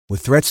With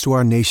threats to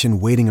our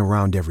nation waiting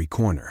around every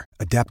corner,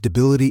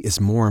 adaptability is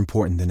more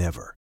important than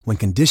ever. When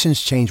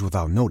conditions change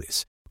without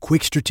notice,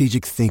 quick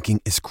strategic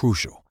thinking is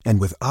crucial.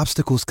 And with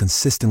obstacles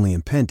consistently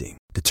impending,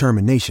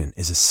 determination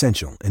is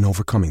essential in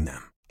overcoming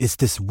them. It's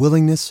this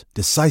willingness,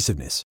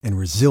 decisiveness, and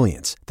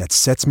resilience that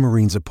sets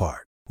Marines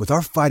apart. With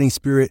our fighting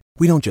spirit,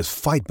 we don't just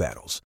fight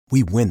battles,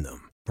 we win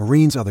them.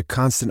 Marines are the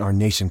constant our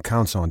nation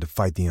counts on to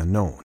fight the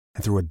unknown.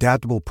 And through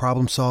adaptable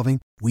problem solving,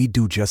 we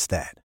do just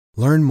that.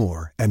 Learn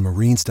more at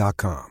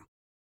marines.com.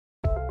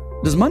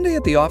 Does Monday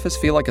at the office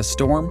feel like a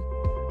storm?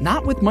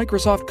 Not with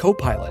Microsoft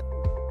Copilot.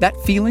 That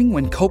feeling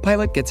when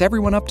Copilot gets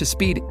everyone up to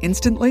speed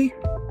instantly?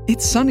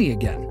 It's sunny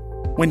again.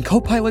 When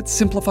Copilot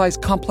simplifies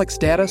complex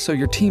data so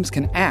your teams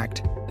can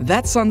act,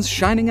 that sun's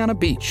shining on a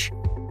beach.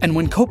 And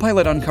when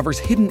Copilot uncovers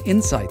hidden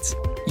insights,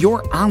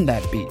 you're on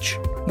that beach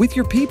with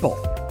your people,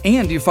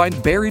 and you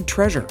find buried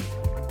treasure.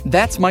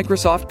 That's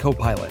Microsoft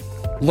Copilot.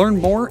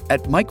 Learn more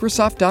at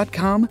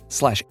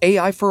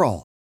Microsoft.com/AI for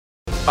all.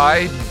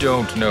 I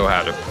don't know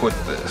how to put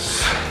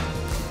this,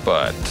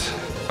 but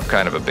I'm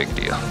kind of a big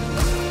deal. All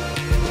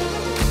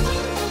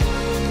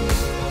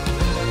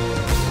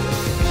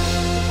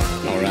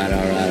right.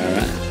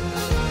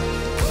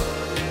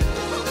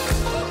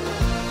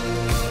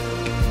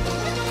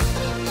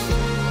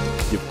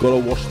 You've got to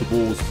wash the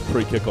balls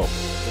pre-kickoff.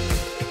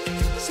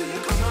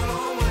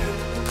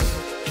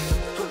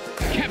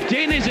 Kept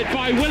in, is it,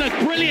 by Willock?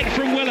 Brilliant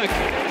from Willock.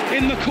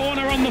 In the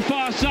corner on the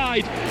far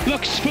side.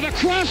 Looks for the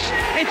cross.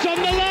 It's on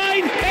the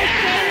line. It's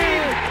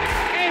in!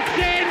 It's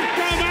in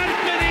from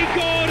Anthony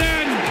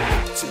Gordon.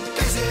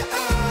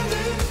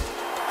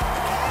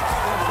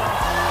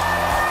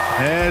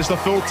 There's the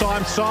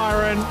full-time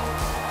siren.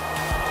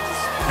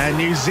 And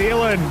New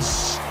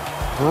Zealand's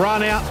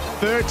run out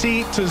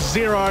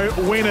 30-0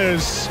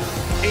 winners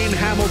in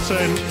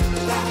Hamilton.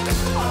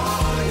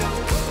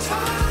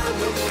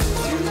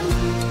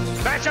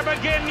 Match-up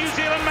again, New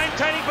Zealand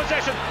maintaining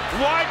possession.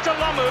 Wide to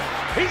Lamu.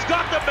 He's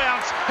got the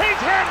bounce. He's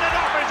handed it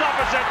off his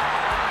opposite.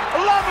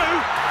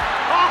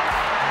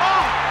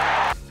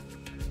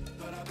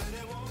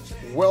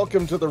 Lamu!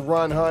 Welcome to the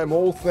run home.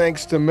 All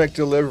thanks to Mick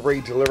Delivery,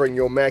 delivering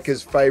your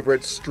Macca's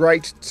favourites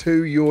straight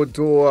to your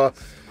door.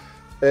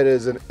 It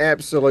is an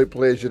absolute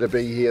pleasure to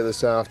be here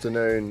this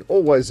afternoon.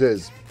 Always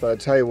is. But I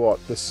tell you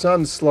what, the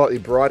sun's slightly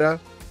brighter.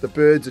 The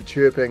birds are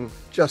chirping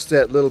just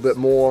that little bit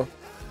more.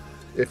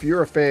 If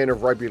you're a fan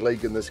of rugby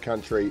league in this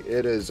country,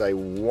 it is a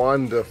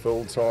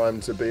wonderful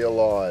time to be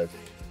alive.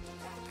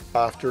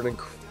 After an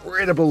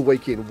incredible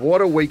weekend,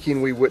 what a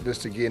weekend we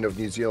witnessed again of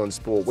New Zealand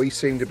sport. We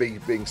seem to be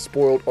being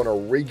spoiled on a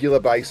regular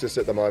basis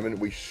at the moment.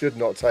 We should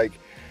not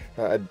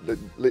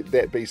let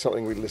that be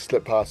something we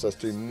slip past us.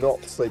 Do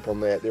not sleep on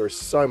that. There is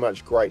so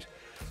much great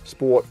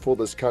sport for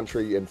this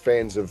country and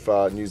fans of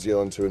New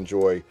Zealand to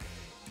enjoy.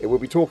 And we'll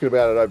be talking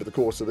about it over the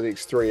course of the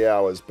next 3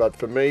 hours. But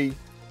for me,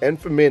 and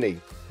for many,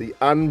 the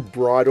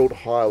unbridled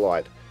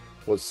highlight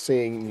was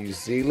seeing New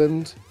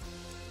Zealand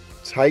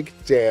take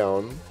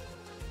down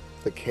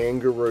the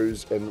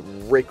Kangaroos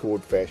in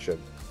record fashion.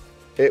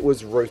 It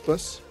was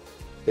ruthless,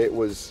 it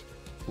was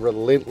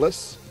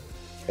relentless,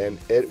 and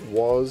it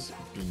was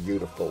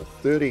beautiful.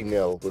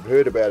 30-0. We've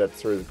heard about it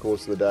through the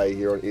course of the day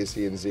here on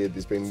SENZ.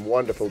 There's been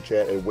wonderful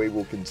chat, and we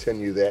will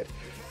continue that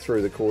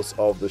through the course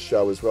of the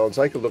show as well. And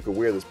take a look at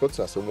where this puts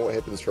us and what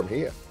happens from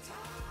here.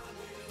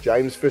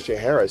 James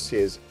Fisher-Harris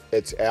says,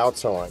 it's our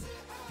time.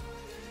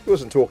 He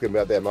wasn't talking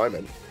about that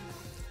moment.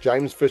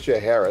 James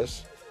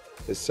Fisher-Harris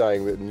is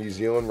saying that New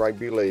Zealand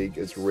Rugby League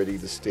is ready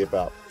to step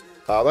up.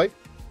 Are they?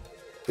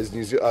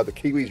 Are the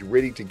Kiwis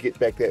ready to get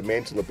back that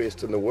mantle of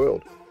best in the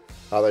world?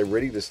 Are they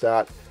ready to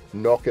start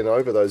knocking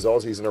over those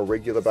Aussies on a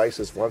regular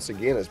basis once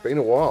again? It's been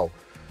a while.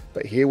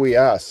 But here we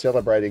are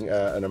celebrating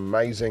an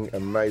amazing,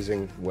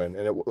 amazing win.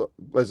 And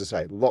as I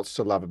say, lots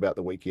to love about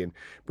the weekend.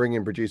 Bring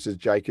in producers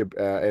Jacob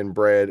and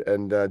Brad.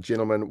 And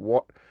gentlemen,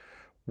 what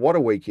a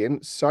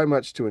weekend. So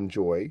much to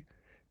enjoy.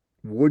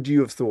 Would you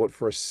have thought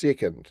for a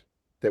second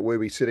that we'd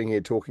be sitting here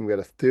talking about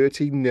a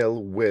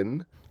 30-0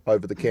 win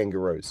over the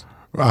Kangaroos?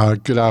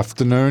 Good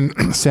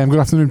afternoon, Sam. Good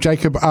afternoon,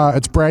 Jacob.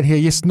 It's Brad here.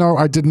 Yes, no,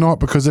 I did not,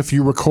 because if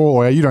you recall,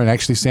 or you don't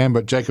actually, Sam,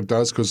 but Jacob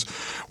does, because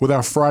with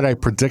our Friday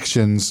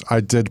predictions,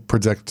 I did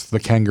predict the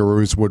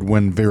Kangaroos would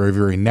win very,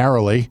 very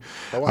narrowly.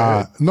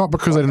 Not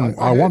because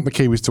I want the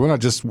Kiwis to win.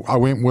 I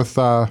went with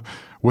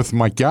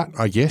my gut,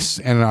 I guess,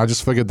 and I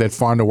just figured they'd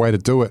find a way to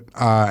do it,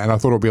 and I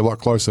thought it would be a lot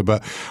closer.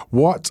 But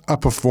what a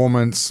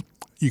performance.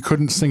 You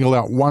couldn't single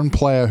out one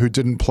player who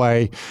didn't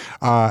play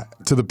to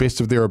the best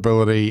of their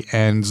ability.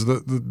 And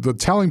the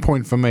telling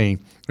point for me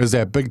is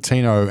that Big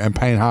Tino and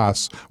Payne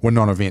Haas were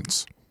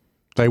non-events.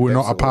 They were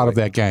not a part of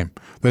that game.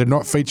 They did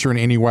not feature in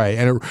any way.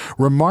 And it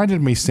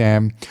reminded me,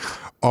 Sam,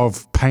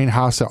 of Payne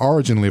Haas at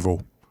Origin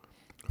level.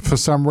 For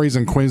some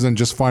reason, Queensland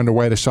just find a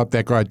way to shut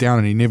that guy down,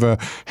 and he never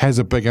has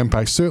a big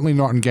impact. Certainly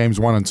not in games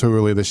 1 and 2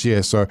 earlier this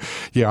year. So,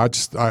 yeah,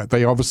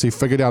 they obviously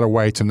figured out a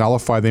way to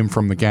nullify them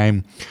from the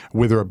game,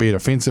 whether it be a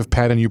defensive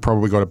pattern. You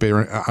probably got a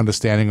better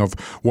understanding of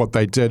what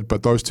they did,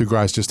 but those two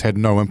guys just had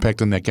no impact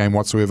in that game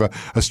whatsoever.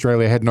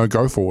 Australia had no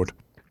go forward.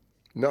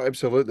 No,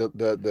 absolutely.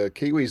 The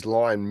Kiwis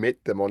line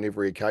met them on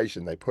every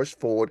occasion. They pushed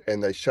forward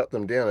and they shut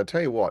them down. I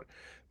tell you what,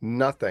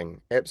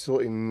 nothing,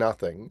 absolutely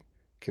nothing,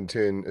 can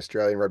turn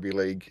Australian Rugby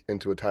League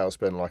into a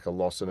tailspin like a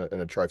loss in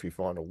a trophy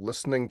final.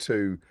 Listening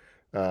to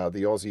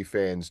the Aussie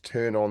fans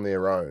turn on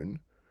their own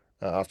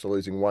after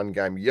losing one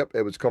game. Yep,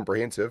 it was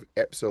comprehensive,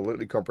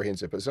 absolutely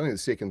comprehensive. But it's only the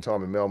second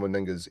time in Mal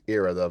Meninga's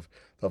era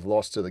they've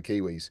lost to the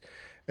Kiwis,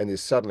 and they're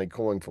suddenly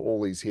calling for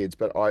all these heads.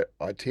 But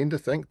I tend to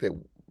think that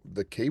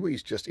the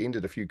Kiwis just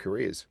ended a few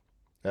careers,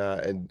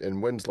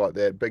 and wins like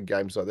that, big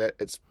games like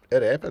that,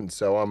 it happens.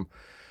 So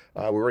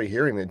we're already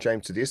hearing that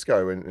James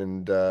Tedesco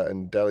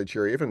and Daly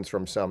Cherry Evans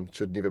from some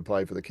should never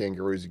play for the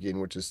Kangaroos again,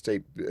 which is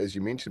steep, as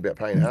you mentioned about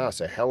Payne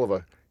Haas, a hell of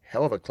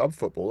a club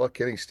footballer.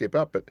 Can he step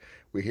up? But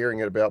we're hearing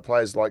it about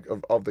players like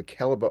of the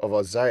caliber of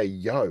Isaiah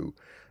Yeo.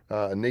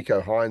 And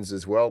Nico Hines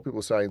as well.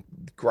 People saying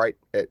great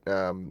at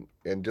and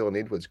Dylan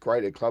Edwards,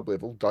 great at club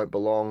level, don't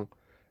belong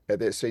at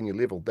that senior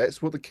level.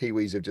 That's what the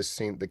Kiwis have just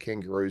sent the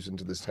Kangaroos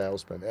into this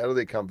tailspin, out of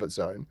their comfort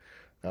zone.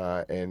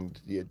 And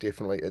yeah,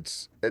 definitely,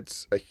 it's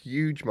a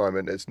huge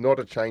moment. It's not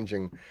a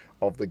changing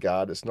of the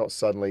guard. It's not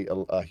suddenly a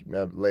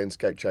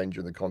landscape changer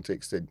in the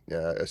context that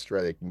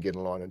Australia can get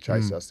in line and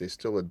chase us. They're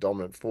still a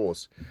dominant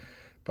force.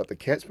 But the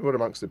cat's put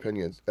amongst the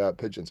pigeons,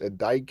 and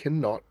they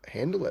cannot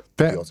handle it,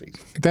 the Aussies.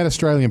 That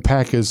Australian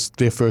pack is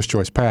their first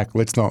choice pack.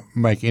 Let's not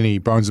make any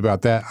bones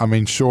about that. I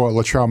mean, sure,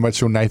 Latrell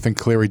Mitchell, Nathan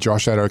Cleary,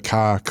 Josh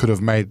Addo-Carr could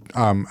have made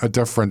a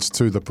difference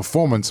to the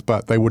performance,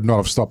 but they would not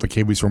have stopped the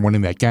Kiwis from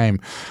winning that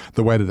game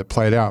the way that it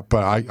played out.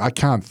 But I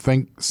can't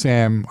think,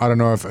 Sam, I don't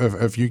know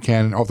if you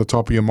can, off the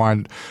top of your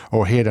mind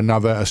or head,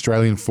 another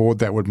Australian forward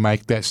that would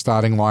make that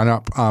starting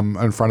lineup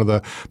in front of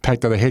the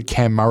pack that they had.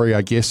 Cam Murray,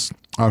 I guess,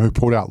 who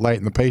pulled out late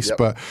in the piece. Yep.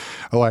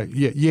 But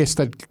yes,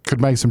 they could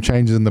make some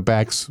changes in the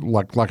backs.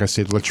 Like I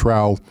said,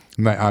 Latrell,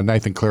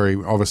 Nathan Cleary,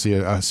 obviously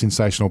a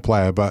sensational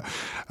player. But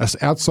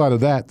outside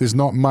of that, there's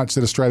not much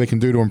that Australia can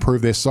do to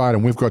improve their side,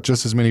 and we've got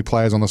just as many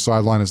players on the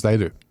sideline as they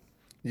do.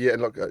 Yeah,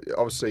 and look,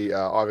 obviously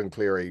Ivan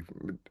Cleary,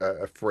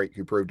 a freak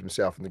who proved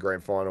himself in the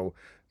grand final.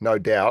 No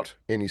doubt,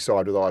 any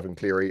side with Nathan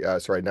Cleary,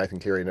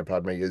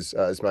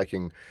 is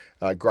making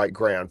great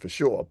ground for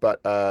sure.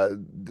 But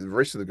the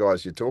rest of the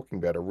guys you're talking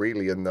about are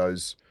really in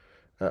those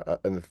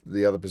in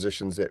the other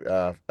positions that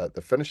are at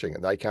the finishing,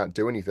 and they can't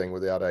do anything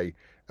without a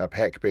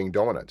pack being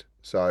dominant.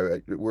 So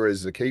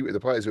whereas the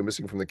players who are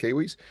missing from the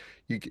Kiwis,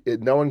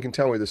 no one can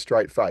tell me with a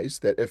straight face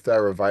that if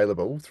they're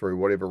available through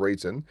whatever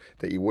reason,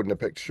 that you wouldn't have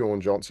picked Sean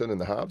Johnson in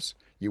the halves,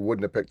 you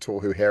wouldn't have picked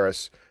Tohu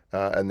Harris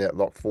in that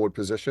lock forward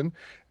position,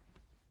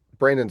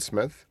 Brandon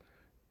Smith,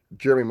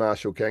 Jeremy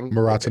Marshall-King,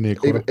 Marata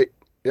Niakura.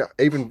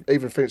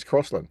 even Phoenix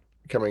Crossland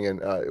coming in.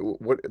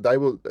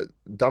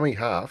 Dummy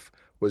half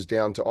was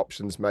down to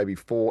options maybe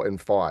 4 and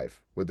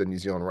 5 within New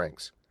Zealand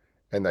ranks,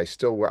 and they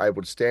still were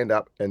able to stand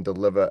up and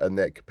deliver in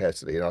that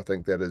capacity. And I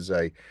think that is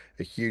a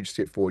huge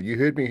step forward. You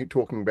heard me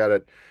talking about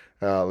it,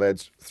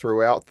 lads,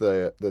 throughout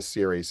the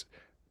series.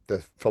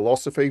 The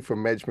philosophy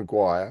from Madge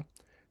Maguire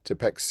to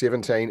pick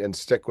 17 and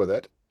stick with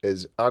it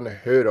is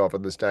unheard of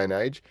in this day and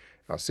age.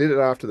 I said it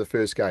after the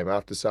first game,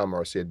 after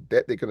summer. I said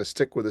that they're going to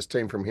stick with this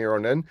team from here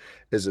on in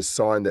is a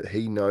sign that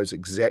he knows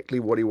exactly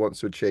what he wants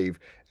to achieve,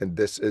 and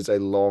this is a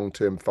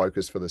long-term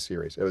focus for the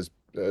series. It was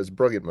a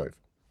brilliant move.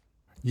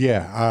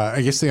 Yeah,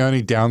 I guess the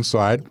only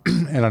downside,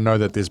 and I know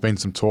that there's been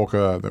some talk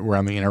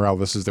around the NRL,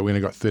 this is that we only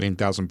got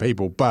 13,000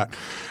 people, but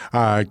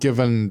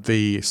given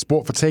the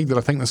sport fatigue that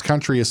I think this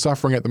country is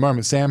suffering at the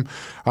moment, Sam,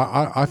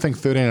 I think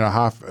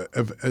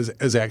 13.5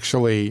 is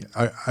actually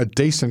a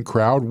decent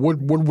crowd.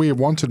 Would we have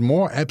wanted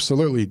more?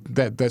 Absolutely.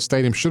 That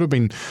stadium should have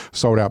been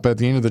sold out, but at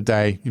the end of the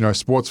day,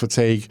 sports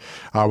fatigue,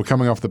 we're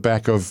coming off the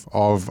back of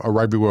a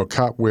Rugby World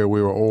Cup where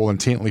we were all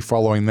intently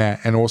following that,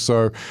 and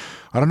also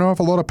I don't know if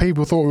a lot of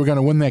people thought we were going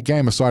to win that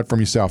game aside from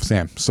yourself,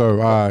 Sam. So,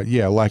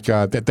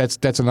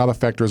 that's another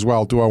factor as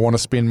well. Do I want to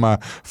spend my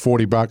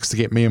 $40 to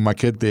get me and my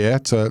kid there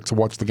to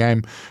watch the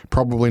game?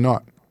 Probably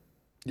not.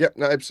 Yep,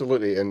 no,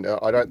 absolutely, and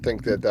I don't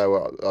think that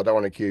I don't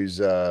want to accuse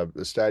the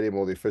stadium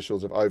or the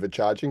officials of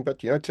overcharging, but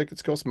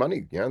tickets cost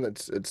money.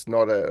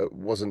 It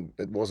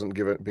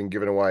wasn't been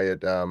given away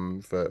at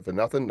for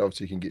nothing.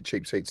 Obviously, you can get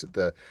cheap seats at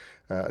the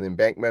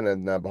embankment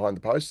and behind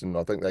the post, and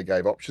I think they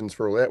gave options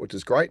for all that, which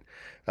is great.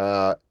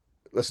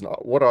 Listen,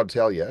 what I'd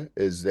tell you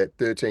is that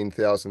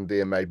 13,000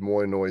 there made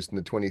more noise than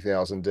the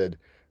 20,000 did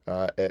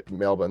at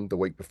Melbourne the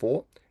week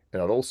before. And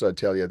I'd also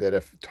tell you that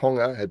if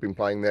Tonga had been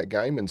playing that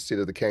game instead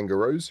of the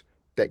Kangaroos,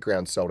 that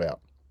ground sold out.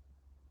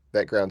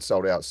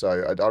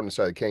 So I don't want to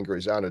say the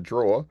Kangaroos aren't a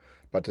draw,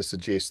 but to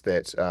suggest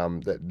that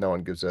that no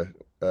one gives a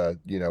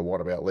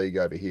what about league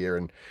over here,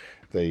 and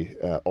the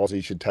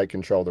Aussie should take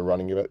control of the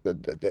running of it.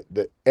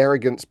 The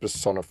arrogance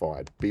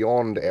personified,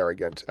 beyond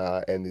arrogant,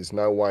 and there's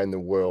no way in the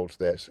world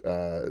that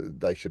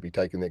they should be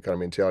taking that kind of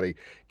mentality.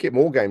 Get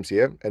more games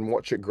here and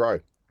watch it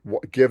grow.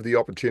 Give the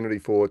opportunity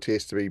for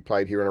tests to be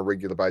played here on a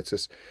regular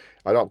basis.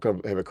 I'm not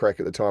going to have a crack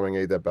at the timing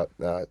either, but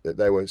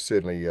they were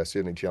certainly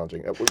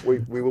challenging. We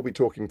will be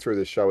talking through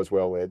this show as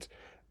well, lads.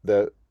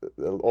 Of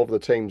the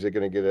teams are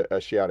going to get a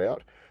shout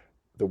out.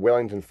 The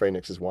Wellington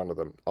Phoenix is one of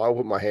them. I'll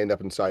put my hand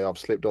up and say I've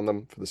slept on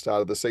them for the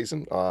start of the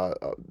season. I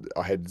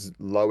had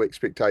low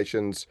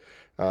expectations,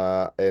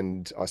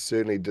 and I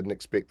certainly didn't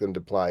expect them to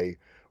play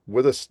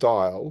with a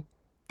style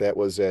that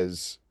was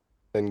as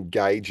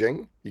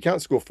engaging. You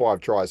can't score 5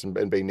 tries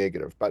and be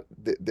negative, but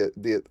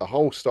the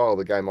whole style of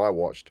the game I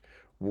watched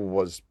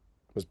was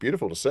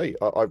beautiful to see.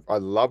 I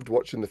loved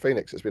watching the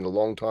Phoenix. It's been a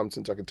long time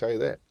since I could tell you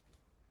that.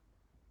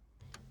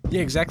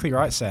 Yeah, exactly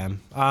right,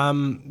 Sam.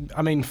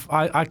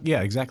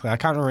 Yeah, exactly. I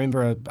can't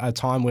remember a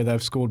time where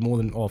they've scored more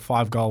than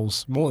 5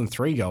 goals, more than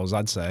 3 goals,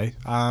 I'd say.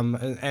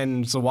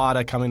 And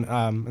Zawada coming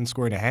and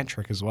scoring a hat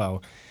trick as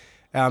well.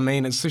 I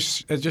mean, it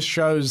just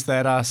shows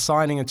that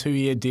signing a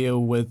 2-year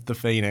deal with the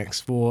Phoenix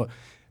for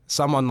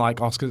someone like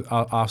Oscar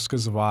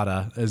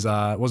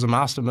Zawada was a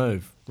master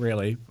move,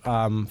 really,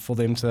 for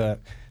them to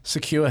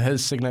secure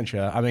his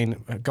signature. I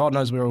mean, God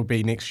knows where he'll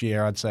be next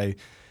year, I'd say.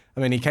 I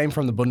mean, he came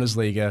from the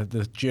Bundesliga,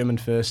 the German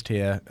first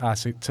tier,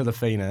 to the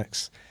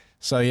Phoenix.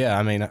 So yeah,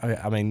 I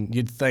mean,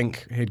 you'd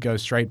think he'd go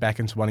straight back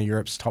into one of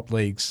Europe's top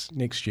leagues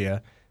next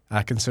year,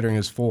 considering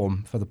his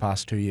form for the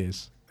past 2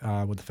 years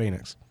with the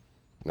Phoenix.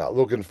 Now,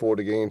 looking forward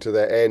to getting into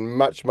that and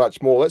much,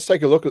 much more. Let's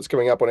take a look at what's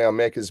coming up on our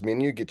Macca's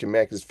menu. Get your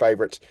Macca's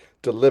favourites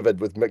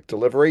delivered with Mick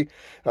Delivery.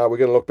 We're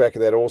going to look back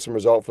at that awesome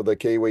result for the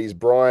Kiwis.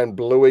 Brian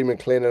Bluey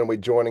McLennan will be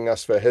joining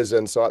us for his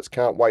insights.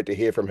 Can't wait to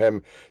hear from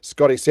him.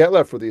 Scotty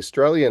Sattler for the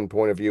Australian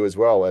point of view as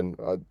well. And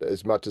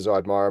as much as I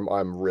admire him,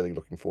 I'm really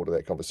looking forward to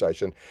that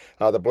conversation.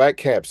 The Black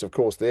Caps, of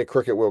course, their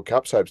Cricket World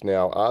Cup's hopes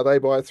now. Are they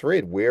by a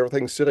thread? Where are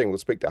things sitting? We'll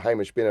speak to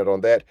Hamish Bennett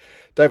on that.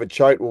 David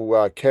Choate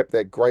will cap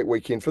that great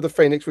weekend for the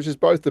Phoenix, which is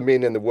both the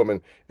men and the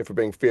women, if we're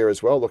being fair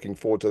as well. Looking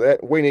forward to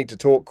that. We need to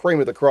talk cream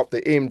of the crop,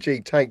 the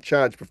MG Take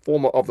Charge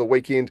Performer of the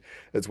Weekend,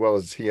 as well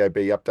as TAB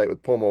update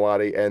with Paul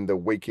Moati and the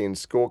weekend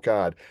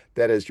scorecard.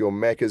 That is your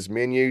Macca's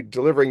menu,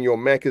 delivering your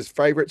Macca's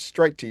favourites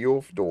straight to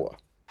your door.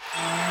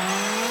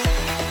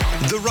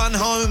 The Run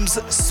Home's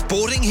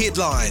sporting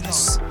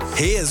headlines.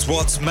 Here's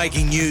what's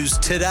making news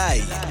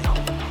today.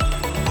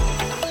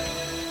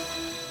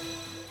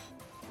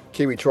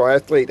 Kiwi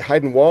triathlete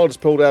Hayden Wilde has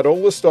pulled out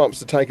all the stops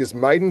to take his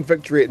maiden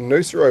victory at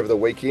Noosa over the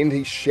weekend.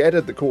 He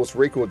shattered the course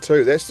record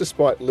too. That's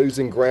despite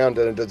losing ground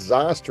in a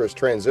disastrous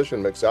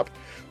transition mix-up.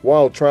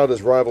 Wilde trailed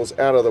his rivals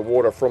out of the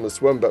water from the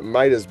swim, but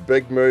made his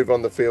big move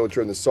on the field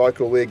during the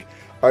cycle leg,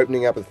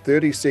 opening up a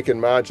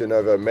 30-second margin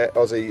over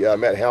Aussie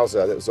Matt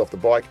Hauser. That was off the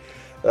bike.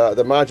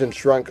 The margin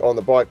shrunk on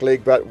the bike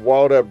leg, but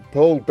Wilder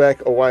pulled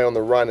back away on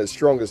the run, his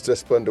strongest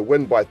discipline, to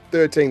win by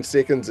 13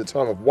 seconds, a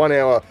time of 1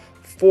 hour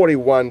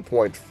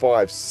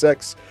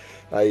 41.56,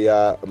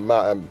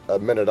 a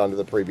minute under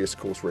the previous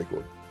course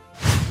record.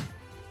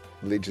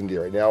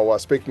 Legendary. Now,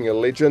 speaking of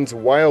legends,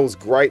 Wales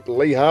great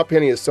Lee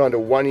Harpenny has signed a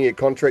 1-year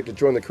contract to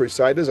join the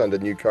Crusaders under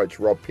new coach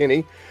Rob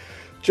Penny.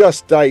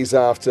 Just days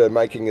after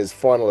making his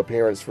final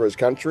appearance for his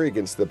country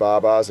against the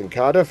Barbars in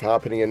Cardiff,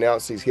 Harpenny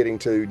announced he's heading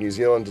to New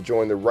Zealand to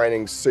join the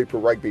reigning Super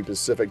Rugby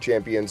Pacific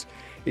champions.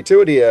 He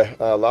toured here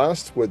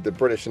last with the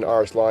British and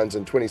Irish Lions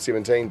in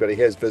 2017, but he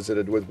has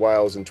visited with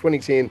Wales in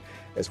 2010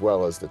 as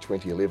well as the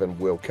 2011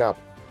 World Cup.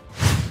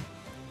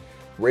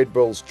 Red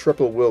Bull's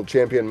triple world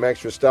champion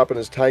Max Verstappen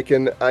has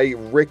taken a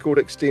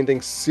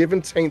record-extending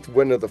 17th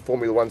win of the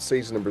Formula One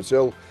season in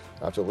Brazil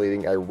after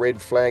leading a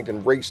red-flagged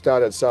and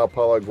restarted Sao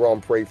Paulo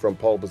Grand Prix from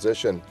pole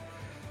position.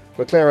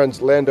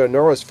 McLaren's Lando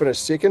Norris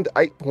finished second,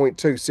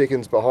 8.2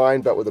 seconds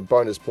behind, but with a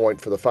bonus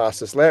point for the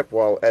fastest lap,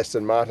 while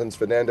Aston Martin's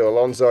Fernando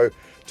Alonso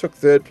took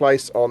third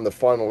place on the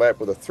final lap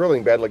with a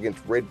thrilling battle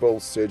against Red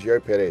Bull's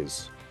Sergio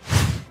Perez.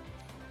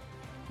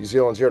 New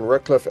Zealand's Erin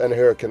Ratcliffe and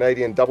her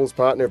Canadian doubles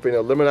partner have been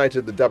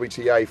eliminated the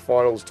WTA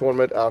Finals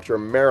tournament after a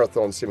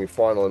marathon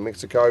semi-final in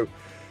Mexico.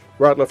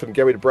 Ratcliffe and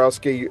Gabby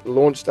Dabrowski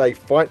launched a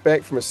fight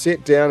back from a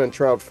set down and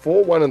trailed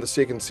 4-1 in the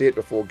second set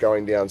before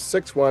going down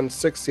 6-1,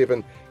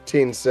 6-7,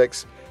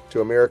 10-6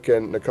 to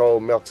American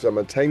Nicole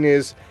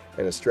Melchor-Martinez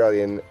and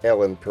Australian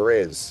Ellen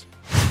Perez.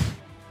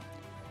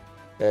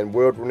 And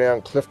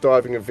world-renowned cliff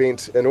diving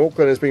event in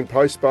Auckland has been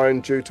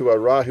postponed due to a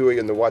rahui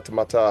in the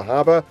Waitemata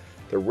Harbour.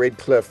 The Red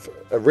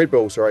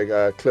Bull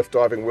Cliff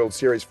Diving World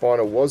Series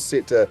final was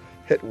set to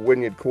hit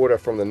Wynyard Quarter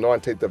from the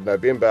 19th of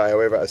November.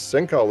 However, a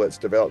sinkhole that's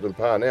developed in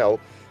Parnell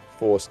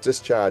forced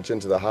discharge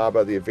into the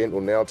harbour. The event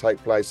will now take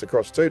place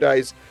across 2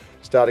 days,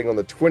 starting on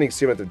the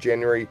 27th of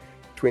January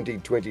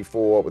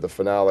 2024, with a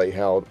finale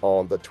held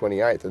on the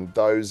 28th. And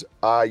those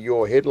are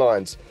your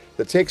headlines.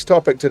 The text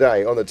topic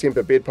today on the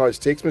Temper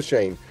Bedpost text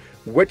machine: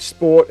 which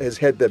sport has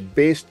had the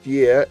best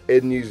year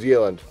in New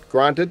Zealand?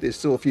 Granted, there's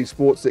still a few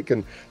sports that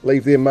can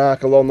leave their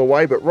mark along the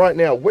way, but right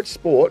now, which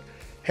sport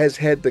has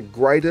had the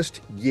greatest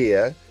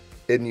year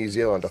in New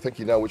Zealand? I think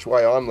you know which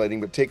way I'm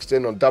leaning, but text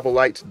in on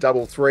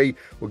 8833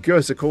 or give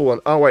us a call on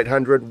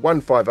 0800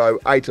 150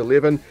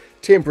 811.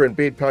 Temper and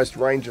Bedpost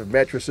range of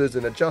mattresses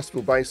and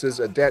adjustable bases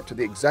adapt to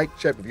the exact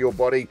shape of your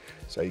body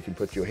so you can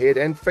put your head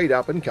and feet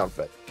up in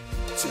comfort.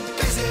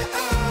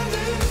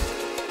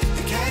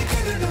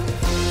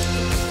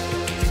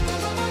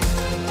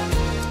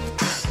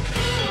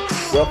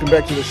 Welcome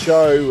back to the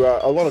show.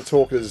 A lot of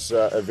talk has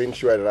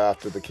eventuated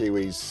after the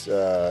Kiwis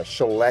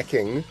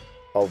shellacking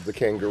of the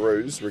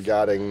Kangaroos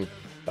regarding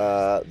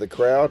the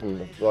crowd,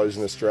 and those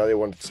in Australia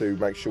wanted to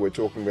make sure we're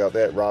talking about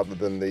that rather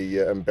than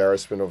the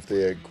embarrassment of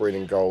their green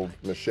and gold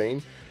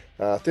machine.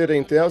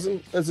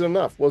 13,000, is it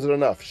enough? Was it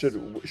enough?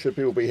 Should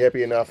people be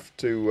happy enough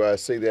to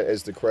see that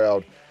as the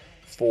crowd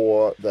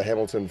for the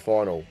Hamilton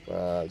final?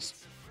 It's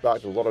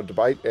sparked a lot of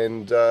debate,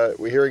 and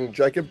we're hearing,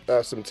 Jacob,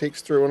 some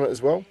text through on it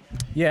as well.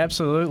 Yeah,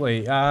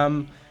 absolutely.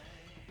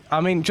 I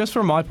mean, just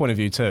from my point of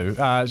view too,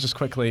 just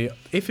quickly,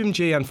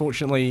 FMG,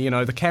 unfortunately,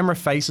 the camera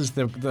faces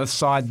the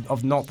side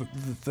of not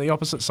the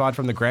opposite side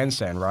from the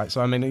grandstand, right?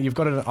 So, I mean, you've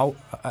got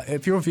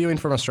if you're viewing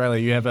from Australia,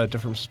 you have a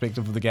different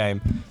perspective of the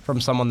game from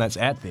someone that's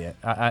at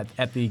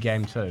the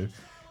game too.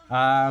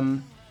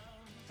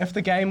 If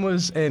the game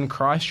was in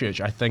Christchurch,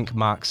 I think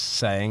Mark's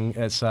saying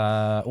it's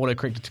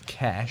auto-corrected to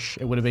cash,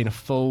 it would have been a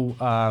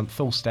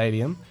full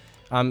stadium,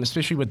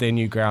 especially with their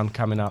new ground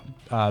coming up,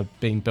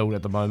 being built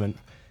at the moment.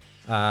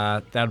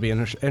 That would be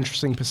an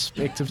interesting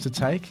perspective to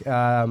take.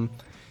 And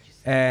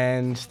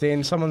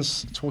then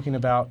someone's talking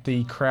about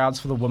the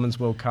crowds for the Women's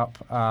World Cup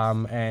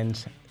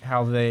and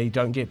how they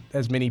don't get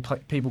as many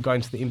people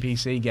going to the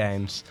NPC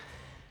games.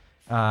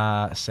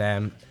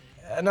 Sam,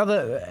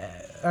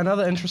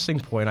 another interesting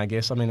point, I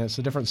guess. I mean, it's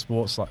a different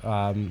sport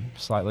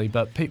slightly,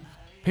 but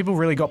people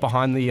really got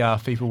behind the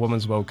FIFA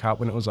Women's World Cup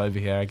when it was over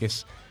here. I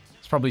guess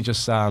it's probably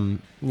just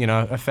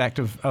a fact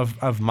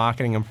of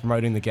marketing and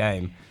promoting the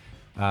game.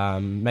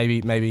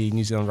 Maybe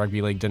New Zealand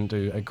Rugby League didn't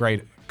do a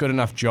good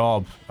enough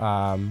job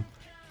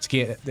to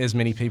get as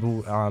many people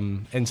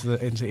into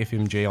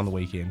FMG on the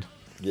weekend.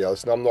 Yeah,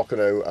 listen, I'm not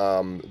going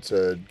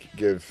to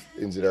give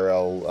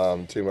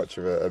NZRL too much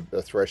of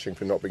a thrashing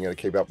for not being able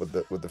to keep up with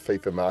the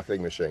FIFA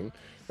marketing machine.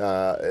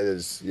 It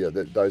is,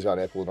 those aren't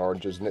apple and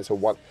oranges, and that's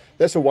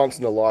a once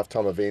in a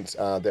lifetime event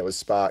that was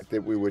sparked.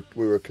 That we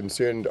were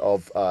concerned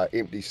of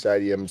empty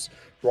stadiums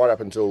right up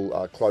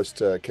until close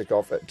to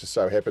kickoff. It just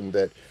so happened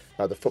that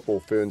the Football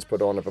Ferns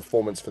put on a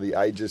performance for the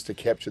ages to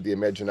capture the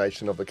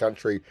imagination of the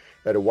country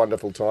at a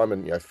wonderful time,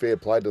 and fair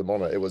play to them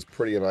on it. It was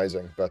pretty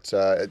amazing, but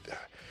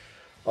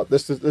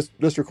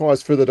this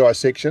requires further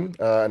dissection,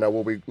 and I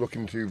will be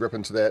looking to rip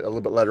into that a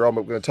little bit later on.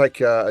 But we're going to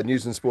take a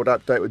news and sport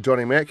update with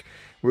Johnny Mack.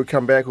 We'll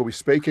come back. We'll be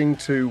speaking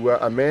to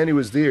a man who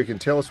was there who can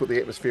tell us what the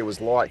atmosphere was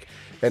like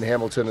in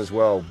Hamilton as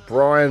well,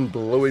 Brian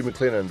Bluey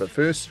McLennan. But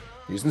first,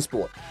 news and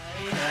sport.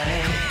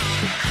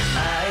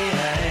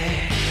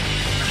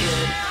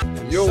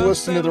 You're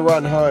listening to The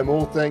Run Home,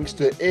 all thanks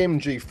to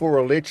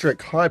MG4 Electric,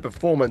 high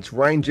performance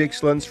range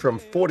excellence from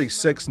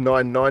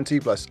 46,990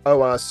 plus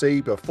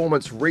ORC,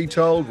 performance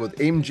retold with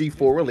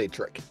MG4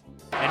 Electric.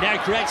 And now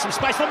creates some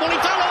space for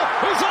Mulitalo,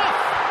 who's off!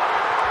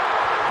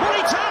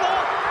 Mulitalo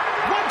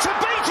wants a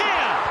beat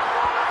here!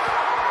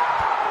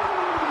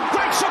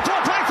 Great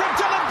support play from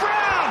Dylan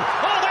Brown!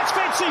 Oh, that's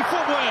fancy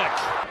footwork!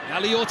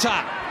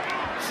 Aliota,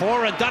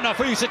 for and don't know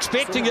who's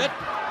expecting it.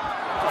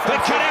 Big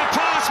cut out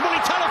pass,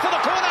 Mulitalo for the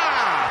corner!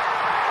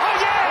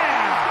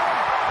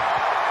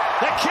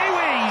 The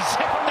Kiwis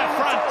hit the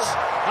front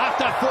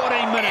after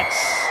 14 minutes.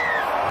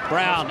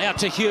 Brown out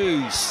to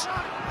Hughes.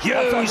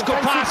 Hughes, good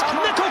pass.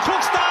 Nickel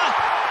Kluxter.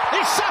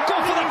 He's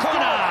suckled for the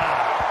corner.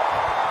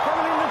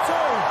 Coming in the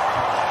two.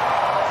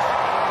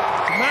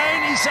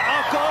 Main is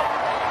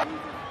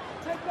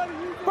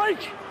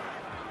break.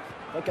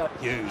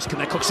 Hughes, can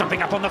they cook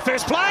something up on the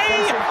first play?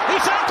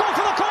 He's suckled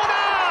for the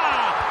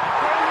corner.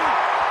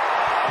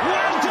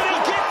 When did he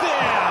get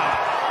there?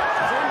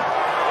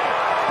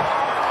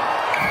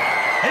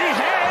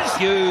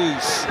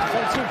 Hughes.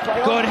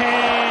 Good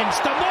hands.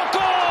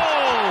 Tomoko!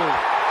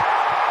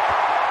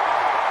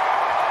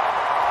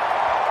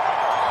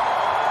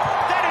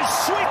 That is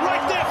sweet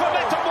right there for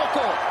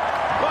Tomoko.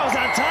 Well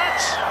done,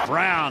 touch.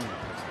 Brown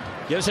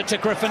gives it to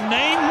Griffin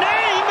Name.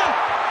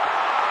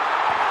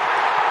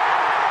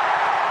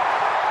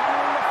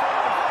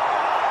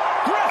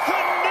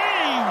 Griffin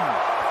Name!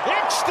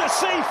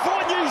 Ecstasy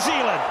for New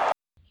Zealand.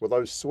 Well,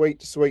 those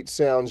sweet, sweet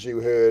sounds you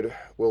heard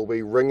will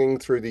be ringing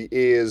through the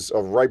ears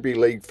of rugby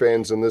league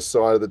fans on this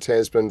side of the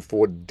Tasman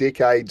for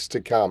decades to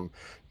come.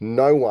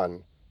 No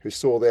one who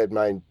saw that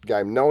main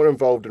game, no one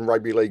involved in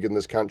rugby league in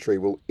this country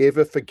will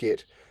ever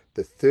forget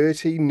the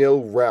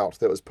 30-0 rout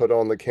that was put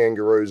on the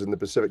Kangaroos in the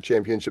Pacific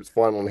Championships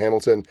final in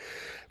Hamilton.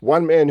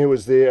 One man who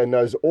was there and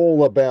knows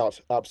all about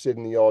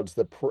upsetting the odds,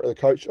 the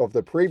coach of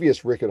the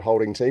previous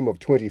record-holding team of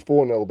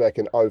 24-0 back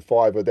in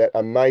 05 with that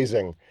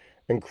amazing,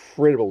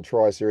 incredible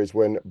tri-series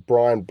win.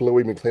 Brian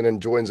Bluey McLennan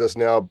joins us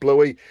now.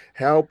 Bluey,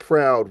 how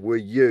proud were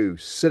you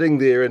sitting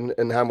there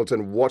in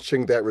Hamilton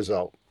watching that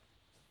result?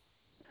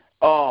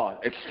 Oh,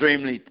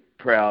 extremely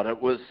proud.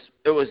 It was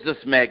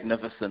just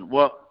magnificent.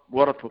 What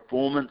a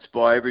performance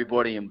by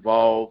everybody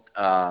involved.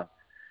 The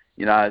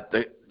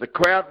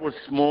crowd was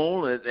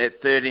small at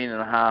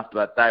 13.5,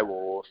 but they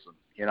were awesome.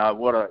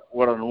 What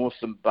an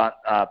awesome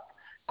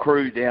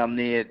crew down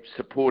there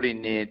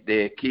supporting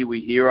their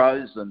Kiwi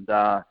heroes, and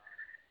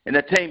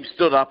the team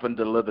stood up and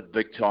delivered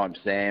big time,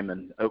 Sam,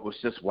 and it was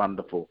just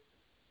wonderful.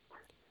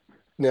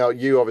 Now,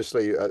 you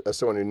obviously are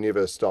someone who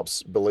never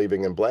stops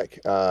believing in black.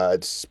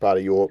 It's part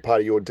of your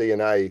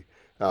DNA,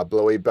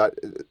 Bluey. But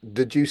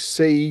did you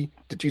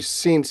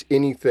sense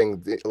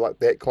anything like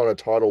that kind of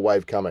tidal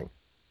wave coming?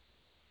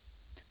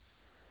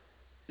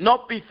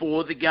 Not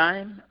before the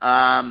game.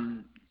 I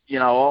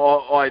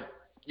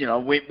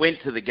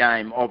went to the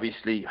game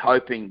obviously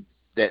hoping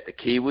that the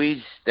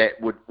Kiwis that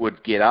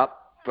would get up.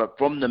 But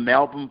from the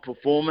Melbourne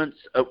performance,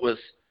 it was,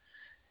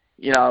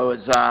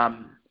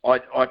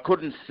 I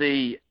couldn't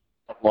see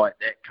like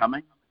that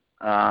coming.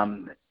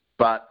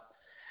 But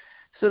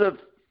sort of,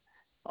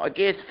 I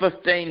guess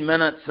 15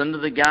 minutes into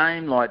the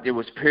game, like there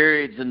was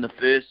periods in the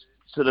first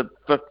sort of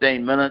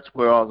 15 minutes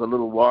where I was a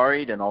little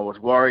worried, and I was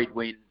worried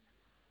when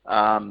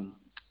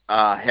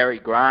Harry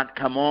Grant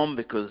come on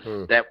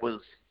because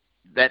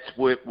that's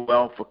worked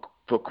well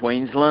for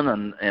Queensland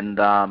and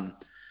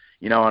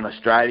in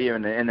Australia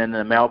and in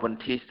the Melbourne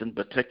Test in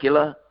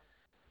particular.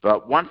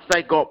 But once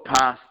they got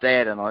past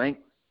that, and I think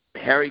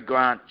Harry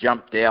Grant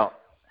jumped out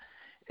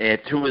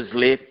to his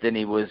left, and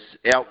he was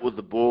out with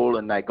the ball,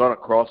 and they got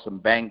across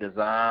and banged his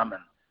arm,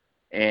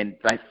 and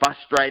they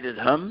frustrated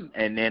him,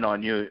 and then I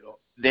knew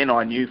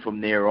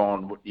from there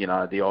on, the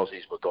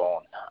Aussies were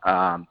gone.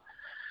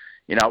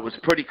 It was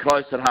pretty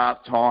close at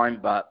half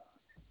time, but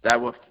they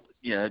were,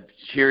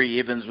 Sherry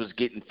Evans was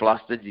getting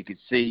flustered. You could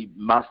see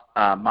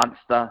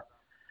Munster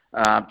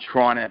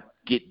trying to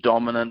get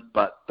dominant,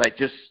 but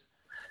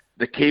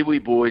the Kiwi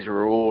boys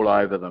were all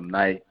over them.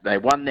 They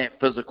won that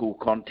physical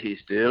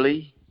contest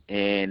early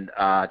and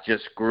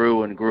just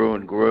grew and grew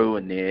and grew,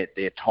 and their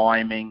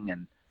timing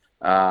and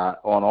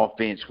on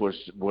offense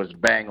was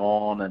bang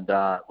on, and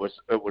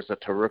it was a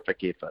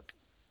terrific effort.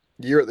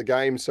 You're at the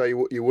game, so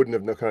you wouldn't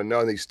have kind of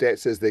known these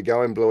stats as they're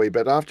going, Bluey.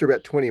 But after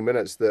about 20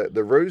 minutes,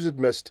 the Roos had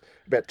missed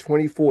about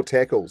 24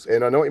 tackles.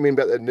 And I know what you mean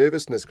about that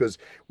nervousness, because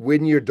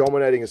when you're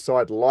dominating a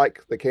side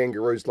like the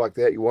Kangaroos like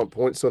that, you want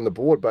points on the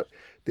board. But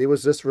there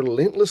was this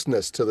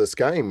relentlessness to this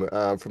game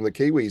from the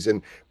Kiwis,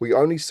 and we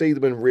only see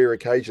them in rare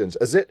occasions.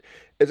 Is it,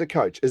 as a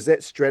coach, is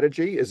that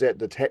strategy? Is that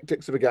the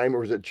tactics of a game,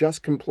 or is it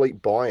just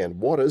complete buy-in?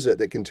 What is it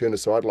that can turn a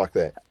side like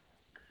that?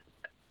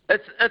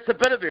 It's a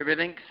bit of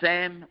everything,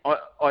 Sam.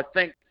 I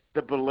think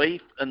the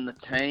belief in the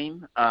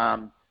team.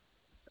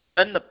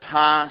 In the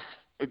past,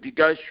 if you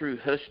go through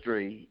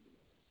history,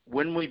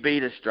 when we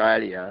beat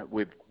Australia,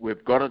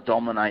 we've got to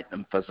dominate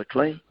them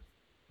physically.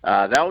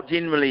 They'll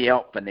generally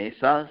out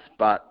finesse us,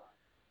 but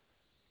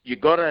you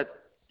got to,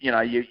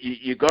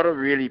 you got to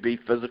really be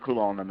physical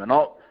on them. And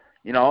I've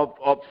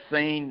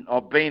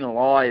been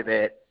live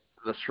at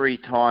the 3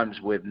 times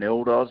we've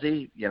nilled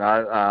Aussie.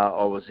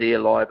 I was here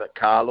live at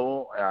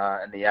Carlaw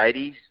in the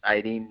 80s,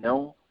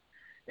 18-0.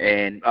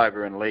 And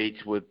over in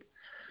Leeds with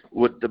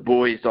the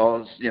boys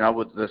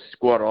with the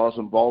squad I was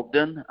involved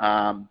in,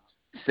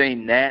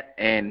 seen that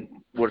and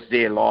was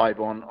there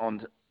live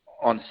on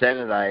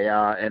Saturday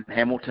in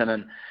Hamilton,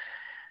 and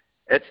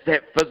it's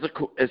that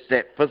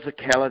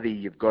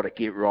physicality you've got to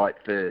get right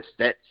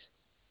first.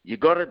 You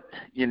got to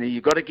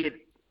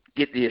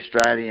get the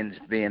Australians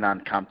being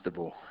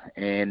uncomfortable,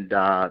 and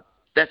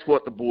that's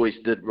what the boys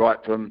did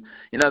right from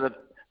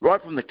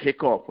the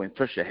kickoff when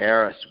Fisher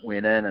Harris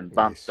went in and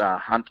bumped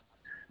Hunt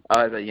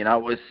over. It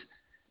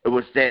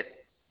was that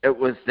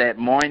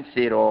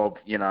mindset of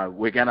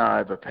we're going to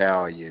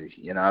overpower you.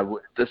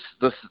 This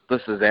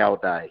is our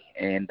day,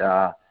 and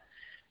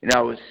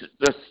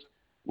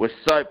was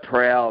so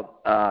proud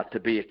to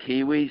be a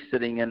Kiwi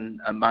sitting in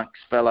amongst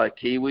fellow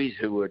Kiwis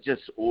who were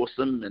just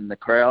awesome in the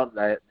crowd.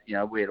 We had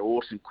an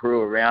awesome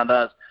crew around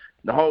us.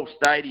 The whole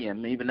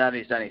stadium, even though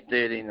there's only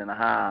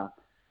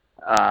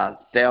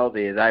 13,500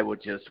 there, they were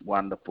just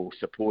wonderful,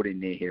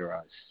 supporting their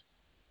heroes.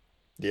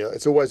 Yeah,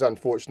 it's always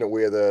unfortunate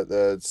where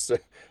the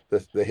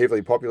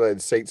heavily populated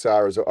seats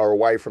are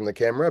away from the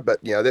camera, but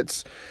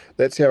that's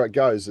how it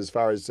goes as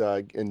far as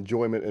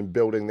enjoyment and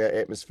building that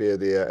atmosphere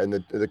there.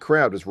 And the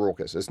crowd was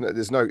raucous. There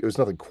was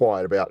nothing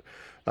quiet about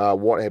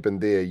what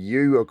happened there.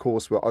 You, of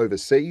course, were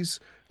overseas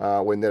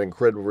when that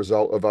incredible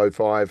result of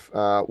 05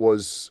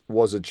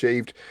 was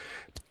achieved.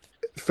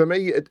 For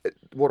me,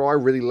 what I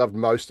really loved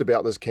most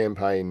about this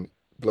campaign,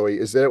 Bluey,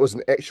 is that it was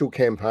an actual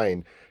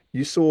campaign.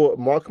 You saw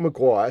Michael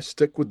Maguire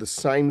stick with the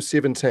same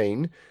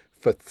 17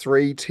 for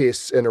 3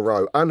 tests in a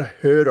row.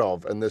 Unheard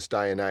of in this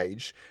day and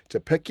age, to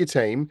pick your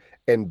team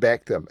and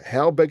back them.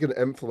 How big an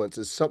influence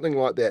is something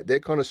like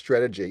that kind of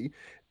strategy,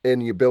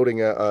 in you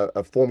building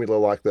a formula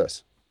like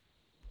this?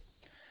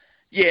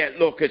 Yeah,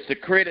 look, it's a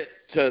credit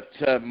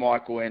to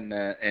Michael and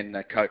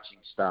the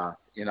coaching staff.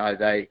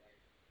 They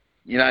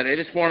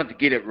just wanted to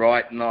get it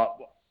right. And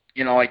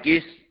I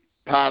guess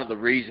part of the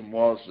reason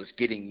was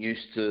getting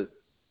used to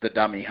the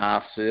dummy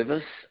half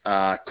service,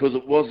 because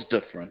it was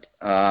different.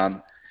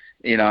 And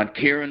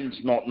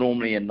Kieran's not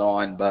normally a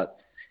 9,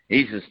 but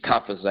he's as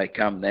tough as they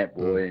come, that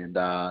boy. And,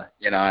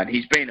 and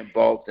he's been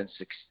involved in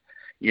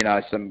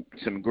some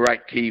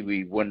great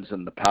Kiwi wins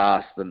in the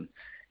past, and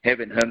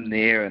having him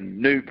there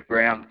and Noob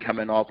Brown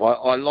coming off.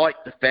 I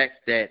like the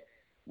fact that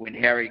when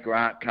Harry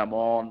Grant come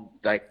on,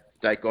 they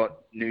they got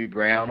New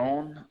Brown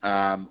on.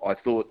 I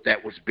thought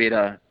that was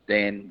better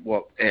than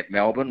what at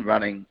Melbourne,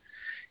 running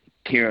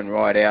Kieran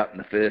Wright out in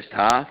the first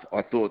half.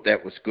 I thought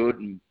that was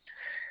good.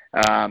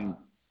 And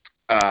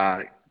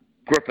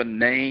Griffin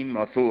Neame,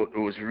 I thought it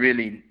was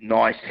really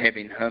nice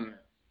having him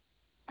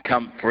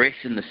come fresh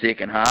in the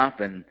second half,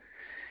 and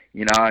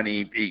and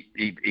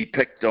he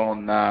picked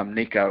on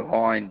Nico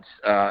Hines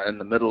in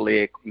the middle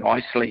there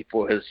nicely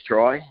for his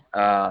try.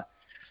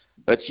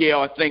 But yeah,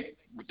 I think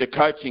the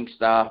coaching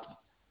staff,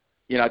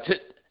 to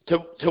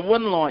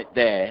win like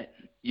that,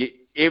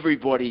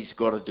 everybody's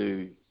got to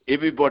do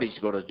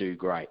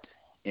great,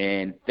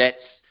 and that's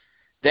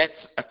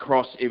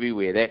across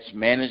everywhere. That's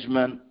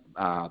management,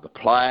 the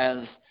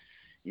players.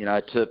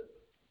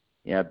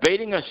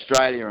 Beating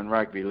Australia in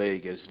rugby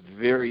league is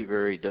very,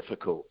 very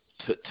difficult.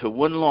 To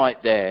win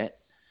like that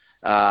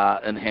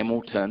in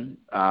Hamilton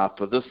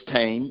for this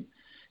team,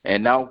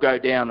 and they'll go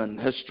down in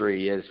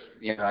history as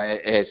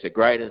as the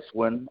greatest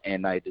win,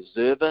 and they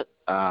deserve it.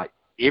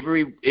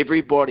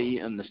 Everybody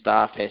in the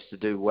staff has to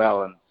do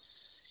well, and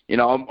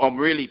I'm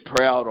really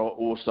proud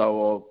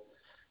also of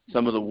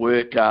some of the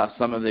work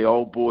some of the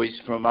old boys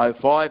from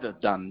 05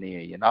 have done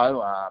there.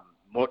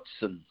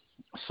 Mutz and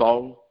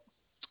Sol.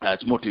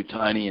 It's Motu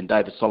Tony and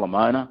David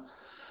Solomona.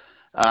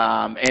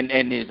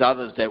 And there's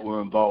others that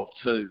were involved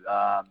too.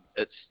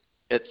 It's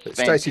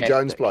Stacey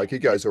Jones bloke. He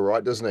goes all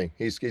right, doesn't he?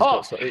 He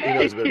knows a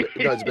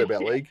bit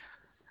about league.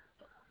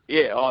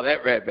 Yeah. Oh,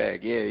 that rat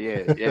bag.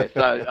 Yeah.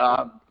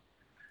 So,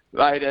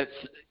 mate,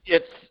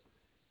 it's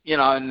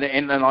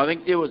and I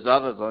think there was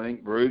others. I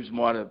think Rubes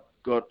might have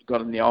got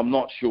in there. I'm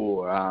not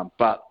sure,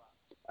 but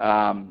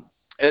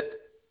it's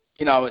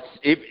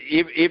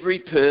every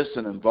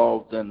person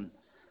involved in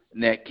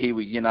that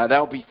Kiwi.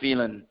 They'll be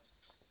feeling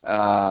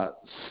so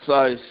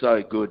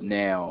good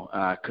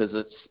now because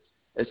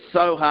it's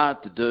so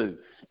hard to do.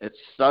 It's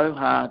so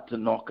hard to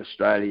knock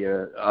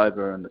Australia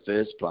over in the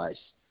first place.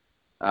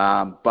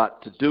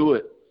 But to do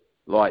it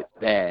like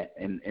that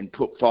and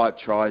put 5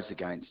 tries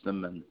against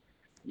them, and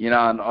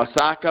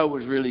Osako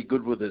was really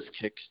good with his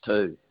kicks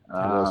too.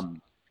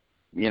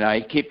 He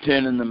kept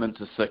turning them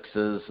into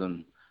sixes,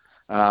 and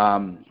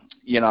and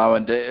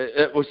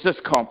it was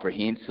just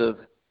comprehensive.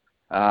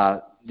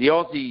 The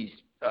Aussies,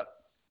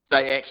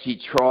 they actually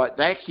tried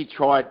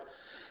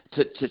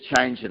to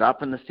change it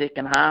up in the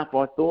second half.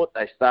 I thought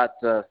they start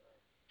to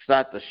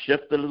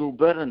shift a little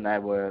bit, and they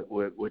were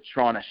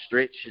trying to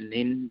stretch and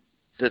then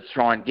to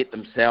try and get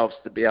themselves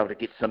to be able to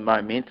get some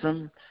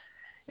momentum,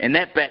 and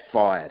that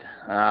backfired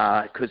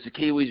because the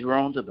Kiwis were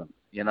onto them.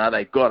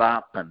 They got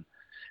up and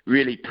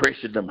really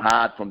pressured them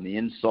hard from the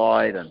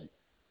inside, and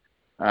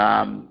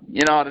I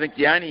think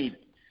the only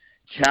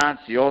chance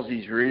the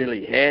Aussies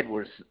really had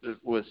was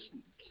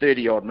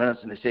 30-odd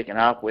minutes in the second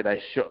half where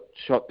they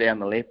shot down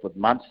the left with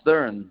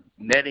Munster, and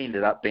that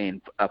ended up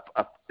being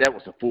that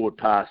was a forward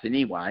pass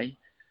anyway,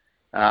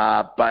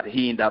 but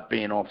he ended up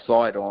being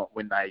offside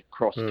when they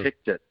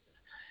cross-kicked it.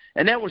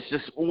 And that was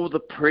just all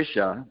the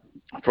pressure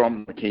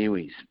from the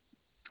Kiwis.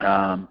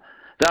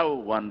 They were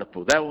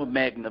wonderful. They were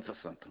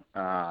magnificent.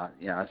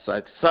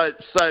 So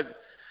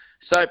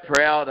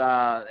proud,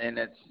 and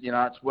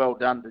it's well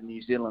done to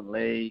New Zealand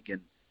League,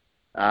 and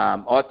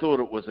I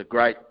thought it was a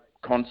great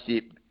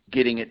concept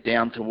getting it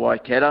down to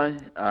Waikato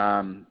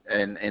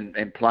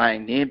and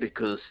playing there,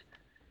 because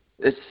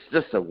it's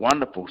just a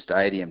wonderful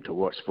stadium to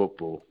watch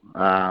football.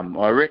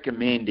 I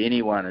recommend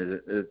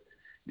anyone, if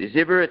there's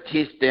ever a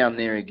test down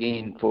there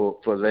again for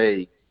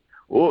league,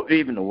 or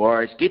even the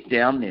Warriors, get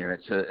down there.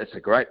 It's a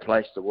great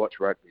place to watch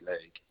rugby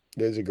league.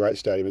 There's a great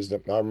stadium,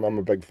 isn't it? I'm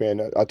a big fan.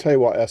 I'll tell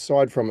you what,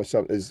 aside from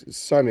there's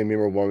so many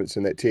memorable moments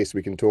in that test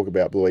we can talk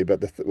about, Bluey,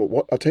 but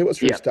I'll tell you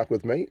what's really stuck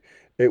with me.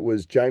 It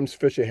was James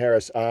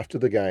Fisher-Harris after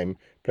the game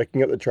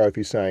picking up the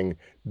trophy saying,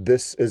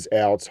 "This is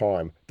our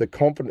time." The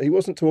confidence, he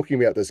wasn't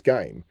talking about this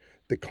game.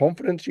 The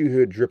confidence you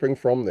heard dripping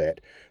from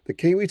that. The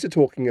Kiwis are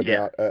talking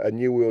about a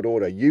new world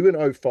order. You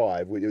in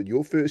 05, with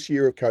your first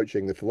year of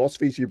coaching, the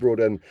philosophies you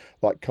brought in,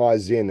 like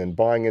Kaizen and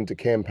buying into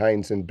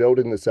campaigns and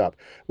building this up,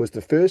 was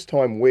the first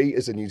time we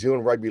as a New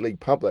Zealand Rugby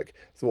League public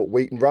thought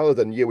rather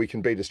than, we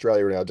can beat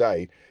Australia in our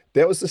day,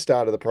 that was the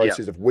start of the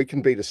process of we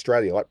can beat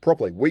Australia, like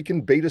properly. We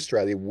can beat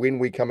Australia when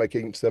we come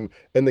against them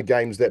in the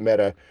games that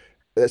matter.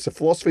 That's a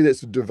philosophy that's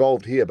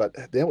devolved here, but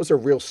that was a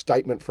real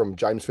statement from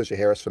James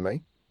Fisher-Harris for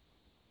me.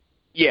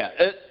 Yeah,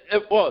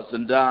 it was,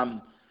 and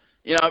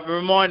it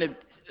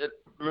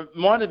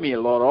reminded me a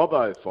lot of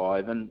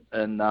 05, and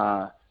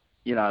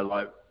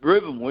like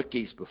Ruben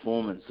Wickie's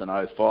performance in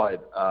 05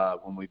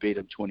 when we beat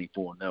him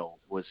 24-0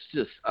 was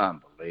just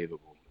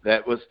unbelievable.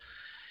 That was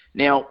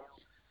now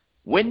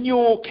when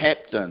your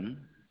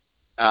captain,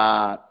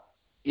 and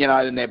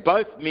they're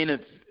both men of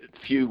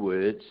few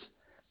words,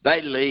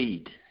 they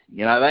lead.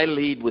 They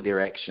lead with their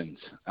actions,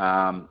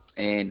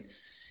 and.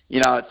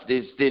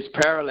 There's big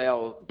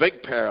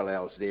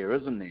parallels there,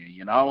 isn't there?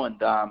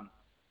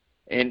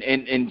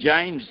 And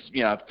James,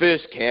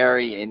 first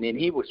carry, and then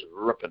he was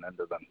ripping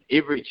into them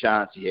every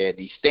chance he had.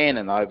 He's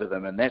standing over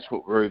them, and that's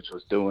what Rubes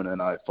was doing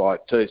in 05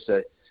 too.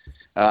 So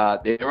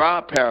there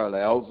are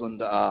parallels,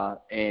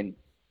 and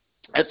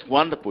it's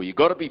wonderful. You've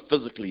got to be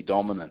physically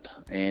dominant,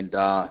 and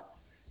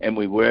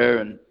we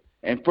were,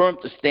 and for him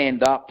to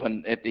stand up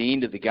and at the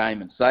end of the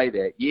game and say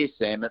that, yes,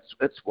 Sam,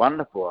 it's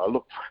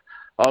wonderful.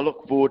 I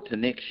look forward to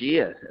next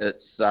year.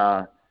 It's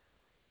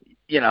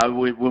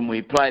when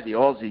we play the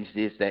Aussies,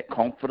 there's that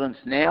confidence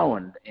now,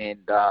 and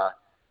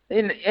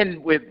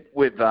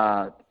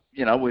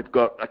we've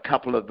got a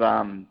couple of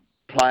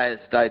players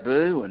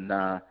debut,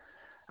 and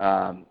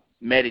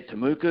Matty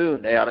Tamuku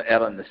and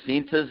out in the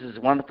centres is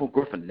wonderful.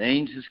 Griffin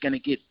Neems is going to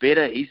get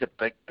better. He's a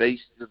big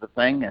beast of the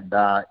thing, and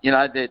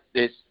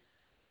there's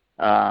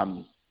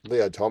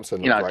Leo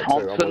Thompson.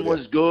 Thompson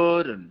was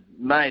good, and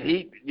mate,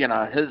 he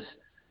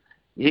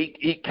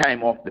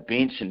came off the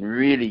bench and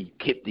really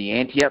kept the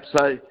ante up.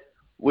 So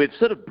we've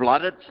sort of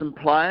blooded some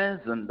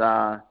players, and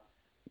and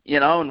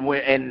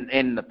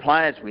the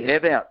players we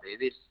have out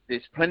there,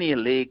 there's plenty of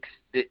legs.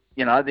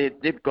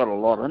 They've got a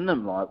lot in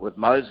them, like with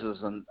Moses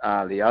and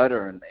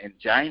Leota and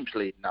James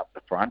leading up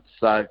the front.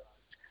 So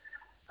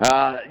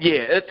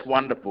it's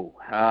wonderful.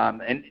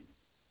 And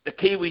the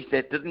Kiwis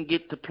that didn't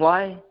get to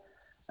play,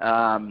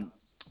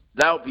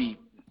 they'll be,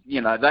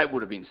 they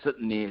would have been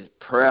sitting there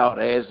proud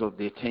as of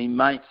their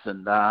teammates,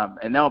 and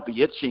they'll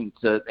be itching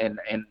to, and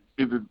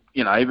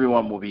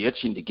everyone will be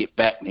itching to get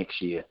back next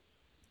year.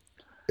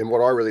 And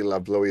what I really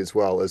love, Louis, as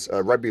well, is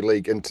rugby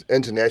league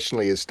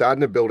internationally is starting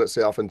to build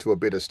itself into a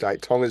better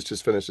state. Tonga's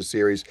just finished a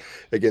series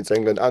against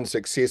England,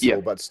 unsuccessful,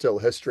 but still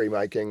history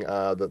making.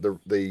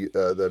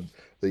 The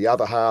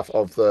other half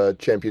of the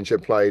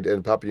championship played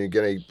in Papua New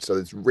Guinea, so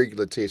it's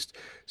regular test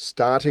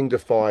starting to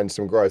find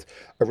some growth.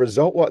 A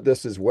result like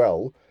this as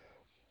well,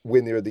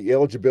 when there are the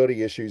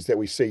eligibility issues that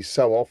we see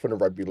so often in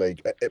rugby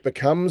league, it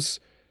becomes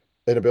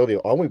an ability.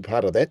 I want to be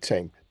part of that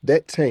team.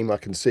 That team I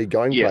can see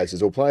going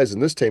places, or players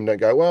in this team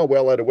don't go,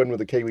 well, I had a win with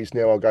the Kiwis,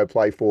 now I'll go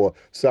play for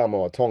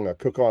Samoa, Tonga,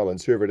 Cook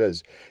Islands, whoever it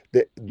is.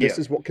 This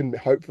is what can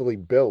hopefully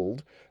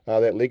build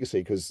that legacy,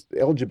 because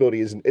eligibility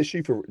is an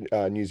issue for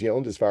New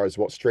Zealand as far as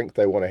what strength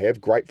they want to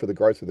have. Great for the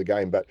growth of the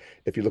game, but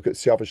if you look at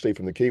selfishly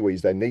from the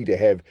Kiwis, they need to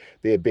have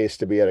their best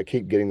to be able to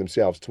keep getting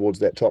themselves towards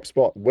that top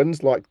spot.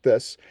 Wins like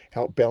this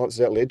help balance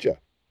that ledger.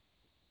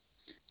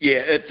 Yeah,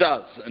 it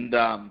does, and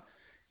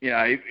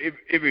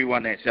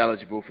everyone that's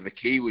eligible for the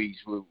Kiwis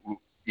will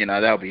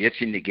they'll be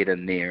itching to get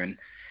in there, and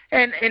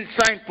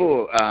same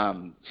for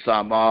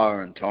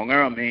Samoa and Tonga.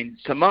 I mean,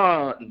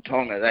 Samoa and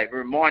Tonga, they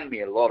remind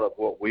me a lot of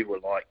what we were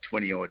like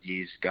 20 odd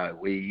years ago.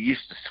 We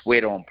used to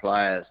sweat on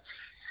players,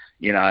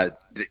 that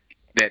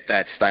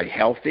they'd stay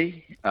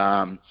healthy,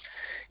 and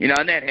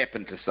that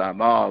happened to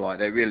Samoa. Like,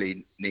 they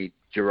really need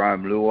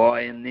Jerome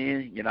Luai in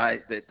there.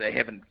 They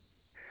haven't.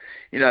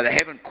 They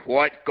haven't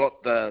quite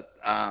got the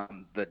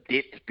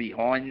depth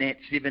behind that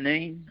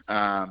 17,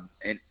 and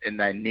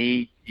they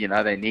need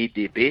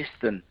their best,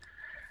 and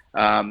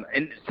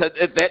so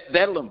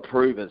that'll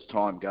improve as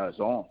time goes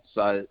on.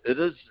 So it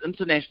is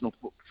international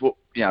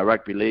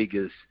rugby league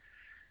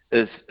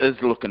is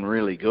looking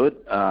really good.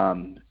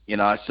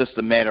 It's just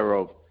a matter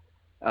of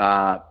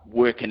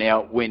working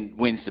out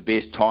when's the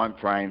best time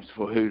frames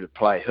for who to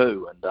play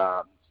who, and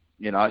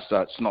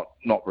so it's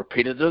not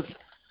repetitive.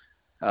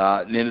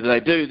 And then they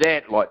do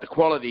that, like the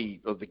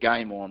quality of the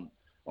game on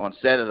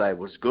Saturday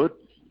was good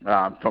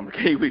from a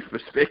Kiwi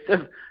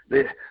perspective.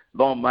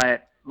 Long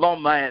may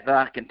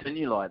it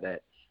continue like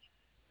that.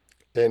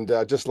 And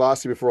just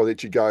lastly, before I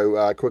let you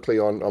go, quickly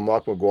on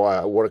Michael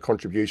Maguire, what a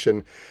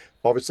contribution.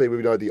 Obviously, we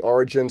know the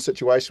origin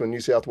situation with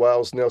New South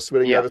Wales now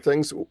sweating over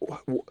things.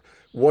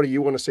 What do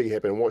you want to see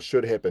happen? What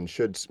should happen?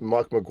 Should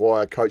Michael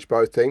Maguire coach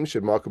both teams?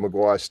 Should Michael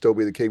Maguire still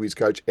be the Kiwis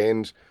coach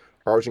and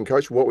origin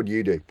coach? What would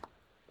you do?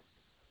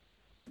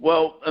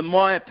 Well, in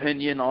my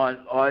opinion,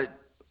 I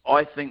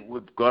think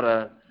we've got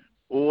to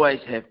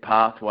always have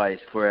pathways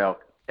for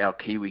our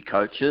Kiwi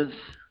coaches.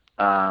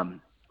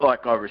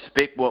 Like, I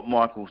respect what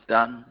Michael's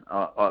done.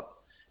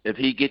 If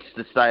he gets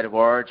the State of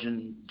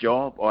Origin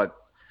job,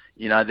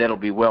 that'll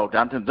be well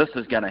done to him. This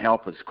is going to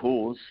help his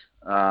cause.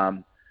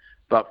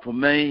 But for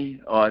me,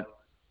 I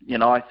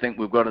think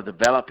we've got to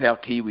develop our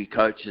Kiwi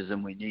coaches,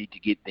 and we need to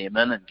get them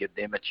in and give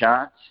them a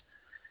chance.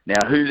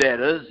 Now, who that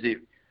is,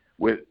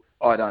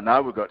 I don't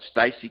know. We've got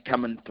Stacey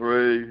coming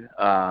through,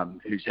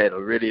 who's had a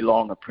really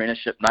long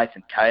apprenticeship.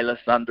 Nathan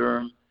Kalis under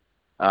him.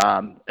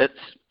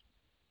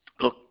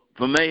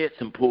 For me,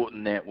 it's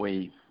important that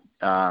we,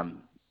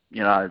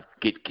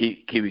 get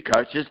Kiwi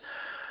coaches.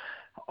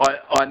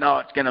 I know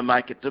it's going to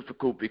make it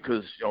difficult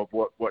because of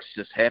what's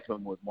just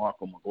happened with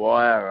Michael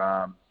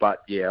Maguire.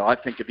 But yeah, I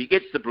think if he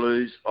gets the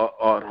Blues,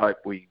 I'd hope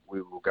we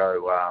will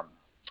go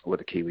with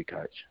a Kiwi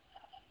coach.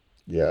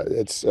 Yeah,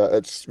 it's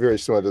very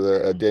similar to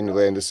the Daniel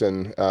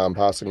Anderson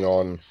passing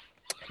on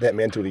that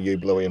mantle to you,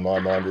 Bluey, in my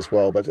mind as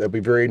well. But it'll be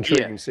very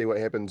intriguing to see what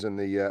happens in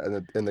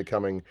the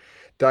coming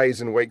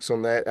days and weeks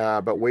on that.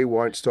 But we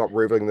won't stop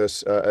reveling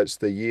this. It's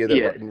the year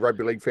that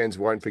rugby league fans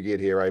won't forget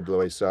here,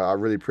 Bluey? So I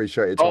really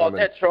appreciate your time. Oh,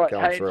 that's right.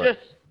 Hey,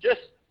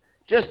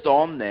 just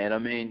on that, I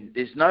mean,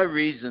 there's no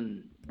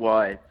reason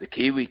why the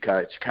Kiwi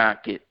coach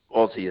can't get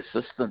Aussie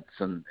assistants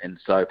and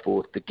so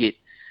forth to get,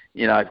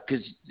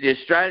 because the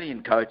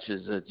Australian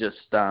coaches are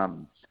just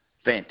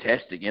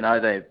fantastic.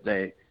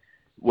 They're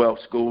well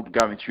schooled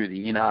going through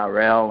the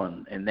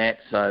NRL and that.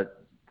 So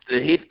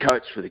the head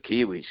coach for the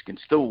Kiwis can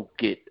still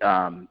get,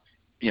 some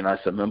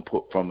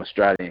input from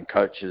Australian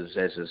coaches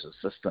as his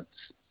assistants.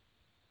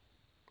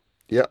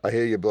 Yeah, I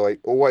hear you, boy.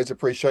 Always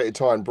appreciate your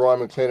time. Brian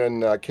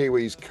McLennan,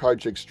 Kiwis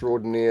coach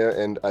extraordinaire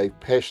and a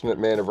passionate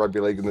man of rugby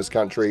league in this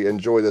country.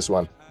 Enjoy this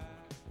one.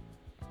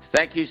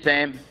 Thank you,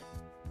 Sam.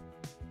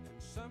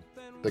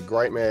 The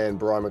great man,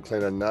 Brian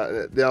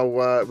McLennan.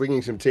 Now,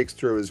 bringing some text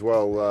through as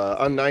well.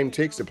 Unnamed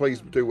text, so please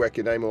do whack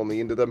your name on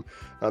the end of them.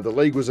 The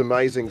league was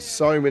amazing.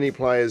 So many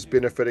players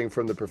benefiting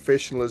from the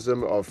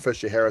professionalism of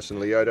Fisher, Harris and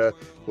Leota.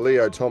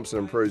 Leo Thompson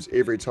improves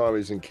every time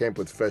he's in camp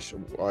with Fish.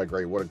 I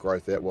agree. What a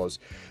growth that was.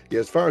 Yeah,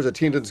 as far as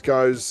attendance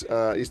goes,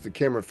 the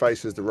camera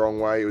faces the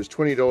wrong way. It was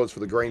 $20 for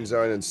the green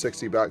zone and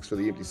 $60 for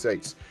the empty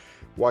seats.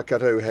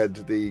 Waikato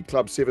had the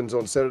Club Sevens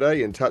on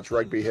Saturday, and Touch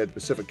Rugby had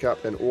Pacific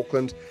Cup in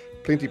Auckland.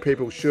 Plenty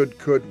people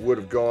would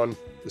have gone.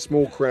 The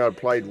small crowd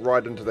played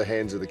right into the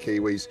hands of the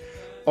Kiwis.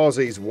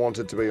 Aussies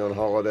wanted to be on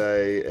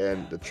holiday,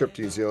 and the trip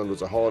to New Zealand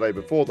was a holiday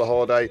before the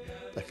holiday.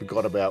 They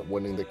forgot about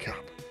winning the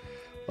cup.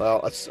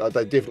 Well, the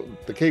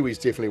Kiwis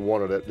definitely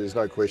wanted it. There's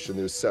no question.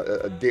 There's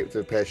a depth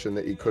of passion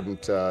that you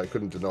couldn't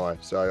deny.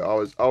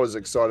 So I was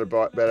excited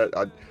about it.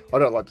 I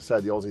don't like to say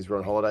the Aussies were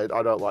on holiday.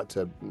 I don't like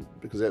to,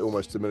 because that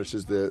almost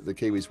diminishes the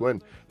Kiwis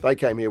win. They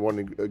came here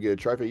wanting to get a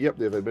trophy. Yep,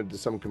 they've admitted to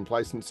some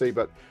complacency,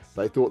 but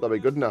they thought they'd be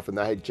good enough, and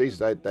they had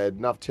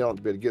enough talent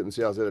to be able to get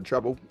themselves out of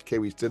trouble.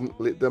 Kiwis didn't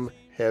let them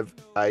have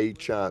a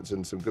chance,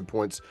 and some good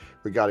points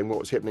regarding what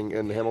was happening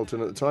in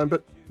Hamilton at the time,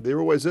 but there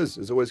always is.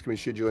 There's always going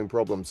to be scheduling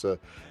problems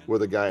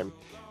with a game.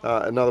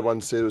 Another one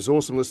said, it was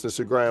awesome listening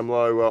to Graham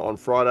Lowe on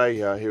Friday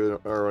here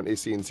on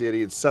SENZ.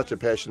 He had such a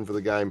passion for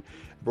the game.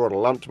 It brought a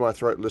lump to my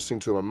throat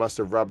listening to him. It must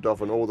have rubbed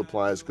off on all the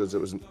players because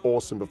it was an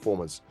awesome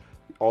performance.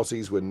 The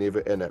Aussies were never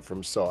in it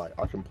from Sai.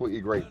 I completely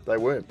agree. They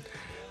weren't.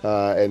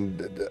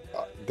 And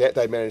that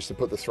they managed to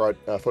put the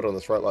foot on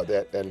the throat like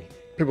that, and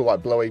people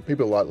like Bluey,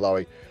 people like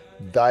Lowy,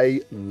 they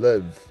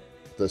live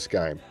this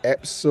game.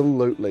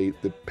 Absolutely.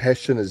 The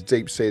passion is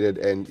deep-seated,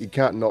 and you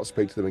can't not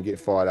speak to them and get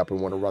fired up and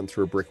want to run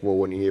through a brick wall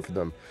when you hear from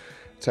them.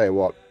 Tell you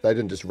what, they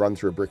didn't just run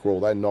through a brick wall,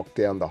 they knocked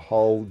down the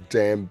whole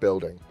damn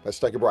building. Let's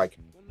take a break.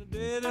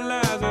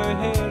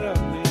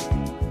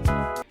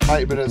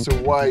 8 minutes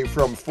away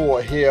from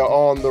 4 here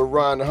on the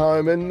run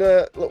home. And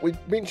look, we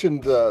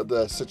mentioned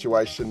the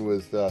situation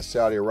with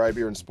Saudi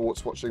Arabia and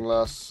sports watching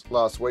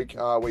last week.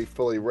 Are we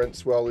fully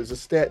rinsed? Well, there's a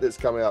stat that's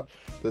come out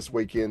this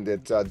weekend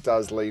that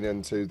does lean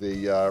into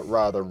the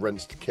rather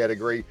rinsed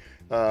category.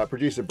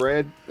 Producer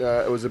Brad,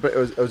 it was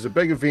a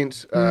big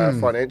event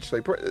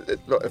financially.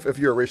 Look, if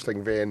you're a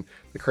wrestling fan,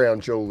 the crown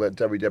jewel that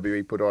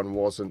WWE put on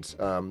wasn't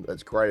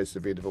its greatest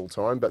event of all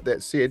time. But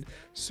that said,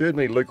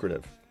 certainly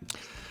lucrative.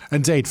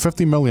 Indeed,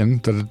 $50 million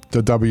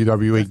the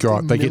WWE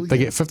got. They get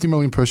 $50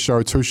 million per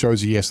show, 2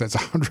 shows a year, so that's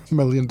 $100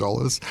 million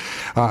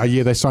a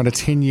year. They signed a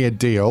 10-year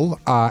deal,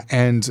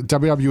 and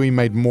WWE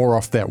made more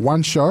off that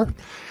one show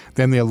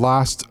than their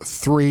last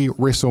 3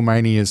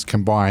 WrestleManias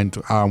combined,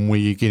 where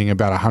you're getting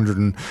about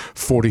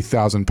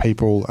 140,000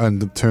 people and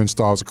the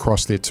turnstiles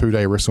across their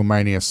 2-day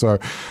WrestleMania. So,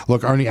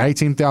 look, only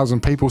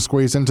 18,000 people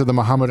squeezed into the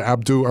Muhammad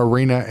Abdul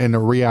Arena in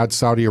Riyadh,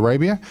 Saudi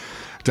Arabia.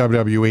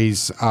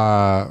 WWE's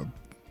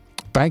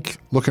bank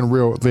looking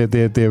real, their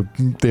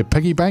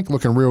piggy bank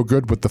looking real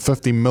good with the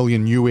 $50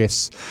 million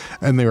US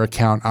in their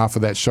account after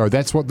that show.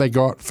 That's what they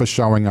got for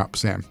showing up,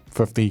 Sam.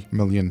 $50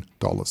 million.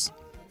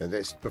 And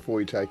that's before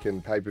you take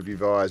in pay-per-view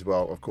via as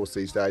well. Of course,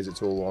 these days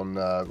it's all on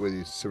whether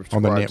you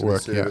subscribe on the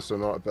network, to the service or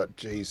not. But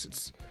geez,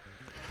 it's.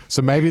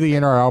 So maybe the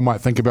NRL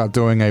might think about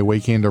doing a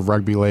weekend of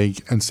rugby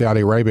league in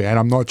Saudi Arabia, and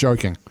I'm not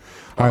joking.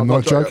 I'm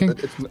not joking.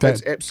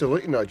 It's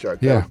absolutely no joke.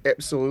 Yeah. They'll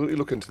absolutely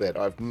look into that.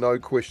 I have no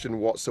question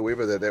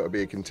whatsoever that would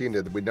be a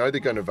contender. We know they're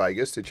going to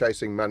Vegas. They're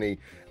chasing money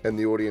in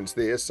the audience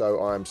there,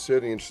 so I'm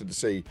certainly interested to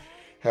see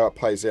how it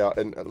plays out.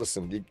 And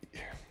listen,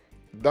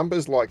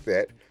 numbers like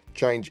that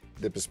change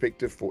the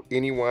perspective for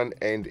anyone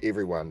and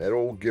everyone at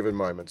all given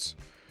moments.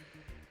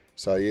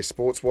 So, yeah,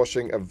 sports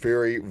washing, a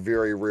very,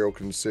 very real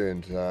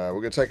concern. We're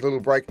going to take a little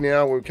break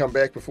now. When we come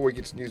back, before we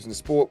get to news and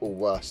sport,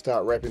 we'll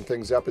start wrapping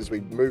things up as we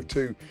move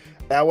to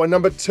hour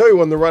number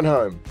 2 on the run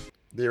home.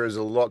 There is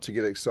a lot to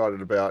get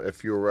excited about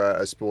if you're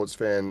a sports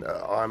fan.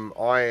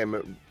 I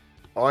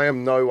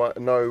am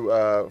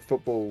no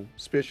football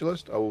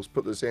specialist. I will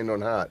put this hand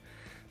on heart.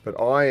 But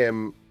I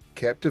am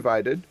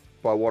captivated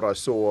by what I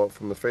saw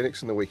from the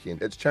Phoenix in the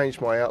weekend. It's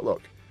changed my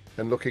outlook.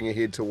 And looking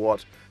ahead to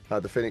what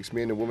the Phoenix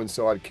men and women's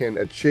side can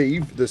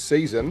achieve this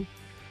season,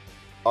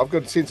 I've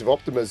got a sense of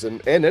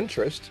optimism and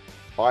interest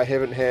I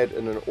haven't had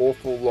in an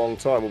awful long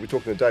time. We'll be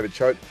talking to David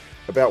Choate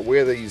about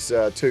where these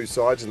two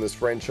sides in this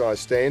franchise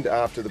stand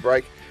after the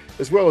break,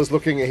 as well as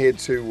looking ahead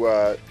to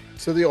the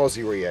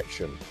Aussie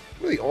reaction.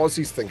 What do the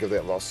Aussies think of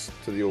that loss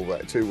to the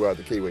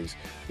the Kiwis?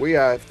 We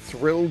are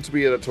thrilled to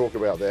be able to talk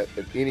about that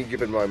at any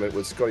given moment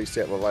with Scotty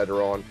Sattler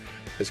later on.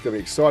 It's going to be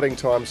an exciting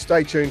time.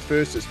 Stay tuned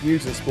first. It's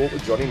News and Sport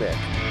with Johnny Mack.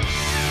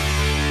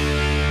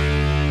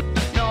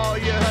 No,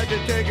 you had to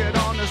take it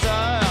on the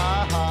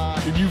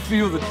side. Can you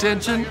feel the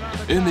tension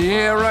in the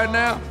air right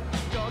now?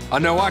 I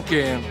know I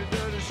can.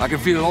 I can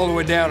feel it all the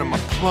way down in my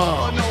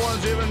plum. No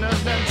one's even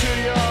listening to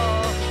you.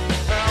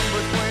 I'm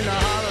between the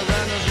hollers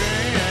and the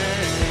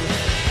screams.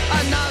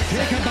 I'm not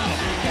Take a bow.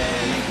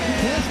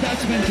 First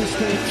batsman to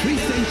score 3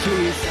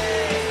 centuries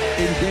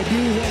in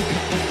debut World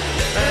Cup.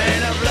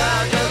 Ain't a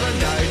black as a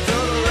night to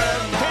the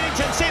red.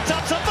 Pennington sets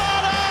up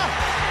Savannah,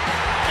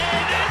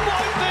 and it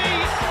won't be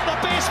the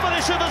best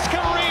finish of his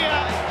career.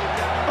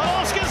 But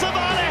Oscar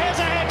Savannah has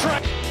a hat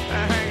trick.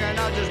 Hanging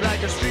out just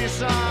like a street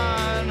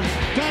sign.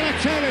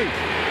 Donatelli.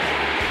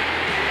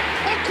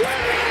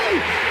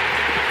 Aguero!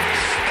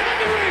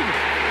 Staggering!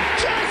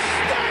 Just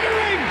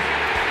staggering!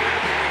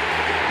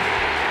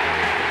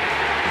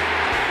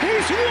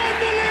 He's won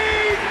the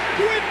league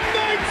with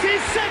 90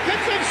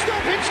 seconds of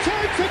stoppage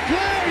time to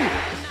play!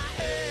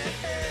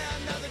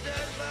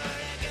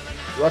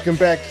 Welcome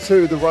back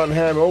to the Run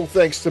Home. All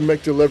thanks to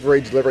Mick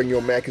Delivery, delivering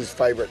your Macca's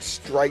favourite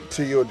straight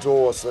to your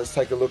door. So let's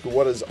take a look at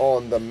what is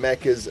on the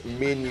Macca's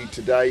menu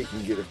today. You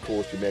can get, of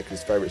course, your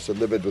Macca's favourites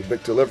delivered with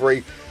Mick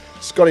Delivery.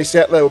 Scotty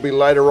Sattler will be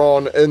later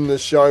on in the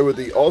show with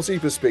the Aussie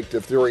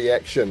perspective, the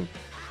reaction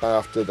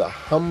after the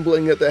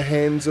humbling at the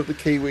hands of the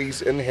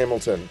Kiwis in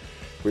Hamilton.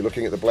 We're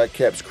looking at the Black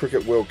Caps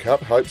Cricket World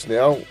Cup. Hopes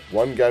now,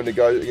 one game to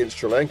go against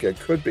Sri Lanka.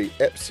 Could be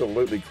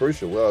absolutely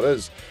crucial. Well, it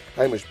is.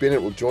 Hamish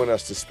Bennett will join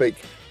us to speak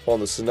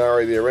on the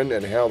scenario they're in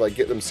and how they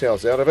get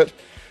themselves out of it.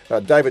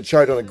 David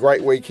Choate on a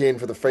great weekend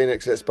for the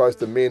Phoenix. That's both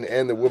the men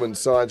and the women's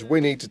sides. We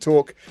need to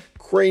talk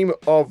cream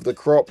of the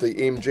crop, the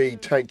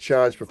MG Take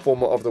Charge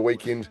Performer of the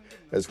Weekend,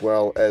 as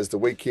well as the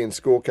weekend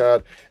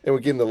scorecard. And we're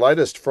getting the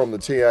latest from the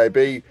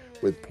TAB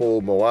with Paul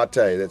Moate.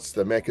 That's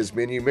the Macca's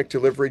menu. Mick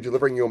Delivery,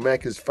 delivering your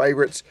Macca's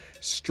favourites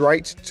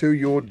straight to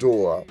your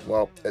door.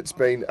 Well, it's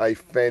been a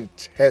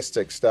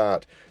fantastic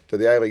start to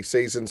the A-League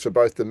seasons for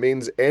both the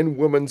men's and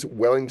women's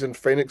Wellington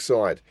Phoenix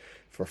side.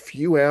 For a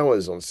few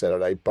hours on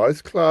Saturday,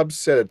 both clubs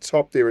sat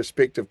atop their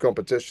respective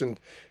competition,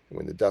 and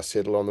when the dust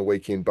settled on the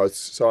weekend, both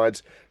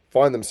sides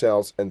find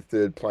themselves in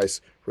third place,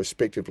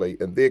 respectively,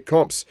 in their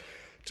comps.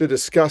 To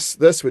discuss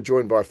this, we're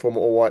joined by former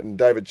All White and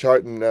David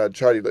Choate. And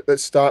Choate,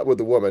 let's start with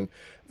the women.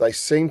 They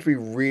seem to be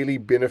really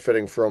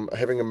benefiting from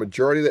having a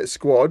majority of that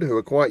squad, who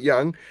are quite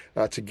young,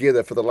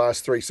 together for the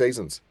last 3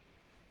 seasons.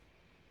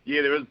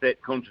 Yeah, there is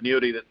that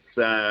continuity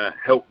that's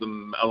helped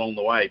them along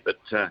the way, but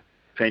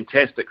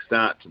fantastic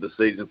start to the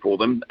season for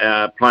them,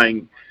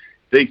 playing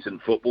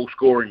decent football,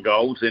 scoring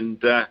goals,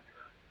 and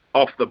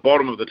off the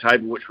bottom of the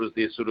table, which was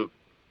their sort of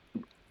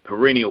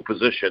perennial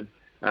position,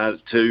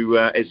 to,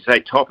 as you say,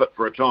 top it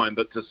for a time,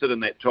 but to sit in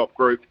that top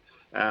group,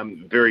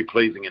 very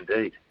pleasing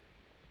indeed.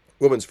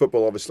 Women's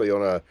football obviously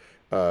on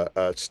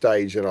a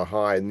stage and a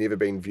high, never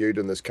been viewed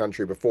in this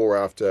country before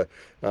after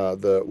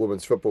the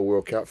Women's Football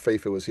World Cup.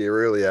 FIFA was here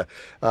earlier.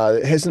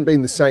 It hasn't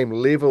been the same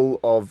level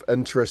of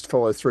interest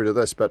follow through to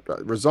this, but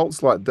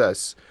results like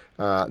this,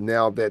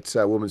 now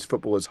that women's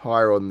football is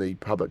higher on the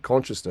public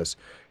consciousness,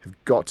 have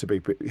got to be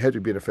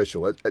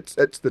beneficial. It's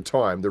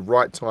the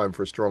right time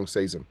for a strong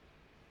season.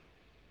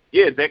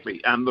 Yeah,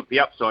 exactly. Look, the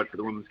upside for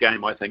the women's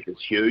game, I think, is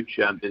huge.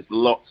 There's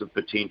lots of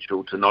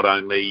potential to not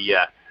only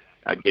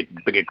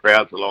get bigger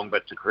crowds along,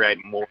 but to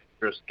create more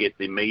interest, get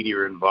the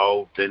media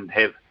involved, and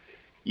have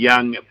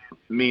young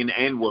men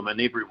and women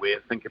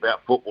everywhere think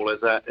about football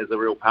as a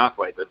real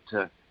pathway.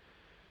 But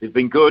they've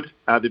been good.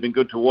 They've been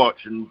good to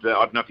watch, and I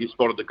don't know if you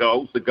spotted the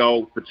goals. The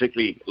goal,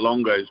 particularly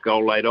Longo's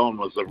goal late on,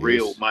 was a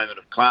real moment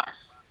of class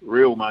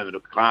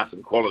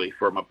and quality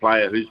from a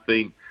player who's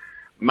been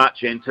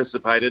much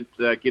anticipated,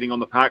 getting on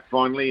the park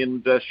finally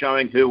and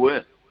showing her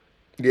worth.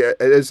 Yeah,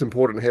 it is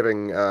important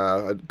having,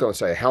 I don't want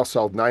to say a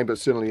household name, but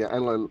certainly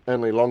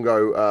Annalie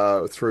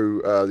Longo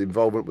through the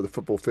involvement with the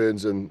Football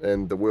Ferns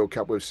and the World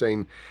Cup we've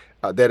seen.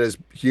 That is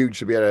huge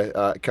to be able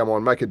to come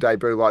on, make a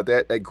debut like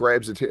that. It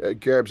grabs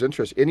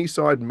interest. Any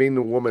side, men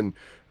or women,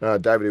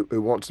 David,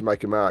 who wants to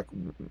make a mark,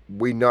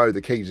 we know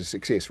the key to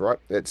success, right?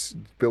 That's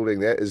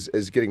building that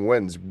is getting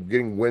wins.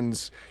 Getting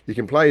wins, you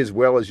can play as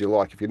well as you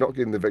like. If you're not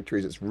getting the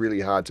victories, it's really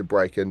hard to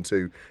break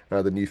into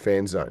the new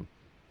fan zone.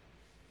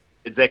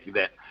 Exactly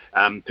that.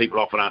 People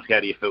often ask,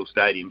 how do you fill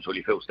stadiums? Well,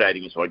 you fill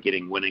stadiums by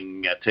getting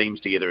winning teams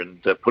together and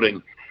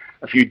putting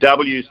a few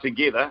W's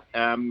together.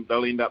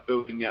 They'll end up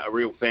building a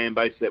real fan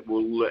base that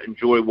will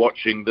enjoy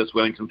watching this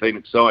Wellington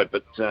Phoenix side.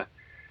 But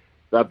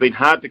they've been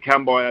hard to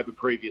come by over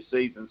previous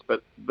seasons,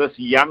 but this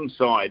young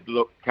side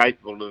look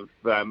capable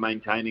of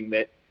maintaining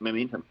that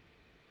momentum.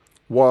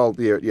 While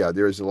there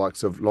is the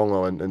likes of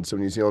Longo and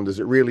some New Zealanders,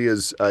 it really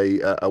is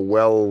a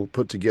well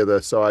put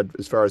together side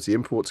as far as the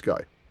imports go.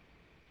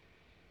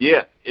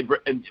 Yeah,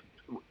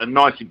 a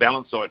nicely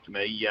balanced side to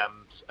me.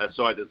 A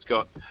side that's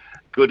got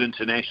good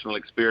international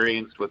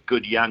experience with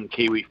good young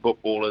Kiwi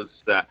footballers.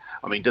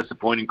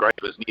 Disappointing Grace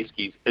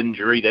Wisniewski's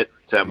injury,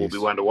 that will be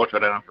one to watch.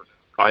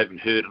 I haven't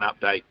heard an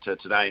update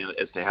today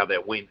as to how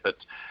that went, but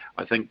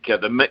I think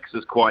the mix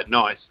is quite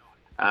nice,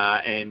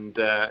 and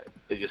as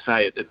you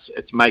say,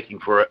 it's making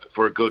for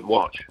a good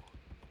watch.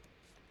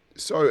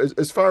 So,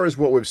 as far as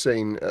what we've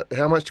seen,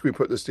 how much can we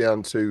put this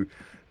down to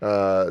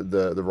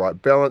the right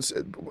balance?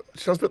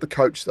 Tell us about the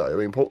coach, though. I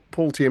mean,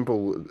 Paul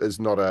Temple is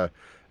not a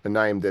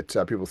name that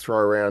people throw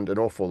around an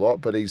awful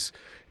lot, but he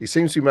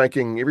seems to be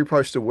making every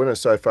post a winner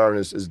so far in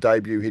his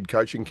debut head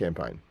coaching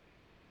campaign.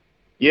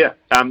 Yeah,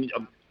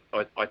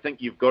 I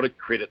think you've got to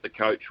credit the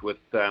coach with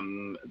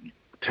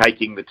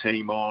taking the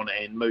team on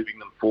and moving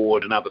them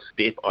forward another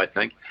step. I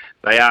think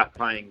they are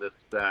playing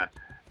this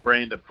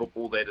brand of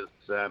football that is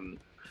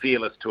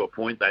fearless to a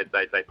point.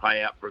 They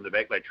play out from the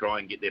back. They try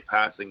and get their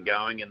passing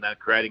going, and they're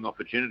creating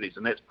opportunities.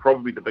 And that's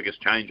probably the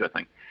biggest change, I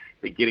think.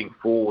 They're getting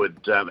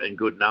forward in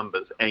good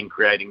numbers and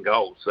creating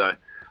goals. So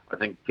I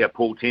think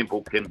Paul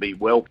Temple can be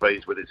well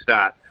pleased with his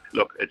start.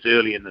 Look, it's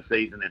early in the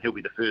season, and he'll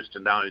be the first to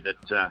know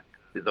that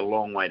there's a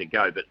long way to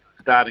go. But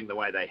starting the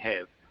way they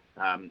have,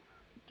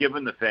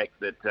 given the fact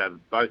that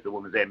both the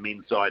women's and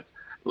men's sides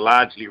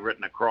largely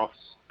written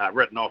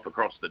off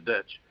across the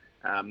ditch,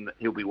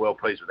 he'll be well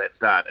pleased with that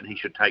start, and he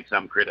should take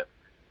some credit.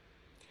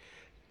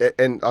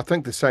 And I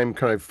think the same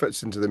kind of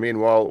fits into the men.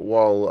 While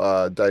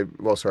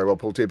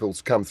Paul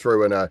Temple's come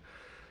through in a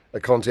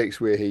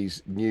context where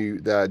he's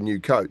the new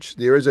coach.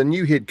 There is a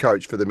new head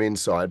coach for the men's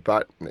side,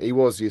 but he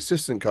was the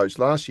assistant coach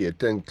last year.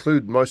 To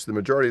include most of the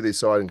majority of their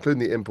side,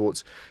 including the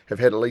imports, have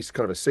had at least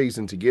kind of a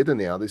season together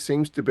now. There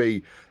seems to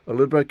be a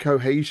little bit of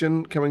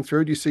cohesion coming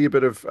through. Do you see a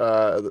bit of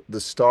the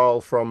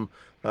style from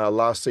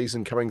last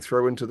season coming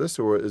through into this,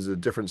 or is it a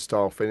different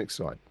style Phoenix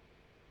side?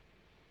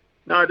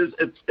 No, it is.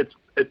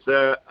 It's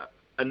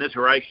an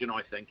iteration,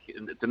 I think.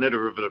 It's an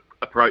iterative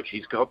approach.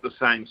 He's got the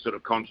same sort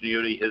of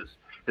continuity.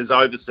 His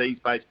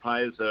overseas-based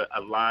players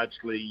are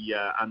largely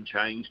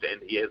unchanged,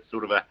 and he has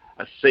sort of a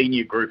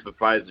senior group of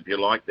players, if you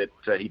like,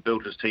 that he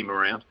built his team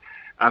around.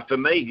 For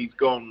me, he's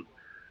gone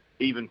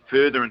even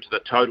further into the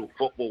total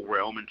football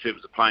realm in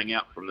terms of playing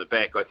out from the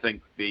back. I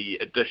think the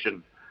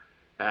addition,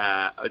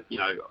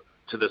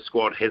 to the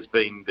squad has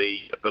been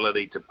the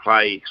ability to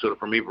play sort of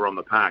from everywhere on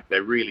the park.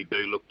 They really do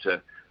look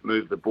to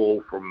move the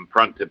ball from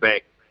front to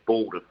back,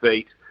 ball to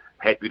feet,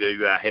 happy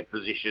to have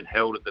possession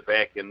held at the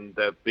back and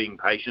being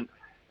patient.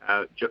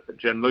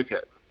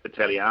 Gianluca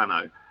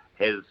Italiano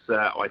has,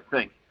 I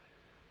think,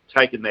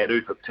 taken that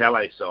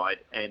Ufuk-Talay side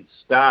and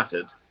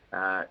started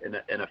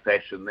in a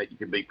fashion that you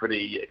can be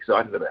pretty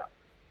excited about.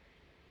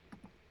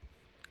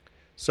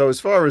 So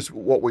as far as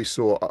what we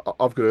saw,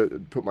 I've got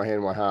to put my hand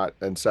in my heart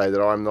and say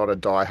that I'm not a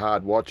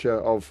die-hard watcher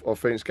of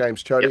Phoenix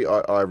games, Chody.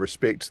 Yep. I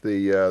respect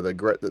the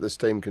grit that this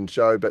team can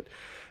show, but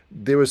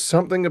there was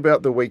something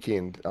about the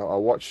weekend. I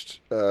watched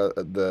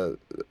the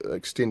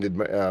extended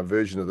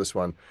version of this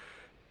one.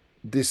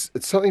 It's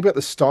something about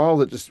the style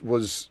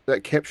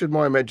that captured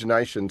my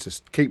imagination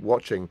to keep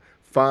watching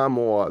far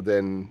more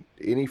than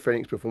any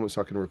Phoenix performance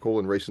I can recall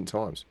in recent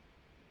times.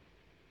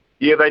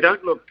 Yeah, they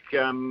don't look.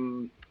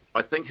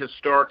 I think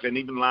historically, and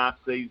even last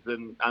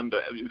season under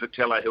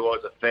Ufuk-Talay, who I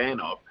was a fan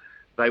of,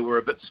 they were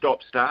a bit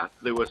stop-start.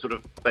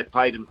 They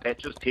played in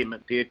patches, 10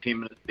 minutes here,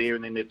 10 minutes there,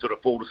 and then they'd sort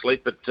of fall to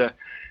sleep. But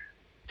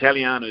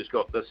Italiano's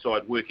got this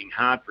side working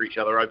hard for each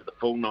other over the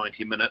full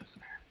 90 minutes.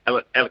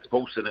 Alex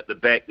Paulson at the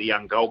back, the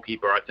young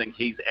goalkeeper, I think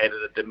he's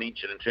added a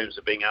dimension in terms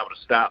of being able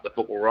to start the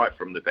football right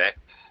from the back.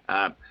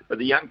 But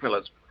the young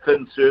fellas,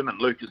 Finn Sermon,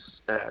 Lucas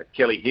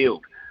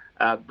Kelly-Heald,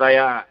 they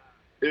are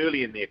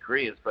early in their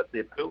careers, but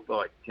they're built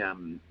like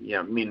Men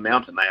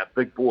Mountain. They are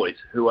big boys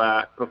who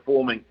are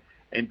performing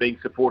and being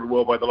supported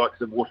well by the likes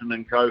of Wharton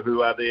and Co,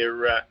 who are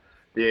their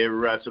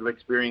sort of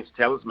experienced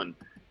talisman.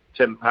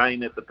 Tim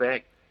Payne at the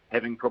back,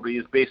 having probably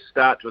his best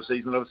start to a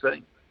season I've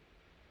seen.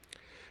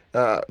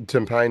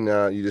 Tim Payne,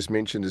 you just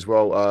mentioned as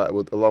well,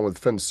 along with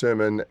Finn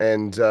Sermon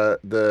and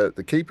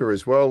the keeper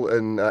as well,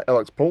 and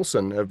Alex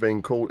Paulson have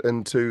been called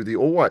into the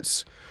All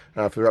Whites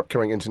for their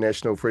upcoming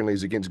international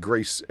friendlies against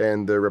Greece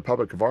and the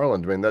Republic of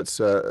Ireland. I mean, that's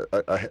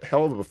a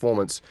hell of a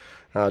performance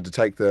to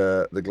take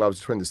the gloves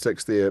between the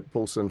sticks there.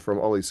 Paulson from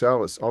Ollie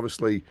Sale, it's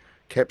obviously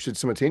captured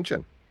some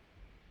attention.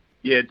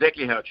 Yeah,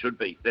 exactly how it should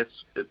be.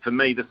 For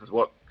me, this is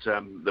what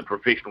the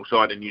professional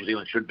side in New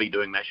Zealand should be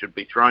doing. They should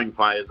be throwing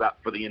players up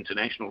for the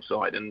international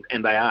side,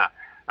 and they are.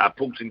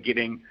 Paulson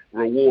getting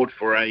reward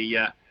for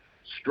a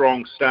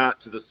strong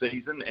start to the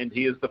season, and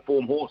he is the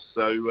form horse,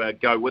 so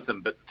go with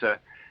him. But,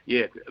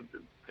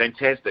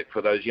 fantastic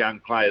for those young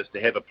players to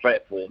have a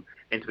platform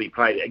and to be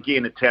played.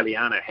 Again,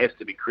 Italiano has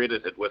to be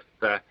credited with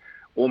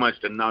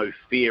almost a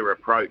no-fear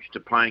approach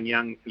to playing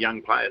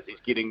young players. He's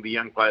getting the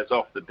young players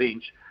off the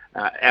bench,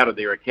 out of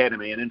their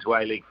academy and into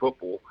A-League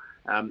football.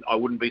 I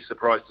wouldn't be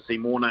surprised to see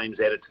more names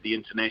added to the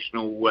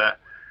international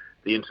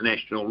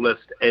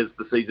list as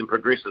the season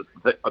progresses.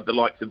 The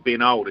likes of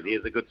Ben Old, if he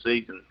has a good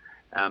season.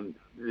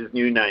 There's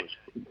new names.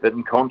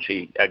 Vin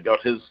Conchi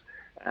got his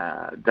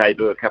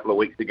debut a couple of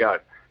weeks ago.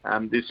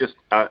 There's just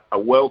a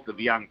wealth of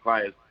young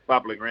players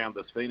bubbling around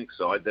this Phoenix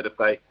side that if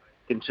they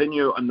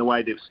continue in the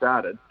way they've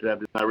started,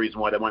 there's no reason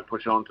why they won't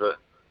push on to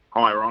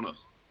higher honours.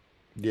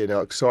 Yeah,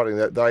 no, exciting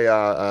that they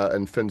are,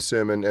 and Finn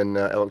Sermon and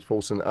Alex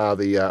Paulson are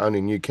the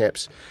only new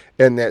caps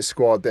in that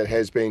squad that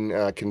has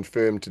been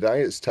confirmed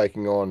today. It's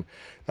taking on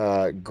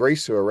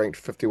Greece, who are ranked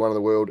 51 in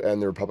the world, and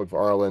the Republic of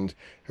Ireland,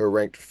 who are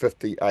ranked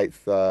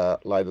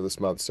 58th later this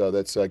month. So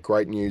that's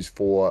great news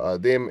for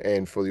them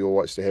and for the All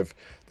Whites to have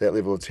that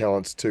level of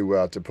talent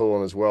to pull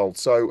on as well.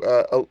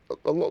 So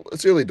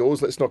it's early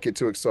doors. Let's not get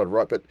too excited,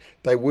 right? But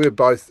they were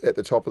both at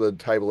the top of the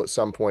table at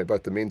some point,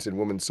 both the men's and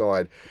women's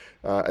side.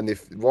 And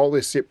while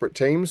they're separate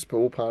teams,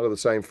 all part of the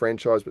same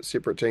franchise, but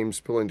separate teams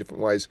pulling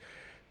different ways,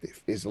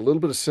 there's a little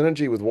bit of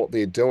synergy with what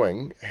they're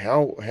doing.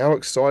 How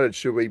excited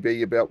should we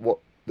be about what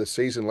the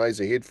season lays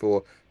ahead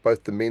for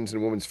both the men's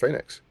and women's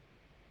Phoenix?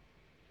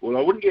 Well,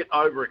 I wouldn't get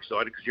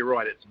overexcited because you're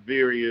right, it's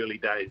very early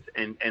days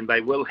and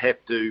they will have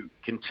to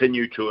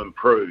continue to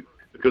improve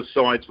because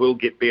sides will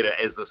get better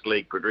as this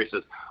league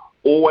progresses.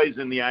 Always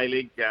in the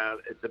A-League,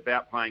 it's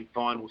about playing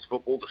finals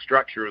football. The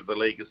structure of the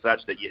league is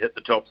such that you hit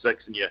the top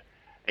six and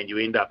you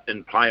end up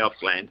in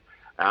playoffs land.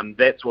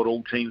 That's what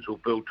all teams will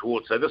build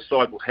towards. So this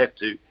side will have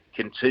to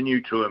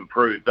continue to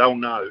improve. They'll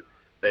know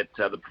that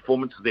the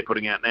performances they're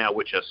putting out now,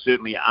 which are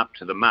certainly up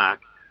to the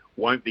mark,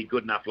 won't be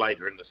good enough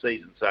later in the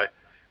season. So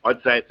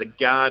I'd say it's a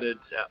guarded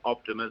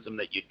optimism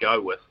that you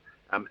go with.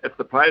 If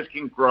the players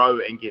can grow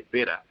and get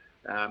better,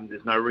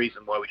 there's no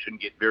reason why we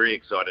shouldn't get very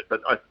excited.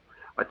 But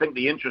I think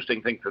the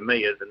interesting thing for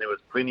me is, and there was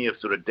plenty of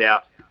sort of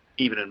doubt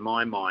even in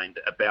my mind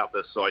about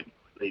this side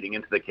leading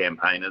into the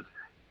campaign, is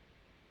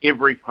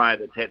every player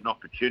that's had an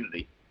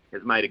opportunity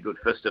has made a good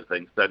fist of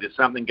things. So there's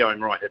something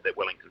going right at that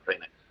Wellington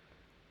Phoenix.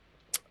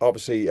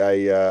 Obviously,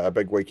 a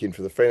big weekend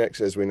for the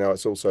Phoenix. As we know,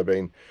 it's also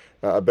been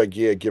a big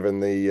year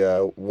given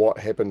the what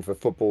happened for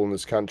football in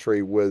this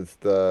country with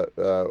the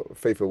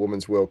FIFA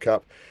Women's World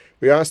Cup.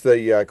 We asked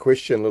the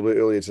question a little bit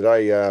earlier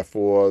today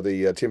for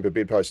the Temper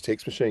Bedpost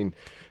text machine,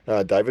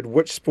 David.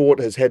 Which sport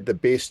has had the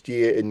best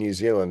year in New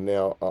Zealand?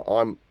 Now,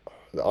 I'm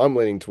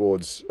leaning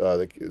towards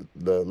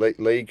the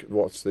league.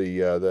 What's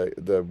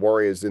the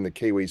Warriors and the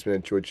Kiwis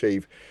managed to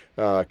achieve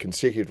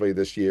consecutively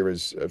this year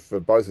is for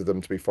both of them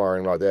to be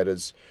firing like that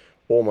is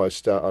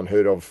almost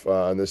unheard of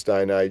in this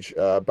day and age.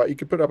 But you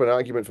could put up an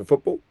argument for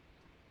football.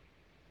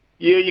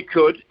 Yeah, you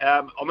could.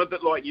 I'm a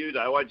bit like you,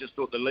 though. I just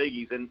thought the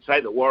leagueies, and say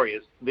the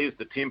Warriors, there's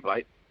the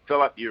template.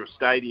 Fill up your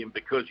stadium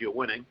because you're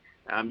winning.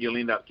 You'll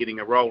end up getting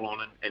a roll on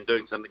and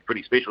doing something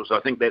pretty special. So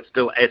I think that's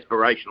still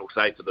aspirational,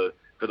 say,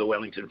 for the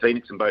Wellington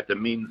Phoenix and both the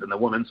men's and the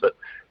women's. But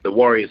the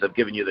Warriors have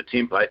given you the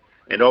template.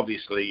 And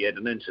obviously at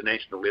an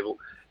international level,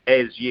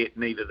 as yet,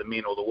 neither the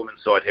men or the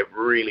women's side have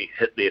really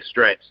hit their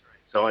straps.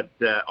 So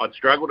I'd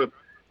struggle to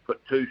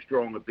put too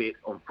strong a bet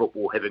on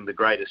football having the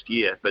greatest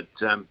year. But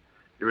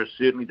there is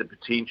certainly the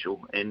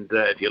potential. And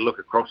if you look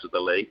across at the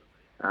league,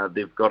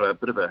 they've got a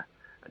bit of a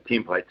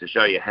template to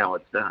show you how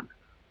it's done.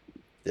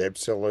 Yeah,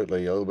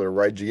 absolutely. A little bit of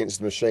rage against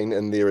the machine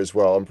in there as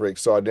well. I'm pretty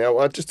excited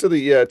now. Just to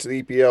the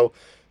EPL,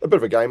 a bit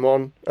of a game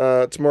on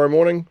tomorrow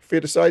morning. Fair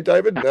to say,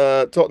 David.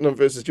 Tottenham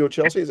versus your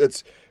Chelsea.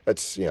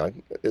 It's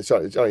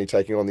only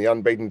taking on the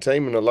unbeaten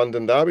team in a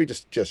London derby.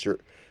 Just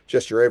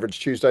your average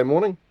Tuesday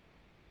morning.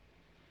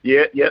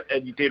 Yeah,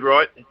 and you did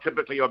right.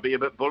 Typically, I'd be a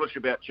bit bullish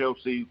about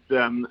Chelsea's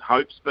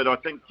hopes, but I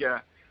think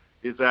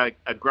there's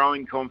a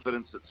growing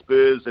confidence at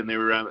Spurs, and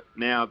they're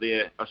now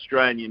their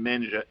Australian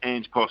manager,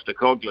 Ange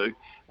Postecoglou.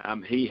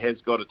 He has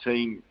got a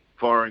team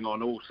firing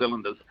on all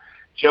cylinders.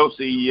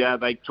 Chelsea,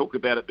 they talk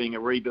about it being a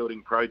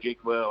rebuilding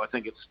project. Well, I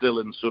think it's still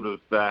in sort of,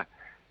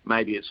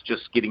 maybe it's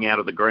just getting out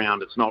of the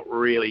ground. It's not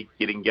really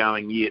getting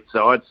going yet.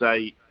 So I'd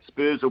say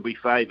Spurs will be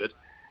favoured.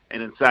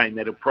 And in saying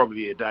that, it'll probably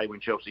be a day when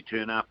Chelsea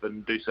turn up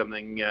and do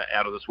something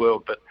out of this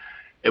world. But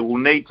it will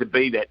need to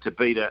be that to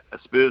beat a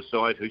Spurs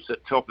side who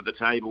sit top of the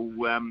table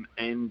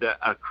and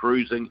are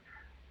cruising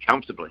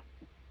comfortably.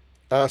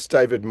 Ask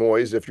David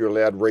Moyes if you're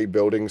allowed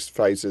rebuilding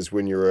phases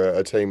when you're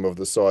a team of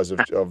the size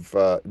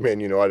of Man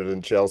United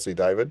and Chelsea,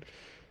 David.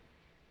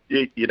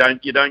 You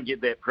don't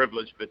get that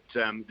privilege, but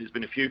there's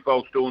been a few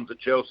false dawns at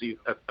Chelsea,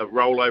 a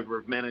rollover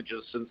of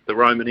managers since the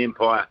Roman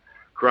Empire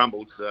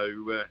crumbled.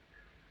 So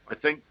I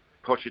think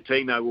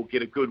Pochettino will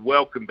get a good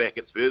welcome back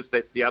at Spurs.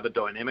 That's the other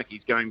dynamic.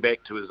 He's going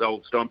back to his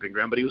old stomping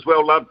ground, but he was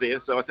well loved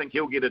there, so I think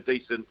he'll get a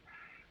decent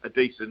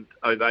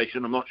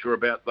ovation. I'm not sure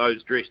about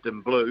those dressed in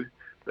blue,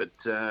 but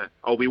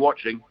I'll be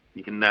watching.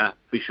 You can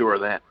be sure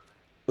of that.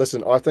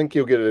 Listen, I think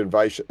he'll get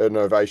an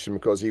ovation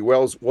because he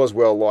was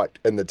well liked,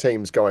 and the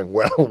team's going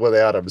well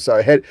without him.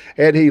 So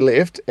had he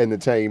left, and the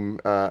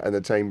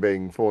team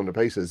being fallen to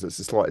pieces, it's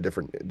a slightly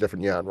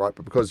different yarn, right?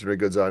 But because they're in a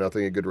good zone, I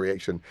think a good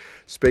reaction.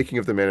 Speaking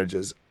of the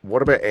managers,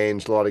 what about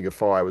Ange lighting a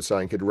fire? Was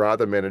saying he'd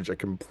rather manage a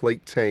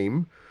complete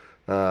team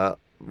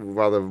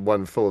rather than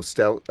one full of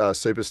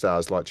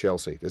superstars like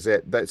Chelsea.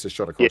 That's a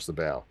shot across the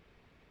bow.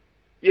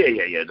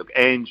 Yeah. Look,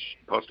 Ange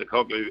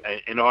Postecoglou,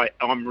 and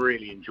I'm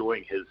really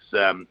enjoying his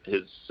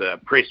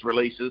press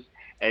releases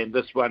and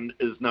this one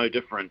is no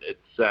different.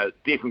 It's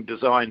definitely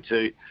designed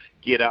to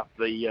get up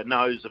the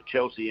nose of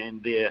Chelsea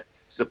and their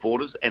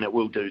supporters, and it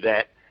will do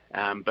that.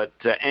 But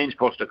Ange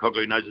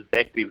Postecoglou knows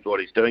exactly what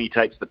he's doing. He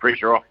takes the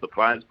pressure off the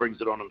players,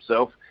 brings it on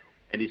himself,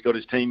 and he's got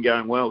his team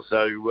going well.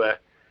 So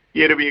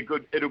it'll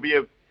be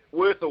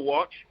worth a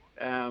watch.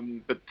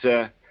 But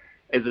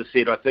as I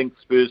said, I think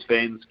Spurs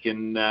fans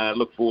can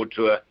look forward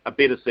to a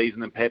better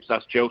season than perhaps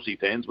us Chelsea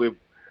fans.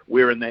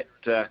 We're in that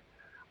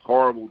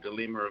horrible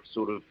dilemma of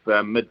sort of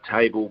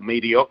mid-table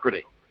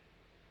mediocrity.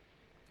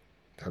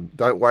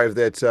 Don't wave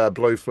that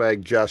blue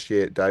flag just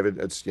yet, David.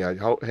 It's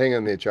hang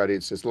in there, Chody.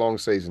 It's this long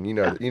season. You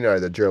know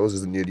the drill. This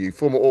isn't new to you.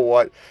 Former All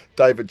White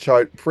David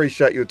Choate.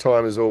 Appreciate your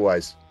time as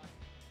always.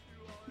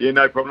 Yeah,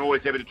 no problem.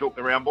 Always happy to talk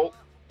the round ball.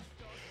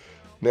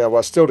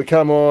 Now, still to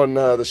come on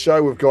the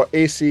show, we've got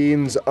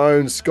SEN's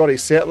own Scotty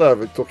Sattler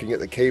looking at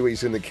the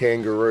Kiwis and the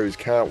Kangaroos.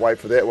 Can't wait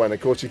for that one. Of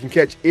course, you can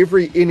catch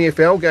every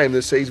NFL game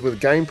this season with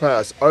Game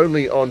Pass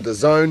only on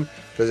DAZN.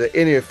 Visit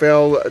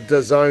NFL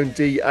DAZN,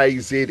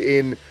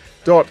 DAZN.com/NFL.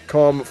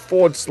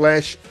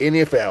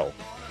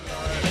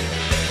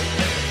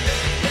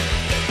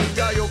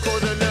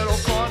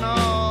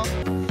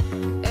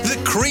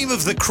 The cream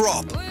of the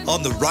crop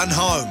on the run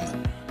home.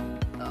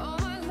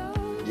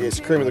 Yes,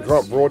 Cream of the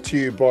Crop brought to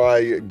you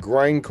by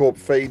GrainCorp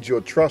Feeds,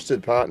 your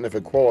trusted partner for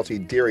quality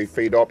dairy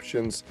feed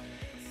options.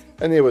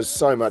 And there was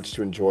so much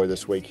to enjoy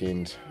this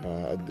weekend.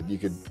 You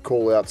could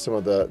call out some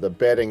of the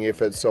batting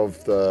efforts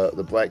of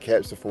the Black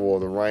Caps before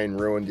the rain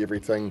ruined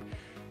everything.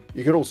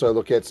 You could also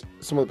look at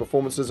some of the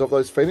performances of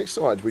those Phoenix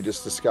sides we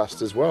just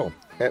discussed as well.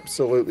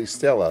 Absolutely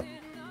stellar.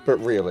 But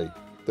really,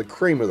 the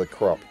cream of the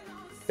crop,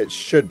 it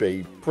should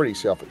be pretty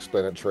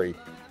self-explanatory.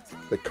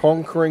 The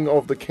conquering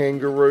of the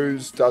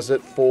Kangaroos does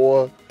it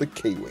for the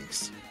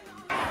Kiwis.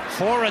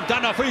 For and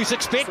Dunoff, who's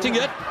expecting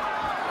it.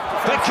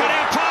 Big cut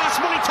out pass,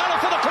 Mulitalo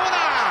for the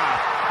corner.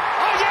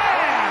 Oh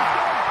yeah!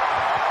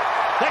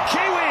 The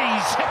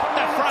Kiwis hit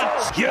the front.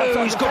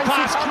 Hughes, good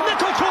pass.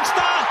 Nickel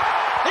Cookster.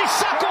 He's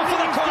Sacco for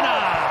the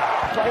corner.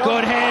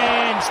 Good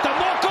hands.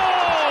 Tamoko.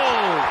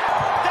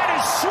 That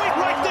is sweet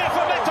right there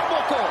for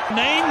Matamoko.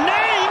 Name.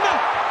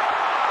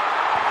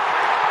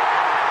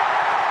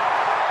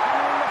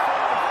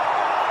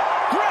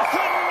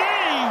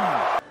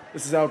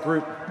 This is our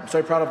group. I'm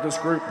so proud of this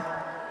group.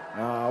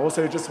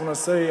 Also, just want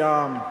to say, e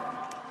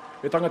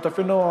tangata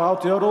whenua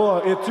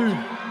Aotearoa e tū.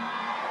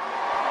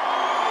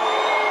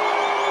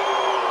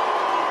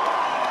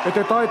 E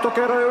te tai toke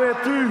rau e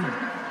tū.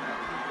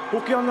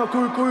 Hoki anga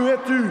kuku e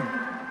tū.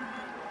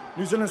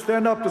 New Zealand,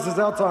 stand up. This is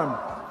our time.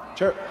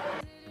 Cheer.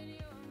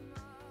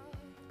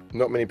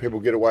 Not many people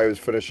get away with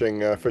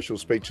finishing official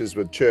speeches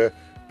with cheer,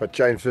 but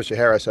James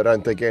Fisher-Harris, I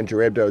don't think Andrew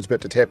Abdo is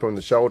about to tap him on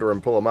the shoulder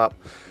and pull him up.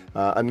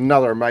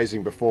 Another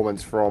amazing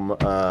performance from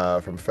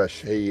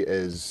Fish. He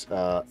is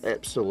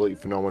absolutely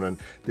phenomenal.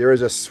 There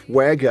is a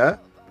swagger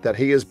that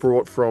he has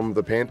brought from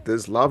the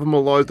Panthers. Love them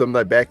or loathe them,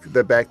 they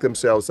back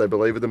themselves, they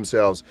believe in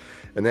themselves.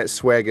 And that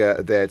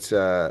swagger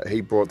that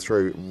he brought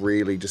through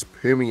really just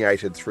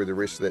permeated through the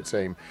rest of that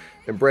team.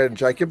 And Brad and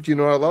Jacob, do you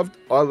know what I loved?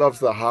 I loved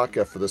the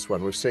haka for this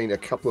one. We've seen a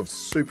couple of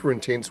super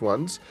intense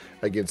ones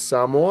against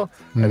Samoa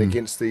and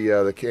against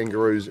the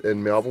Kangaroos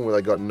in Melbourne where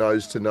they got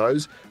nose to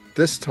nose.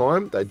 This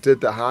time, they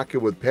did the haka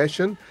with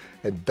passion,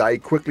 and they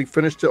quickly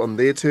finished it on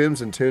their terms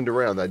and turned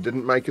around. They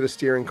didn't make it a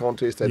steering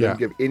contest. They didn't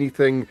give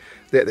anything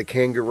that the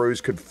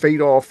Kangaroos could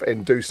feed off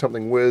and do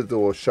something with,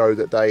 or show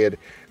that they had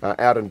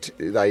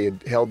they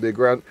had held their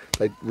ground.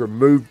 They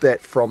removed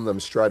that from them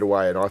straight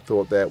away, and I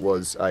thought that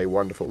was a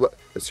wonderful. Look,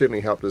 it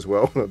certainly helped as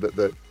well that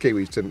the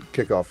Kiwis didn't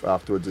kick off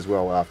afterwards as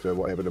well after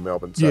what happened in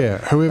Melbourne. So,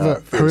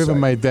 whoever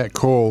made that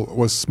call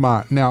was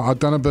smart. Now, I've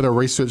done a bit of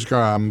research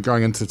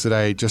going into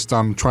today, just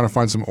trying to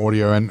find some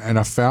audio, and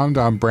I found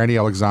Brandy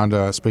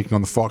Alexander speaking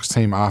on the Fox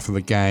team after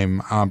the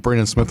game.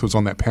 Brendan Smith was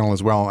on that panel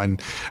as well,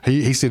 and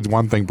he said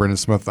one thing, Brendan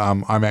Smith,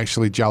 I'm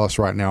actually jealous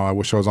right now. I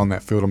wish I was on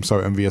that field. I'm so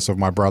envious of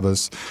my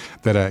brothers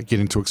that are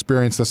getting to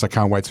experience this. I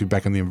can't wait to be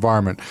back in the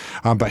environment.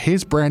 But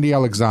here's Brandy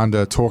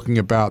Alexander talking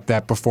about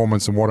that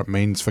performance and what it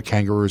means for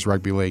Kangaroos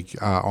Rugby League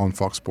on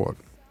Fox Sport.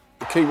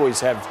 The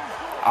Kiwis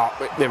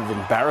they've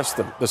embarrassed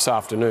them this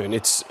afternoon.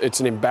 It's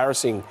an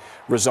embarrassing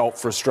result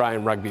for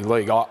Australian Rugby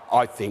League,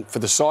 I think, for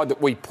the side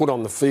that we put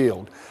on the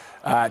field.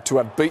 To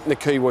have beaten the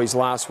Kiwis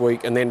last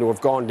week and then to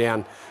have gone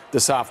down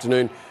this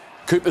afternoon.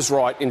 Cooper's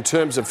right, in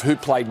terms of who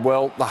played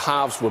well, the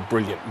halves were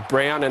brilliant.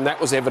 Brown, and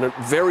that was evident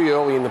very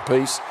early in the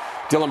piece.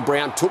 Dylan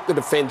Brown took the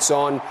defence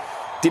on,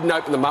 didn't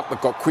open them up, but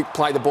got quick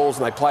play the balls,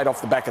 and they played off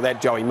the back of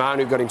that. Joey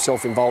Manu got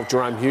himself involved.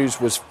 Jerome Hughes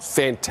was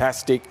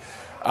fantastic.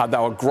 They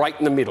were great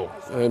in the middle.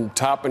 And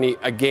Tarpany,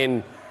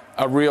 again,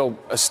 a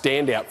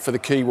standout for the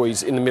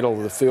Kiwis in the middle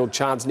of the field.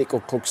 Chance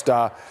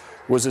Nickel-Cookstar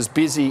was as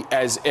busy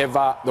as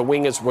ever. The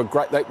wingers were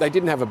great. They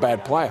didn't have a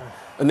bad player.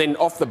 And then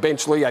off the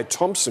bench, Leo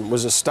Thompson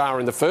was a star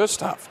in the first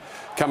half,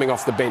 coming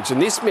off the bench.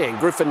 And this man,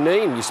 Griffin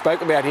Neame, you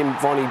spoke about him,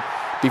 Vonnie,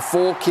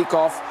 before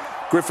kick-off.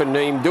 Griffin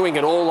Neame doing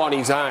it all on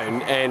his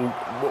own, and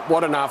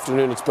what an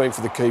afternoon it's been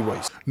for the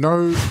Kiwis.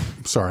 No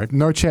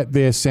no chat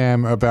there,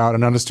 Sam, about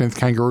an understrength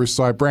Kangaroos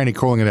side. Brandy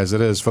calling it as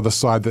it is for the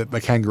side that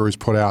the Kangaroos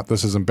put out.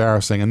 This is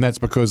embarrassing, and that's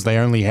because they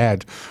only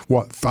had,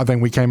 I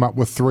think we came up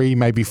with 3,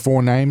 maybe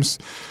 4 names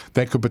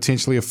that could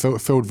potentially have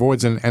filled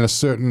voids, and a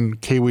certain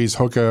Kiwis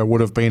hooker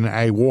would have been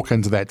a walk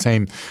into that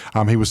team.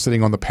 He was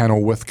sitting on the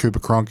panel with Cooper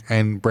Cronk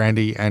and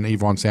Brandy and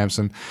Yvonne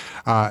Sampson.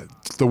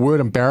 The word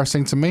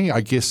embarrassing to me,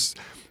 I guess,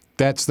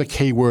 that's the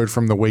key word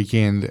from the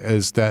weekend,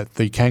 is that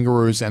the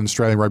Kangaroos and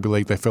Australian Rugby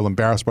League, they feel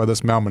embarrassed by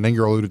this. Mal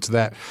Meninga alluded to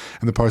that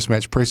in the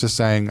post-match presser,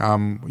 saying,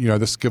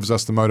 this gives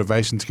us the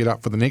motivation to get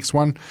up for the next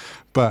one.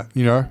 But,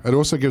 it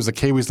also gives the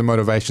Kiwis the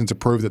motivation to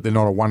prove that they're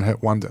not a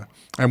one-hit wonder.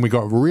 And we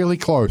got really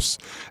close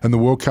in the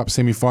World Cup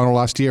semi-final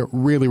last year,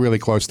 really, really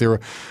close. There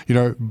were,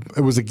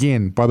 it was,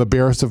 again, by the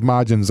barest of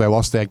margins they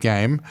lost that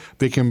game.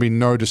 There can be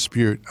no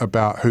dispute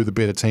about who the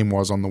better team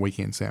was on the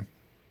weekend, Sam.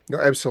 No,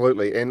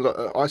 absolutely. And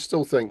look, I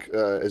still think,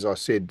 as I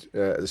said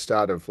at the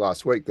start of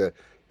last week, that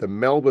the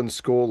Melbourne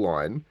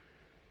scoreline,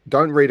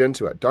 don't read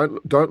into it.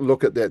 Don't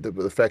look at that,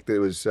 the fact that it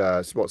was,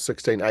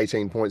 16,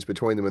 18 points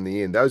between them in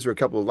the end. Those were a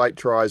couple of late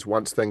tries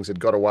once things had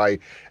got away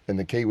and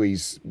the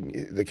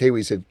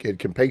Kiwis had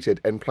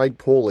competed and played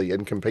poorly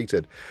and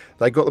competed.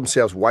 They got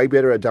themselves way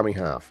better at dummy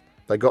half.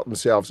 They got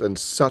themselves in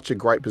such a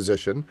great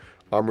position.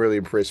 I'm really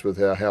impressed with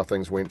how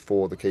things went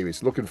for the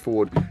Kiwis. Looking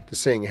forward to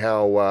seeing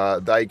how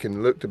they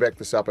can look to back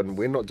this up. And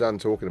we're not done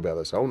talking about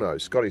this. Oh no,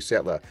 Scotty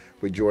Sattler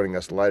will be joining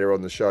us later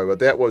on the show. But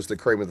that was the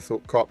cream of the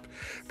crop,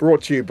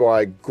 brought to you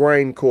by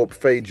Grain Corp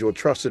Feeds, your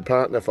trusted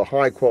partner for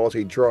high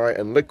quality dry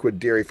and liquid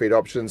dairy feed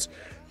options,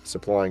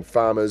 supplying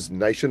farmers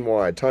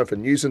nationwide. Time for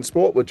news and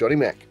sport with Johnny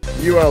Mack.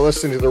 You are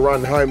listening to The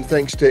Run Home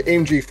thanks to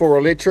MG4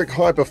 Electric.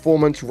 High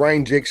performance,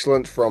 range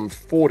excellent from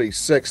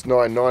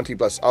 46,990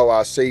 plus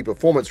ORC.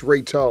 Performance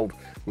retold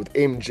with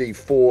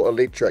MG4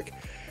 Electric.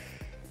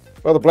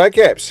 Well, the Black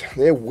Caps,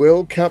 their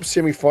World Cup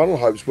semi-final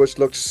hopes, which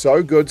looked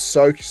so good,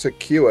 so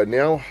secure,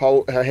 now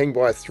hang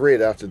by a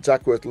thread after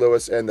Duckworth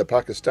Lewis and the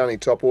Pakistani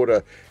top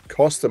order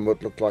cost them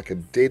what looked like a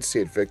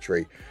dead-set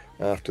victory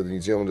after the New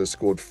Zealanders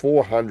scored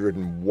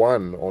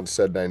 401 on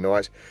Saturday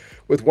night.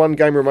 With one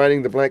game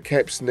remaining, the Black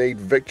Caps need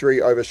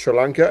victory over Sri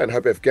Lanka and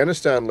hope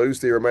Afghanistan lose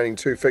their remaining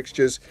 2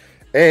 fixtures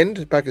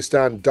and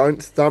Pakistan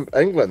don't thump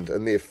England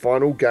in their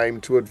final game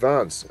to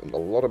advance. And a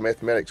lot of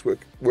mathematics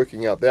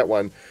working out that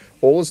one.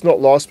 All is not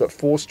lost, but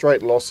 4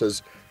 straight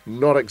losses,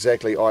 not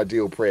exactly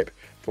ideal prep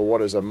for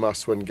what is a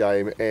must-win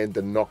game and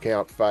the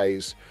knockout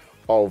phase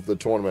of the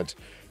tournament.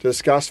 To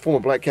discuss, former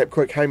Black Cap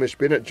quick Hamish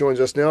Bennett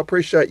joins us now.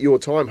 Appreciate your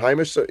time,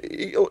 Hamish. So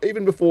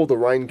even before the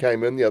rain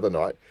came in the other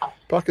night,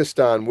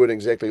 Pakistan weren't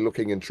exactly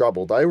looking in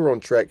trouble. They were on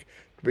track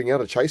to being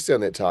able to chase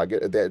down that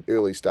target at that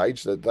early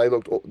stage. That they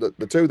looked,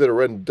 the 2 that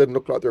are in didn't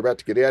look like they're about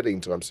to get out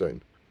anytime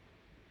soon.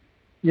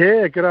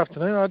 Yeah, good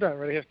afternoon. I don't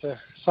really have to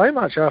say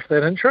much after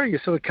that intro. You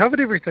sort of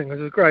covered everything. It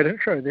was a great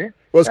intro there.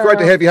 Well, it's great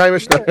to have you,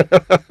 Hamish.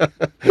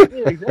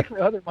 Yeah,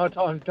 exactly. I think my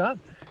time's done.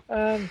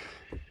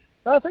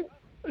 I think,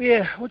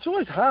 it's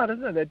always hard,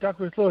 isn't it, that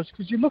Duckworth Lewis?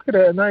 Because you look at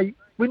it, and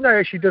when they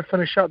actually did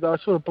finish up, they were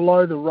sort of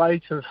below the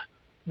rate of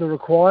the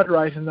required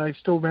rate, and they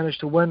still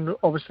managed to win,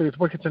 obviously, with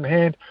wickets in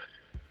hand.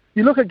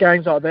 You look at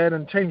games like that,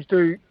 and teams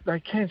they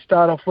can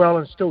start off well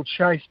and still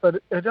chase,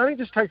 but it only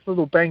just takes a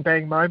little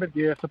bang-bang moment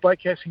there. If the Black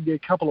Caps can get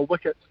a couple of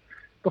wickets,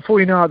 before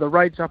you know it, the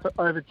rate's up at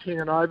over 10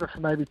 and over for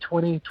maybe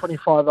 20,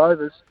 25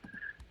 overs,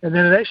 and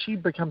then it actually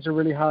becomes a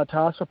really hard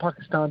task for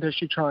Pakistan to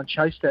actually try and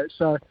chase that.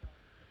 So,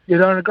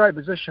 they're in a great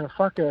position.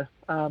 Fucker,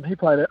 he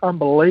played an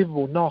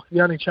unbelievable knock.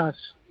 The only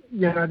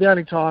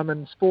time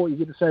in sport you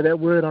get to say that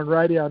word on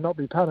radio and not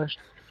be punished.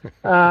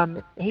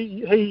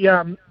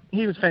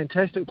 He was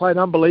fantastic, played an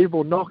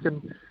unbelievable knock,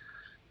 and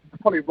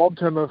probably robbed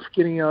him of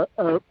getting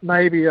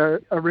maybe a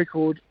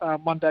record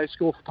one-day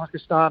score for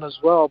Pakistan as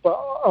well. But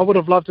I would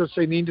have loved to have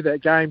seen the end of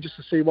that game just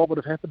to see what would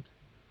have happened.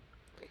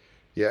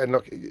 Yeah, and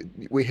look,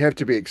 we have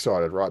to be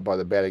excited, right, by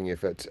the batting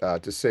effort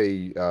to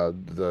see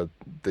the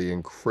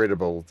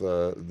incredible,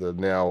 the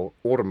now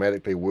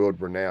automatically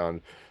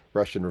world-renowned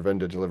Russian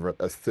Ravinder deliver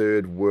a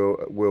 3rd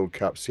World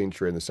Cup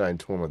century in the same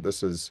tournament.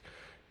 This is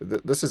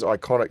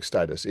iconic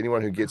status.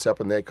 Anyone who gets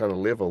up in that kind of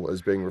level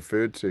is being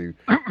referred to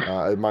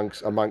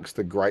amongst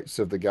the greats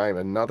of the game.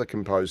 Another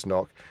composed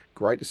knock.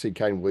 Great to see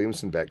Kane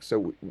Williamson back.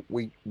 So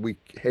we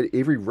had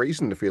every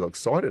reason to feel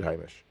excited,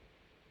 Hamish.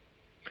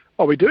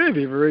 Oh, we do have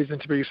every reason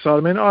to be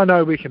excited. I mean, I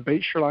know we can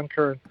beat Sri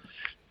Lanka and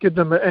give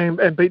them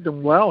and beat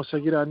them well. So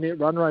get our net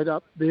run rate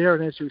up there.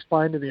 And as you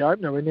explained in the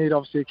opener, we need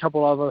obviously a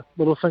couple other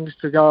little things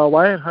to go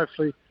away, and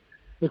hopefully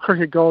the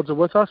cricket gods are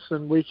with us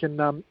and we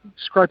can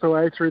scrape our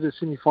way through the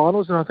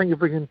semi-finals. And I think if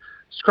we can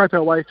scrape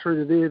our way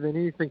through to there, then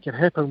anything can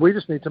happen. We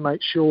just need to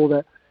make sure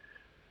that,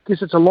 I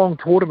guess it's a long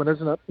tournament,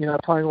 isn't it?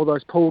 Playing all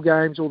those pool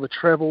games, all the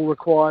travel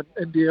required,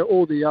 India,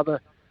 all the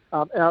other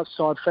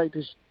outside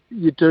factors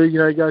you do.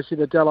 You go see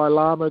the Dalai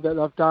Lama that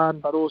they've done,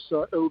 but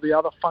also all the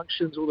other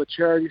functions, all the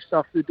charity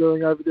stuff they're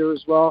doing over there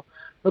as well.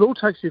 It all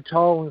takes your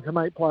toll and can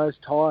make players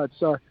tired.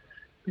 So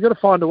you've got to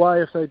find a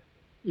way, if they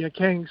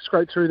can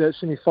scrape through that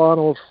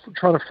semi-final, of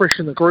trying to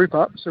freshen the group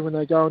up, so when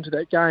they go into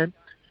that game,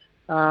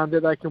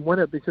 that they can win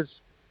it, because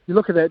you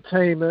look at that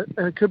team, and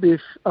it could be,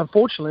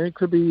 unfortunately, it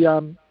could be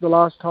the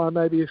last time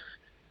maybe if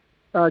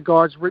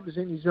guys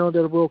represent New Zealand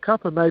at a World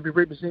Cup and maybe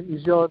represent New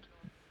Zealand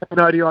in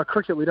ODI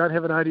cricket. We don't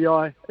have an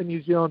ODI in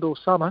New Zealand all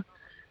summer,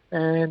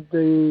 and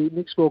the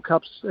next World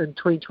Cup's in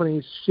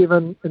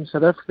 2027 in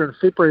South Africa in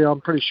February,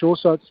 I'm pretty sure.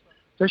 So it's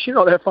actually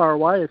not that far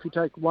away if you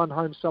take one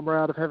home summer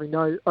out of having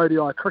no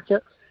ODI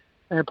cricket,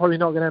 and probably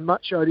not going to have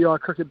much ODI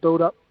cricket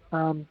build up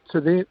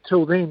till then.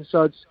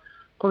 So it's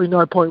probably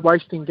no point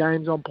wasting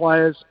games on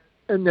players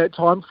in that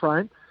time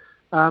frame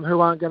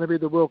who aren't going to be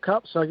the World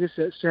Cup. So I guess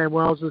that's Sam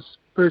Wells'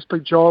 first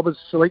big job as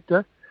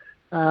selector.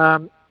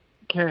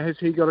 Has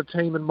he got a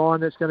team in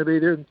mind that's going to be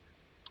there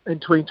in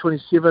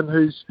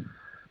 2027?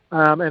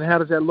 And how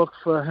does that look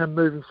for him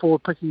moving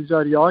forward, picking his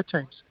ODI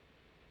teams?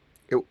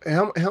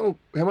 How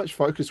much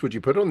focus would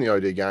you put on the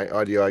ODI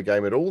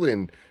game at all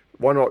then?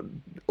 Why not?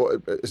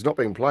 It's not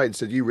being played,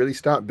 so do you really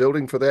start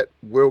building for that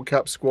World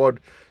Cup squad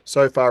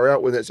so far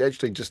out when it's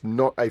actually just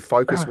not a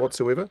focus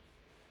whatsoever?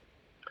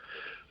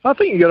 I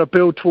think you've got to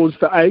build towards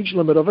the age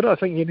limit of it. I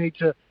think you need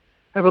to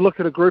have a look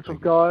at a group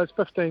of guys,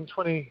 15,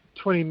 20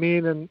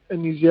 men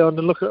in New Zealand,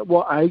 and look at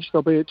what age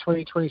they'll be at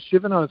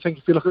 2027. I think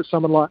if you look at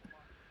someone like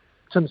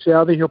Tim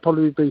Southey, he'll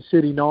probably be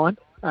 39,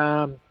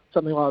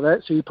 something like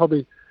that. So you're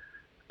probably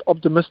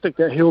optimistic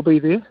that he'll be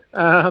there.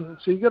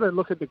 So you've got to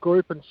look at the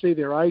group and see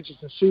their ages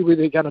and see where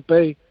they're going to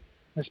be,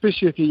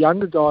 especially if you're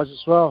younger guys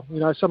as well. You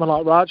know, someone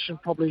like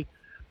Rachin probably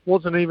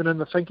wasn't even in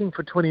the thinking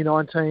for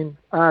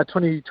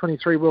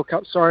 2023 World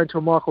Cup,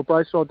 until Michael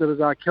Bracewell did his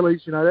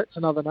Achilles. You know, that's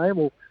another name.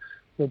 Will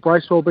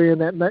Bracewell be in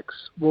that mix?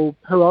 Well,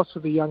 who else are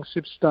the young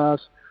superstars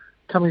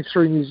coming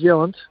through New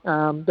Zealand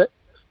that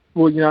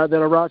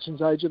are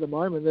Rachin's age at the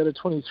moment, that are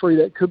 23,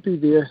 that could be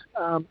there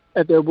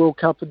at their World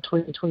Cup in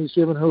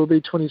 2027, who will be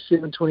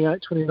 27,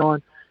 28,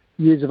 29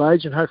 years of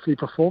age and hopefully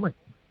performing.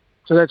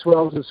 So that's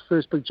Wells'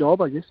 first big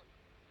job, I guess.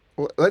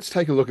 Well, let's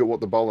take a look at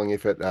what the bowling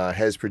effort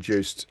has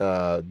produced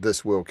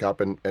this World Cup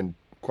and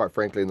quite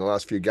frankly in the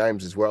last few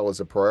games as well as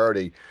a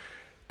priority.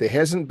 There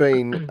hasn't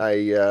been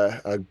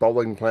a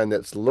bowling plan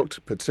that's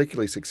looked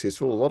particularly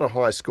successful. A lot of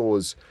high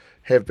scores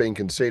have been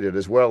conceded,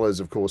 as well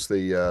as, of course,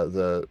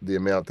 the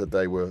amount that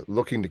they were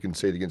looking to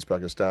concede against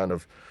Pakistan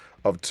of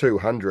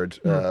 200.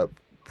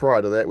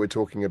 Prior to that, we're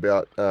talking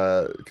about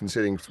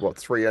conceding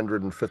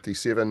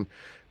 357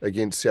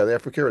 against South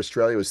Africa.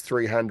 Australia was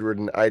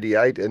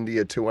 388.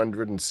 India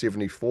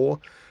 274.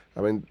 I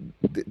mean,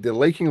 they're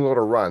leaking a lot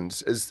of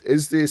runs.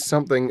 Is there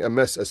something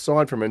amiss,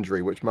 aside from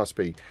injury, which must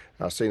be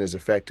seen as a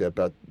factor,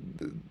 but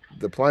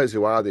the players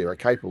who are there are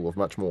capable of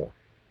much more?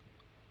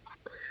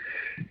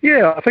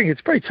 Yeah, I think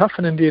it's pretty tough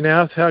in India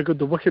now with how good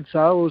the wickets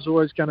are. It was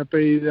always going to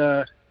be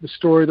the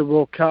story of the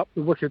World Cup.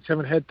 The wickets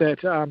haven't had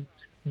that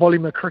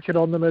volume of cricket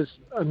on them as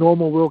a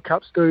normal World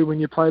Cups do when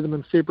you play them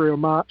in February or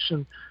March,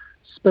 and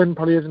spin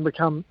probably hasn't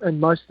become,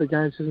 in most of the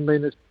games, hasn't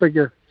been as big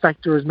a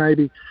factor as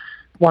maybe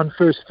one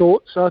first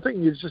thought. So I think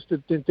it's just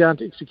down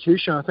to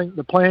execution. I think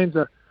the plans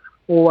are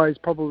always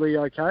probably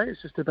okay.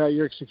 It's just about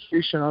your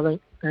execution, I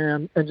think,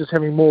 and just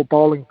having more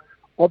bowling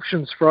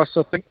options for us.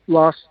 I think the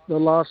last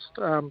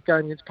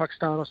game against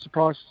Pakistan, I was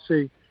surprised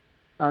to see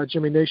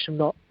Jimmy Neesham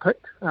not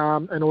picked,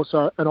 and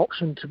also an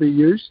option to be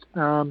used,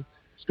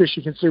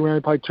 especially considering we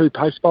only played 2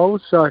 pace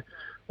bowlers. So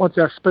once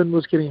our spin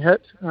was getting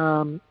hit,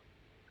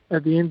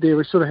 at the end there,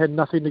 we sort of had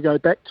nothing to go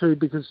back to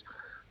because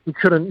we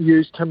couldn't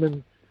use Tim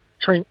and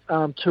Trent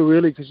too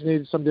early because you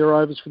needed some of their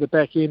overs for the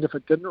back end if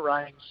it didn't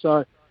rain. So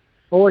I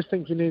always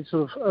think you need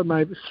sort of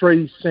maybe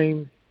 3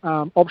 seam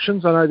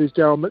options. I know there's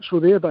Daryl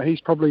Mitchell there, but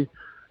he's probably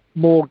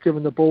more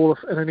given the ball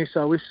in an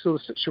SOS sort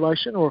of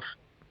situation, or if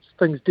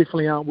things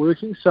definitely aren't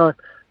working. So I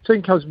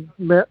think it comes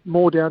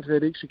more down to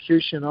that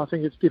execution. I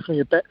think it's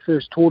definitely a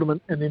bat-first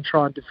tournament and then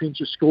try and defend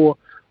your score.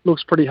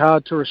 Looks pretty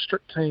hard to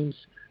restrict teams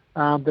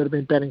that have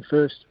been batting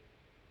first.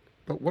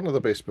 But one of the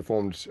best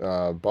performed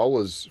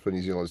bowlers for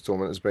New Zealand's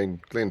tournament has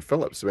been Glenn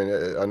Phillips. I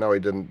mean, I know he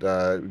didn't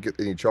get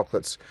any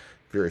chocolates,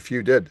 very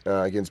few did,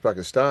 against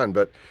Pakistan,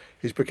 but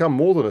he's become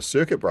more than a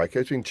circuit breaker.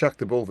 He's been chucked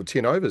the ball for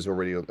 10 overs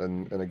already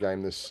in a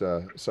game this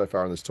so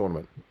far in this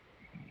tournament.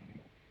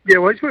 Yeah,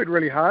 well, he's worked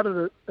really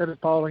hard at his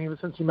bowling ever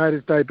since he made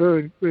his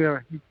debut. You know,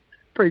 he's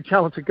a pretty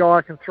talented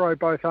guy, can throw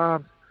both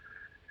arms.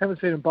 Haven't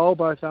seen him bowl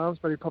both arms,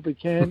 but he probably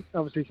can.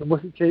 Obviously, he can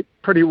wicket keep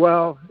pretty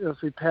well.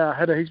 Obviously, power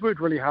hitter. He's worked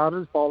really hard at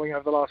his bowling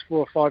over the last 4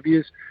 or 5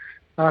 years.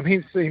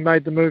 Hence, he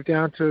made the move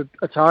down to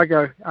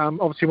Otago.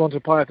 Obviously, wanted to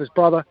play with his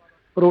brother,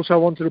 but also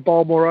wanted to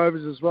bowl more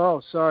overs as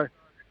well. So,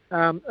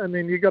 and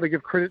then you've got to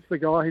give credit to the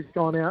guy. He's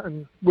gone out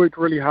and worked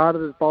really hard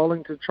at his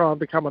bowling to try and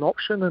become an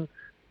option.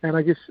 And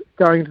I guess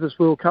going into this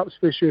World Cup,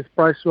 especially with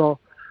Bracewell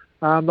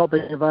not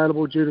being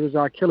available due to his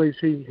Achilles,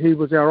 he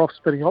was our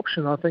off-spinning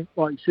option. I think,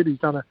 like you said,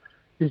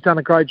 he's done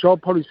a great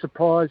job. Probably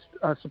surprised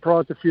a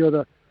few of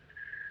the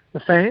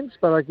fans,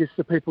 but I guess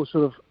the people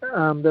sort of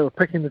that were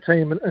picking the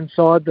team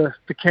inside the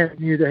camp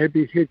knew that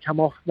he'd come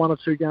off 1 or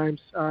 2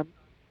 games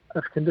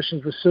if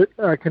conditions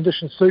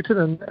suited,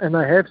 and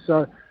they have.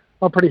 So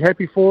I'm pretty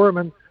happy for him,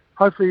 and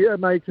hopefully it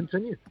may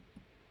continue.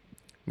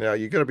 Now,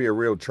 you've got to be a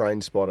real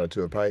train spotter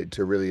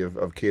to really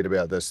have cared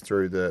about this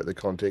through the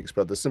context,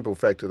 but the simple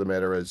fact of the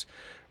matter is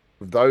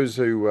those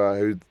who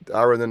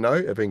are in the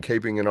know have been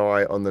keeping an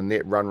eye on the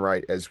net run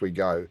rate as we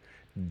go.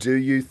 Do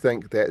you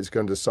think that is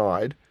going to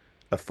decide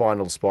a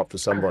final spot for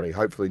somebody,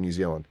 hopefully New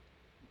Zealand?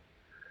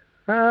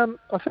 I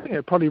think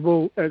it probably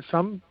will at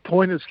some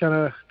point. It's going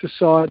to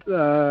decide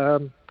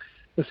the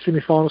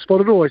semi-final spot.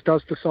 It always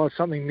does decide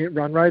something, net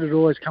run rate. It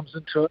always comes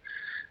into it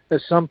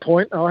at some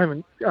point. I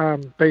haven't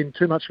been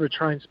too much of a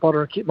train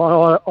spotter and keep my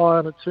eye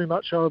on it too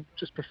much. I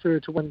just prefer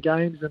to win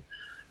games and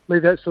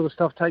leave that sort of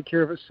stuff take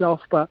care of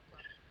itself. But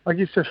I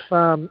guess if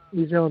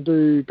New Zealand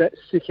do bat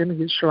second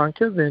against Sri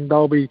Lanka, then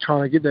they'll be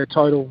trying to get their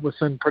total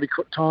within pretty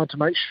quick time to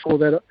make sure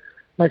that it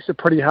makes it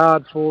pretty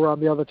hard for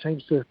the other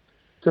teams to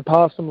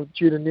pass them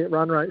due to net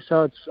run rate.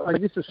 So I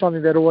guess it's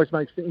something that always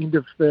makes the end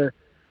of the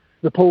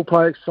pool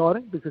play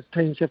exciting because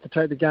teams have to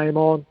take the game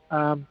on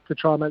to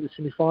try and make the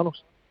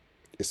semi-finals.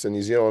 Yes, so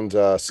New Zealand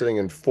sitting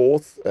in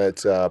fourth at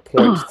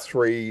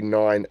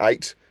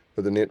 0.398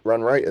 for the net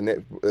run rate, and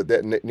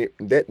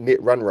that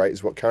net run rate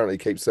is what currently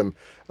keeps them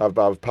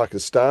above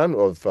Pakistan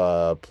of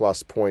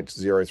plus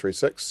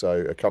 0.036, so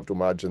a comfortable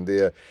margin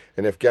there.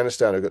 And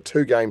Afghanistan have got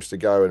 2 games to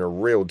go and a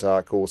real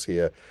dark horse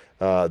here.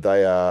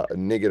 They are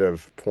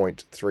negative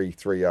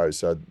 0.330,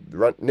 so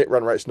the net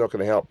run rate's not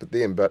going to help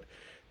them. But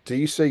do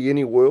you see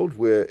any world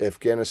where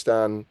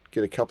Afghanistan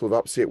get a couple of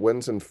upset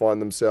wins and find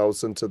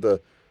themselves into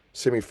the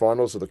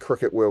semi-finals of the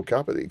Cricket World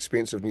Cup at the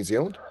expense of New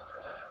Zealand?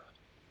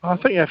 I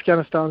think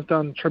Afghanistan's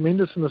done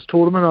tremendous in this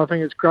tournament. I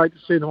think it's great to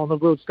see them on the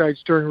world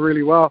stage doing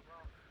really well.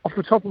 Off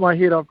the top of my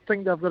head, I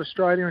think they've got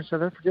Australia and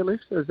South Africa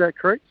left. Is that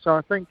correct? So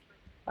I think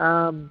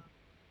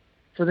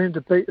for them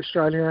to beat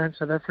Australia and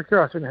South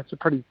Africa, I think that's a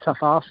pretty tough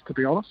ask, to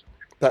be honest.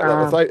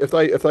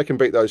 If they can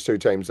beat those 2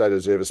 teams, they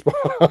deserve a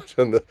spot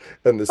in the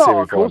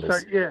semi-finals. Of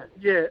course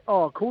yeah.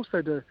 Oh, of course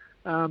they do.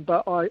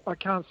 But I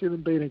can't see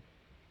them beating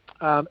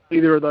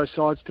either of those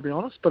sides, to be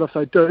honest. But if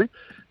they do,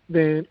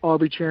 then I'll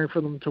be cheering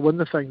for them to win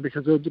the thing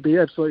because it would be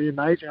absolutely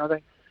amazing. I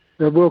think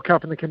the World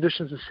Cup and the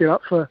conditions are set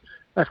up for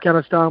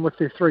Afghanistan with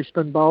their 3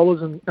 spin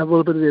bowlers and a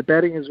little bit of their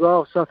batting as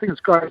well. So I think it's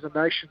great as a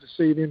nation to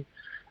see them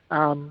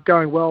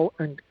going well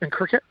in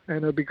cricket, and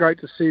it would be great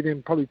to see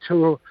them probably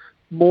tour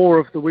more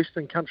of the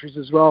Western countries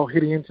as well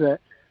heading into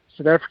that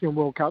South African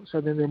World Cup, so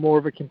then they're more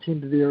of a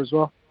contender there as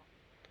well.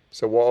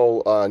 So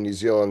while New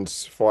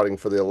Zealand's fighting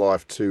for their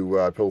life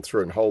to pull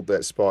through and hold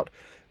that spot,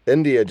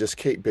 India just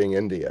keep being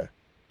India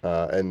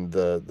in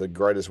the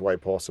greatest way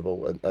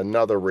possible.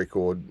 Another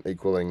record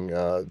equaling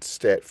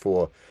stat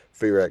for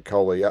Virat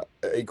Kohli,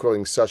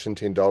 equaling Sachin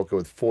Tendulkar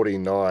with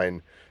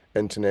 49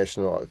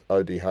 international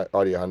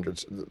ODI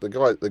hundreds.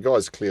 The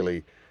guy's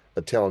clearly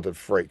a talented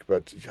freak,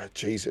 but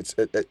geez,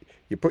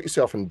 you put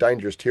yourself in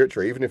dangerous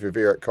territory, even if you're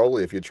Virat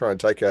Kohli, if you try and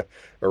take a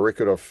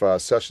record of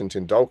Sachin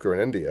Tendulkar in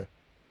India.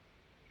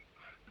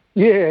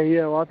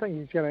 Yeah. Well, I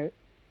think they're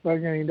going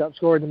to end up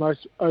scoring the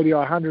most ODI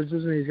hundreds,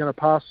 isn't he? He's going to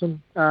pass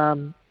them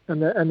in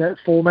that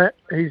format.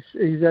 He's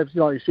absolutely,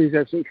 like you see, he's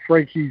absolute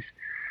freak. He's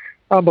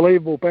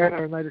unbelievable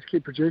batter, and they just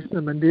keep producing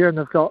them in India. And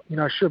they've got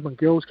Shubman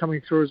Gill's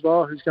coming through as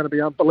well, who's going to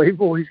be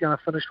unbelievable. He's going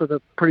to finish with a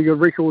pretty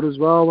good record as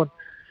well. And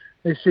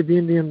they said the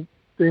Indian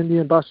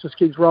bus just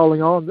keeps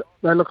rolling on.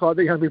 They look like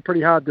they're going to be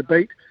pretty hard to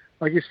beat.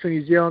 I guess for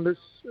New Zealand, it's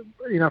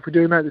if we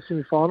do make the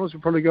semi-finals,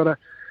 we've probably got a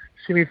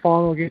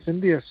semi-final against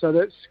India, so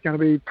that's going to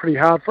be pretty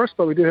hard for us.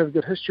 But we do have a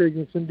good history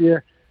against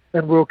India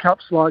in World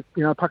Cups. Like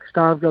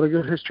Pakistan have got a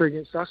good history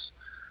against us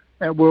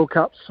at World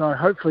Cups. So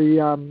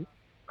hopefully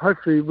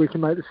we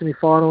can make the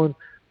semi-final and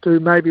do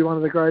maybe one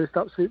of the greatest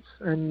upsets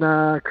in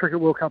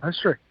Cricket World Cup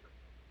history.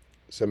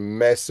 Some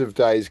massive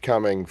days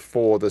coming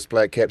for this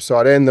Black Cap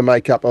side and the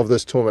makeup of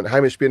this tournament.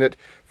 Hamish Bennett,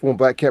 former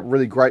Black Cap,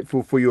 really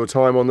grateful for your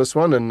time on this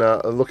one, and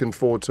looking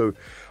forward to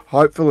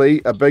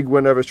hopefully a big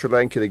win over Sri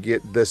Lanka to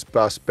get this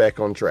bus back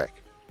on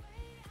track.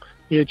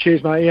 Yeah,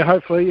 cheers, mate. Yeah,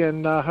 hopefully,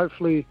 and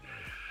hopefully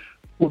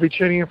we'll be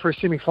tuning in for a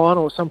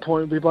semi-final at some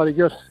point. It'll be bloody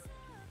good.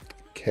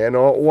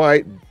 Cannot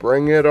wait.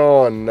 Bring it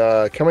on.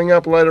 Coming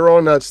up later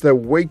on, it's the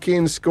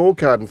weekend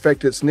scorecard. In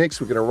fact, it's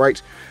next. We're going to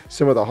rate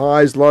some of the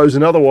highs, lows,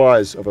 and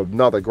otherwise of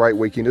another great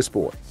weekend of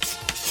sport.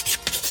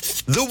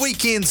 The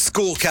weekend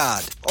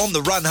scorecard on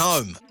the run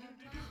home.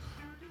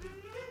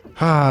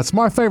 It's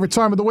my favourite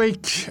time of the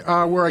week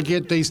where I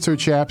get these 2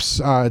 chaps.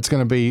 It's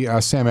going to be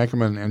Sam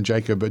Ackerman and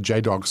Jacob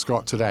J-Dog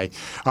Scott today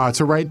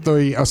to rate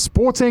the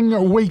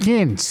sporting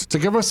weekend, to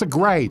give us a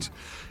grade.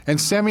 And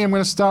Sammy, I'm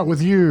going to start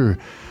with you.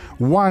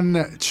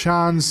 1,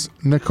 Chance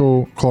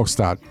Nicol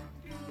Klokstad.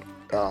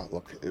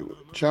 Look,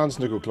 Chance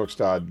Nicol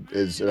Klokstad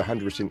is a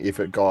 100%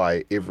 effort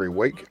guy every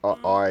week.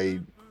 He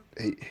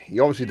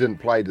obviously didn't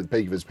play to the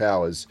peak of his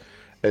powers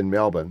in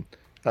Melbourne.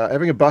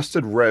 Having a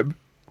busted rib,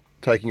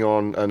 taking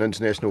on an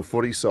international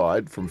footy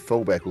side from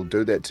fullback will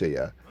do that to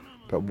you.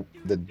 But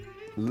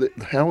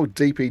how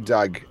deep he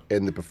dug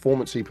and the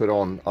performance he put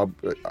on,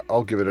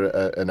 I'll give it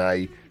an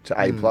A to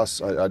A+.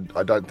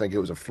 I don't think it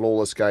was a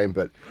flawless game,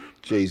 but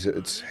geez,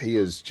 he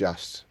is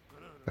just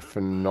a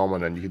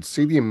phenomenon. You could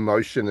see the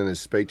emotion in his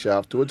speech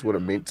afterwards, what it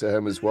meant to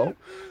him as well.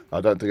 I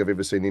don't think I've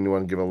ever seen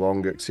anyone give a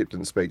longer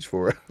acceptance speech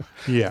for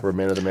for a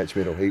man of the match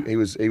medal. He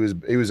was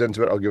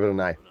into it. I'll give it an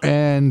A.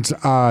 And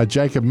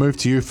Jacob, move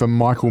to you for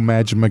Michael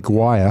Madge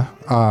Maguire.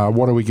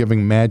 What are we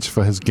giving Madge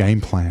for his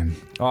game plan?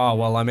 Oh,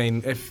 well, I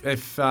mean,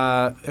 if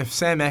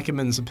Sam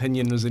Ackerman's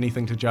opinion was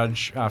anything to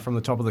judge from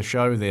the top of the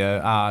show there,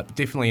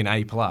 definitely an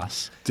A+.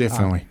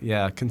 Definitely.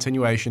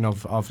 Continuation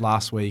of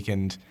last week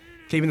and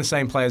keeping the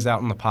same players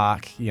out in the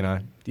park, an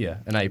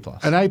A+.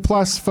 An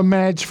A+ for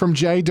Madge from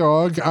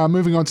J-Dog.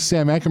 Moving on to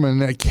Sam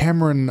Ackerman,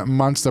 Cameron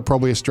Munster,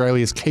 probably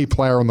Australia's key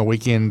player on the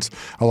weekend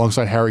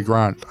alongside Harry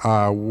Grant.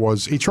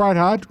 He tried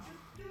hard,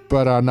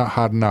 but not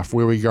hard enough.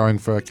 Where are we going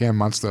for Cam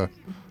Munster,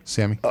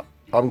 Sammy?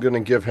 I'm going to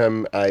give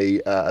him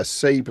a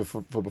C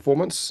for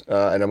performance,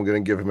 and I'm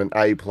going to give him an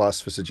A+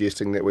 for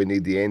suggesting that we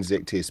need the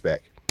Anzac Test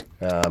back,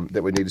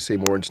 that we need to see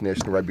more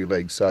international rugby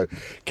league. So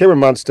Cameron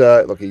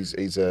Munster, look, he's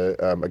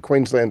a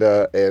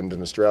Queenslander and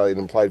an Australian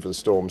and played for the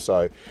Storm,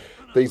 so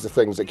these are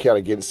things that count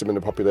against him in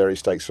the popularity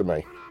stakes for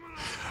me.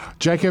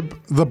 Jacob,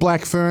 the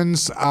Black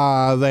Ferns,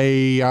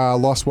 they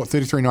lost,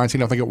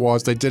 33-19, I think it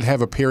was. They did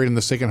have a period in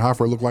the second half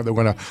where it looked like they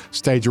were going to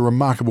stage a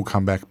remarkable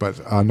comeback, but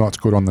not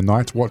good on the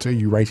night. What are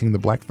you rating the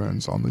Black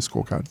Ferns on this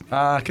scorecard?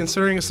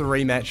 Considering it's the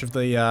rematch of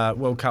the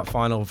World Cup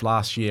final of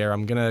last year,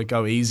 I'm going to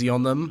go easy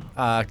on them,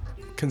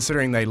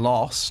 considering they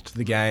lost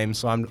the game,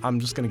 so I'm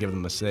just going to give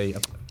them a C.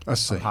 A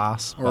C. A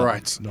pass. All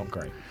right. Not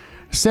great.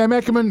 Sam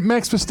Ackerman,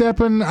 Max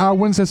Verstappen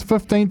wins his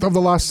 15th of the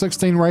last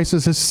 16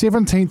 races, his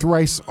 17th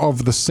race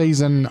of the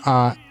season.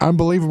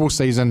 Unbelievable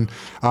season,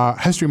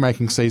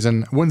 history-making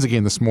season. Wins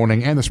again this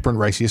morning and the sprint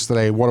race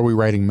yesterday. What are we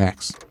rating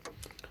Max?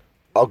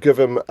 I'll give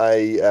him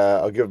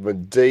a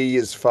D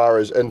as far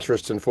as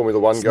interest in Formula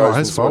One goes.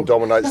 When someone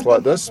dominates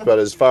like this, but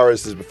as far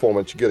as his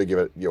performance, you got to give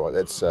it.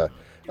 That's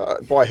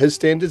by his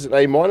standards an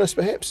A-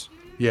 perhaps.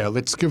 Yeah,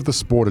 let's give the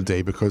sport a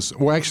D because,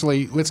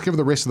 let's give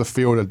the rest of the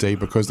field a D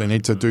because they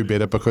need to do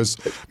better because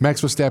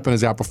Max Verstappen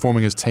is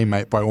outperforming his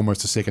teammate by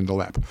almost a second a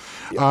lap.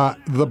 Yep.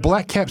 The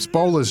Black Caps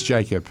bowlers,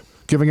 Jacob,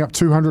 giving up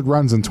 200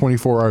 runs in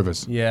 24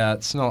 overs. Yeah,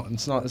 it's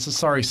a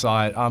sorry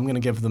sight. I'm going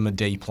to give them a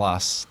D+.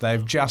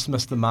 They've just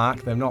missed the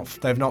mark. They've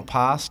not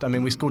passed. I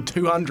mean, we scored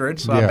 200,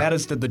 so our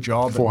batters did the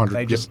job.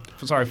 400.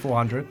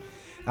 400.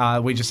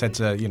 We just had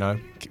to,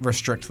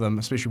 restrict them,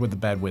 especially with the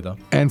bad weather.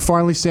 And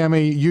finally,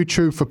 Sammy,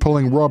 YouTube for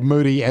pulling Rob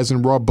Moody, as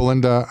in Rob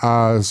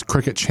Belinda's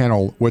cricket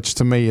channel, which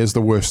to me is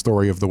the worst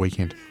story of the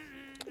weekend.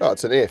 Oh,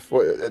 it's an F.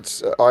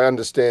 I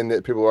understand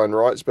that people own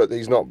rights, but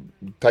he's not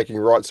taking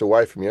rights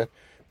away from you.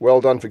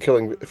 Well done for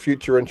killing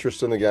future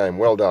interest in the game.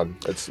 Well done.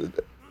 It's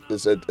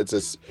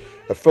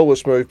a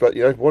foolish move, but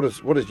what does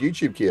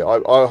YouTube care?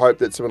 I hope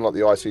that someone like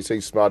the ICC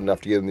is smart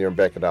enough to get in there and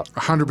back it up.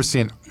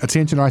 100%.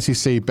 Attention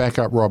ICC, back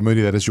up Rob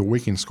Moody. That is your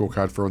weekend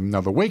scorecard for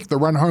another week. The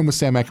Run Home with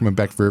Sam Ackerman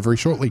back very, very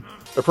shortly.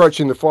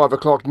 Approaching the 5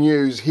 o'clock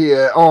news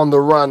here on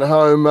the Run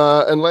Home,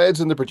 and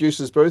lads in the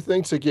producers booth,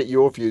 need to get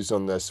your views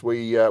on this.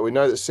 We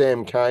know that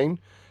Sam Cane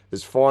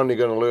is finally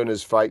going to learn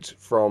his fate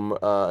from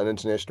an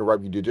international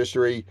rugby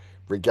judiciary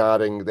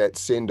regarding that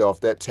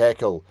send-off, that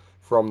tackle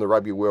from the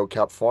Rugby World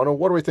Cup final.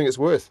 What do we think it's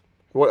worth?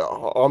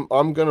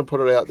 I'm going to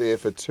put it out there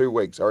for 2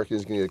 weeks. I reckon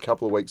he's going to get a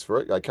couple of weeks for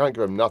it. I can't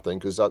give him nothing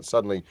because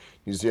suddenly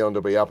New Zealand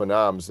will be up in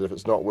arms. If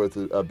it's not worth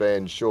a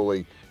ban,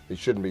 surely he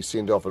shouldn't be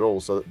sent off at all.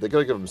 So they've got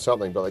to give him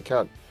something, but they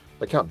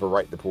can't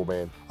berate the poor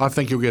man. I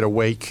think he'll get a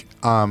week,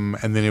 and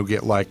then he'll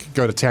get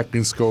go to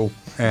tackling school,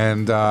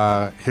 and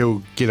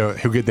he'll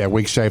get that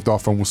week shaved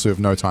off, and will serve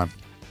no time.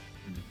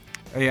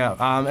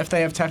 Yeah, if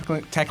they have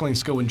tackling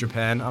school in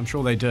Japan, I'm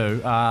sure they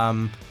do.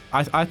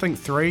 I think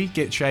 3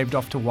 get shaved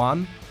off to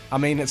 1. I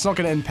mean, it's not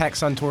going to impact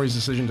Suntory's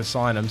decision to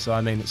sign him, so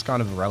I mean, it's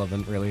kind of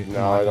irrelevant, really.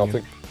 No,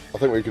 I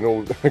think we can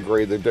all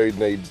agree the dude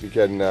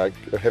can have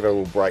a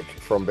little break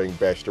from being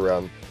bashed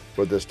around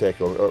with this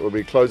tackle. It will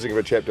be closing of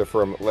a chapter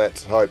from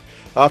Let's Hope.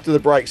 After the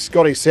break,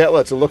 Scotty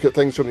Sattler to look at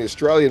things from the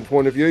Australian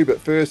point of view, but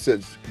first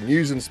it's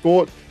news and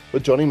sport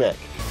with Johnny Mack.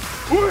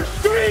 We're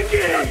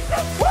streaking!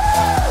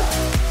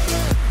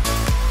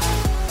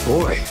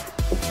 Boy,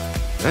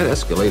 that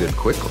escalated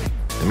quickly.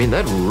 I mean,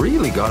 that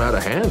really got out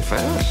of hand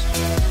fast.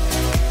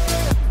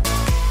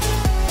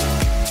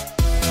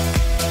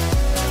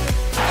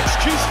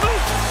 Excuse me?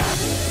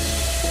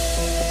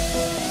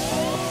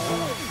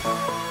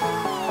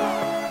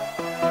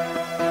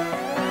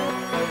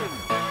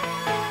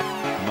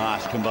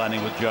 Marsh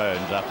combining with Jones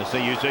after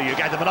CU2. You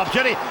gave them an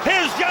opportunity.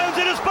 Here's Jones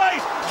in his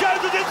space.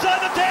 Jones is inside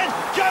the 10.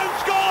 Jones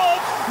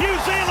scores. New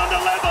Zealand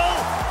are level.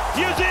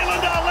 New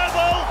Zealand are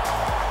level.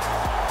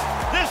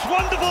 This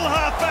wonderful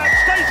halfback,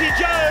 Stacey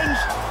Jones,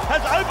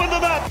 has opened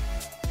them up.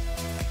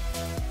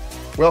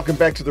 Welcome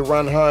back to the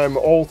Run Home.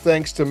 All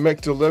thanks to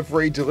Mick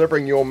Delivery,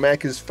 delivering your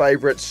Macca's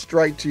favourites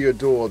straight to your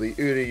door. The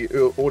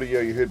audio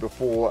you heard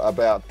before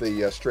about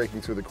the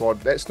streaking through the quad,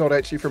 that's not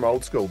actually from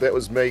old school. That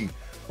was me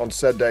on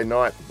Saturday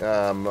night,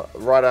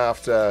 right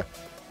after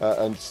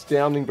an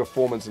astounding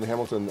performance in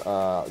Hamilton.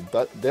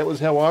 That was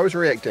how I was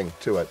reacting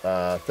to it.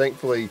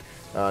 Thankfully,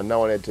 No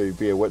one had to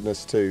be a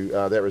witness to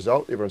that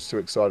result. Everyone's too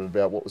excited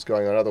about what was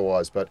going on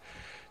otherwise. But,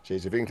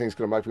 geez, if anything's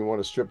going to make me want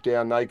to strip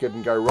down naked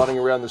and go running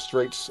around the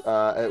streets,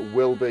 it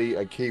will be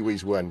a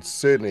Kiwis win.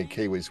 Certainly a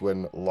Kiwis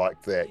win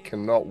like that.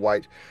 Cannot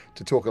wait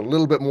to talk a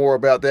little bit more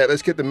about that.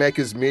 Let's get the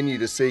Macca's menu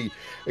to see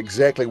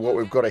exactly what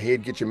we've got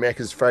ahead. Get your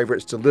Macca's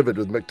favourites delivered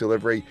with Mick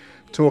Delivery.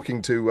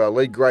 Talking to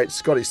league great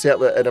Scotty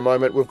Sattler in a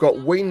moment. We've got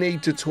We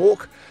Need to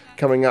Talk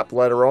coming up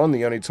later on,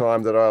 the only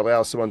time that I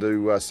allow someone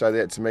to say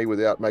that to me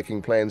without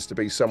making plans to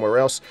be somewhere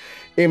else.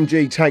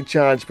 MG Take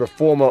Charge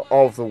Performer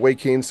of the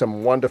Weekend,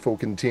 some wonderful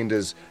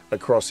contenders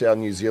across our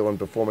New Zealand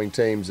performing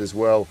teams, as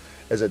well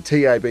as a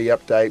TAB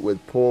update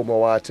with Paul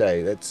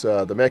Moate. That's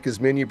the Macca's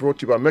menu, brought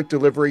to you by Mick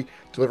Delivery,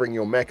 delivering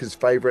your Macca's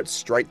favourites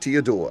straight to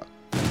your door.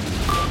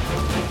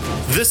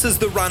 This is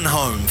the Run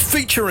Home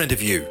feature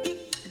interview.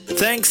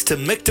 Thanks to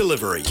Mick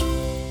Delivery.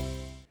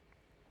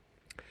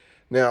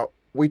 Now,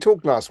 we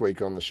talked last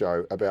week on the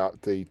show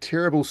about the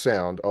terrible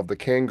sound of the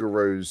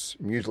Kangaroos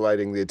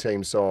mutilating their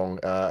team song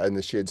in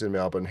the sheds in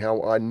Melbourne,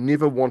 how I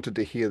never wanted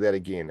to hear that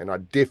again, and I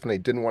definitely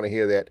didn't want to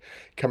hear that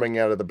coming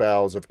out of the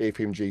bowels of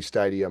FMG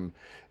Stadium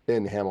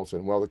in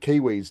Hamilton. Well, the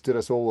Kiwis did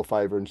us all a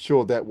favour and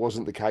ensured that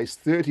wasn't the case,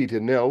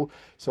 30-0,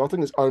 so I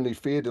think it's only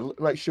fair to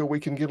make sure we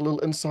can get a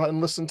little insight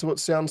and listen to what it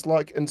sounds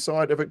like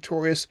inside a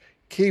victorious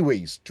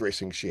Kiwis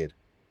dressing shed.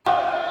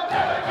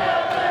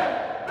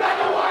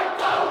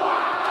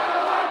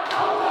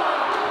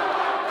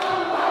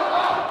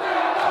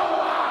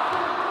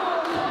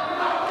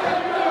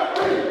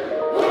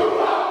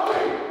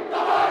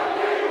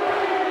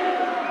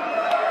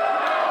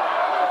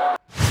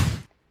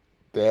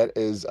 That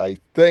is a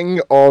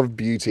thing of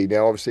beauty.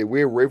 Now, obviously,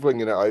 we're reveling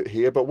in it out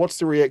here, but what's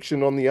the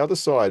reaction on the other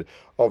side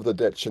of the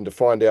ditch? And to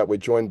find out, we're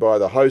joined by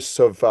the hosts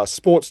of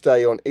Sports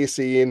Day on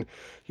SEN.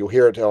 You'll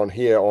hear it on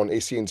here on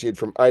SENZ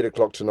from 8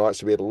 o'clock tonight,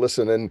 so be able to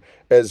listen in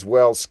as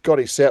well.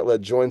 Scotty Sattler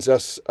joins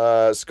us.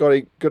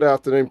 Scotty, good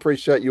afternoon.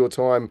 Appreciate your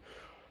time.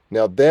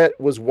 Now, that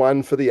was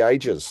one for the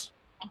ages.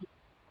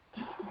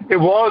 It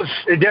was.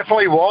 It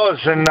definitely was.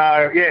 And,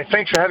 yeah,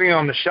 thanks for having me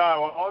on the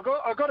show.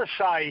 I got to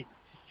say,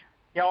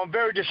 you know, I'm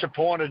very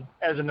disappointed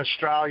as an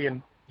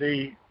Australian,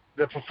 the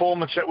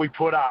performance that we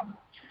put up.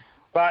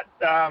 But,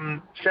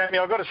 Sammy,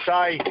 I've got to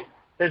say,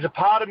 there's a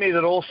part of me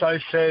that also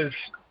says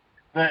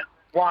that,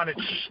 one,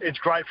 it's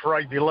great for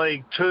rugby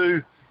league.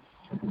 Two,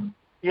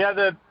 you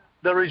know,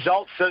 the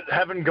results that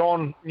haven't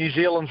gone New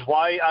Zealand's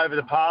way over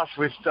the past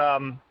with,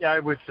 you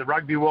know, with the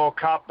Rugby World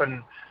Cup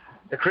and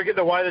the cricket,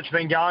 the way that's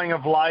been going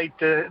of late,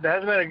 there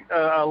hasn't been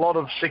a lot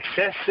of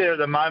success there at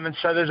the moment.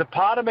 So there's a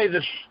part of me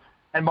that's,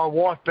 and my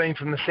wife being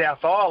from the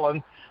South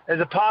Island,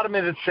 there's a part of me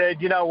that said,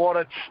 you know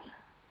what,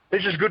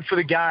 this is good for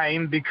the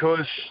game,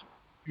 because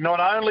not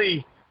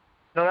only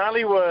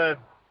were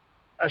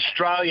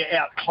Australia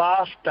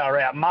outclassed, they were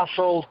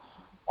outmuscled.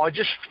 I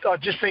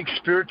just think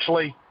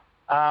spiritually,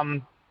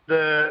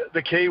 the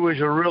Kiwis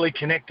were really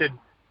connected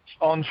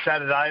on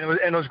Saturday,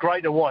 and it was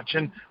great to watch.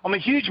 And I'm a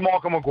huge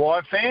Michael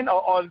Maguire fan.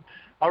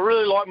 I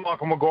really like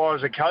Michael Maguire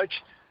as a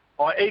coach.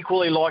 I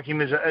equally like him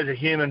as a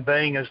human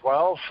being as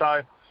well.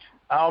 So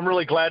I'm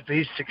really glad for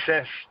his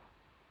success.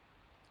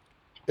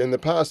 In the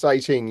past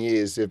 18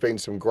 years, there have been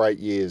some great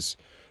years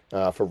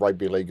for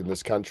rugby league in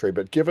this country.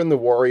 But given the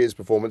Warriors'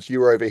 performance, you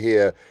were over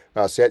here,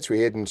 Sats, we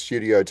had in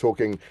studio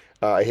talking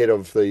ahead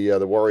of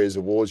the Warriors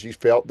Awards. You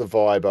felt the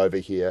vibe over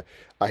here.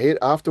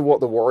 After what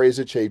the Warriors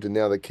achieved, and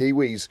now the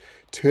Kiwis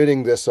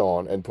turning this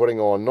on and putting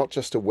on not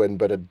just a win,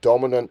 but a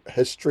dominant,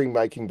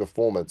 history-making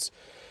performance.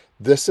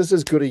 This is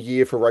as good a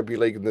year for rugby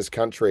league in this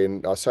country,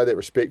 and I say that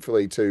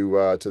respectfully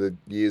to the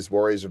years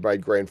Warriors have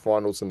made grand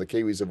finals and the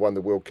Kiwis have won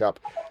the World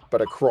Cup,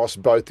 but across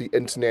both the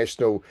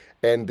international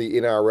and the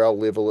NRL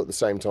level at the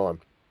same time.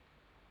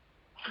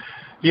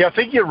 Yeah, I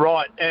think you're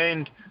right.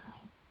 And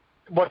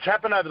what's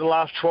happened over the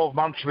last 12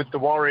 months with the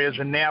Warriors,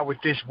 and now with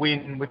this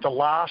win, with the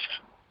last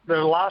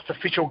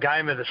official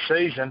game of the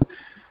season,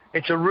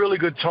 it's a really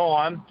good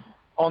time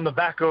on the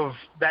back of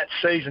that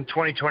season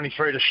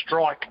 2023 to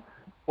strike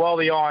while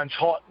the iron's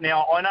hot.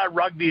 Now, I know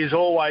rugby has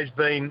always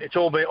been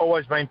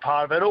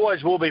part of it. It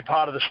always will be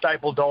part of the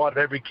staple diet of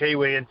every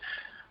Kiwi, and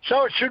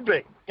so it should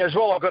be as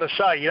well. I've got to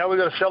say, you know, we've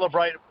got to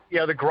celebrate, you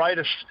know, the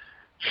greatest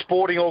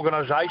sporting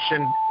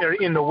organisation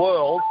in the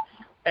world,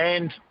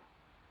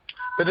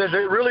 but there's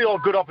a really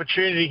good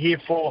opportunity here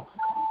for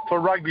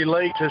rugby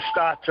league to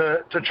start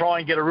to try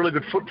and get a really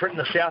good footprint in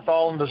the South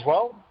Island as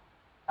well.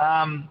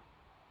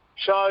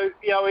 So,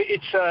 you know,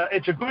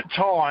 it's a good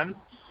time.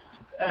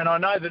 And I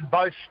know that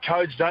both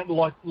codes don't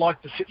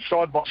like to sit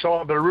side by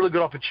side, but a really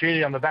good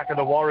opportunity on the back of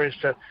the Warriors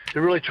to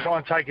really try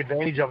and take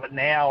advantage of it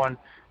now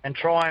and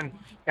try and...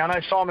 I know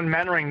Simon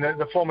Mannering,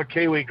 the former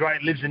Kiwi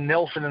great, lives in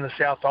Nelson in the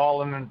South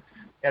Island, and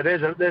you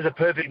know, there's a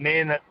perfect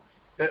man that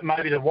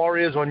maybe the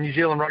Warriors or New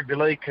Zealand Rugby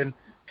League can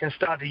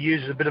start to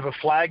use as a bit of a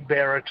flag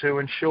bearer to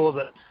ensure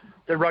that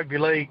the rugby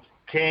league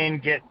can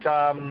get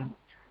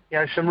you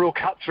know, some real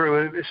cut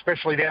through,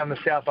 especially down the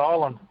South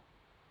Island.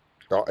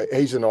 Oh,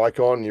 he's an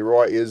icon. You're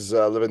right. He is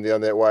living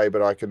down that way.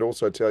 But I can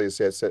also tell you,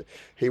 Sats, that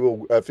he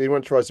will. If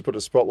anyone tries to put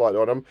a spotlight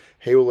on him,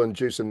 he will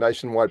induce a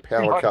nationwide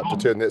power cut to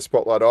turn that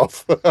spotlight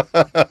off.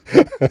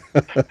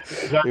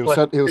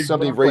 He'll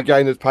suddenly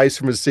regain his pace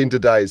from his centre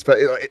days. But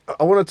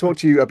I want to talk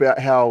to you about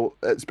how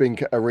it's been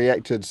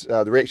reacted.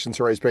 The reaction,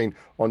 sorry, has been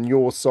on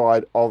your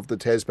side of the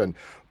Tasman.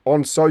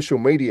 On social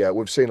media,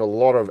 we've seen a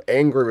lot of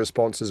angry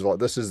responses like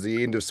this is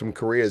the end of some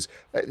careers.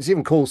 It's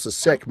even calls to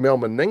sack Mal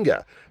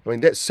Meninga. I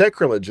mean, that's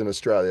sacrilege in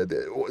Australia.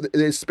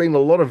 There's been a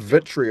lot of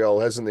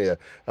vitriol, hasn't there,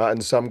 in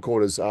some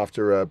quarters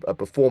after a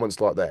performance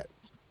like that.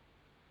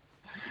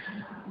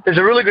 There's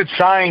a really good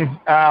saying.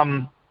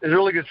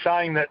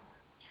 That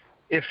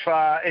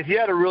if you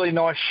had a really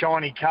nice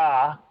shiny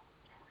car,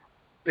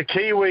 a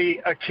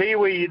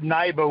Kiwi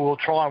neighbour will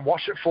try and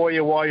wash it for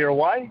you while you're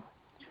away.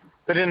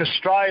 But in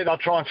Australia, they'll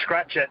try and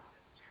scratch it,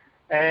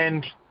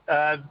 and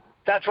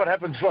that's what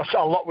happens to us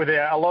a lot with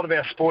a lot of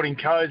our sporting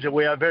codes. That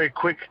we are very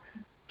quick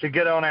to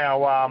get on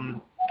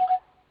our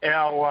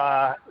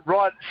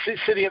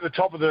sitting at the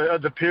top of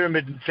the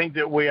pyramid and think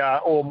that we are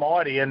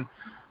almighty. And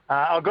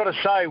I've got to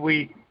say,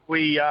 we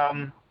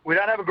don't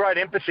have a great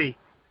empathy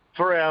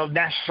for our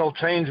national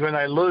teams when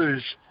they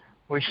lose.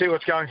 We see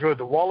what's going through with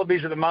the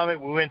Wallabies at the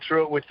moment. We went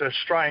through it with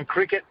Australian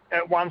cricket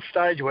at one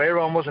stage where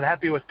everyone wasn't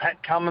happy with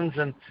Pat Cummins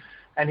and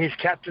his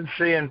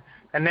captaincy, and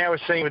now we're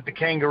seeing with the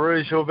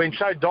Kangaroos, who have been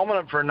so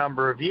dominant for a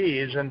number of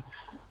years. And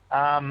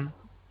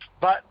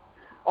but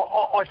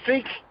I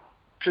think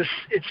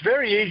it's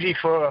very easy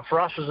for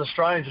us as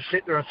Australians to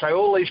sit there and say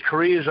all these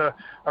careers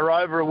are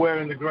over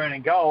wearing the green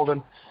and gold.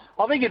 And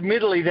I think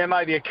admittedly there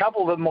may be a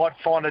couple that might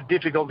find it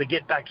difficult to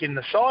get back in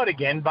the side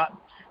again, but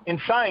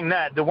in saying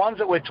that, the ones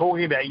that we're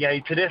talking about,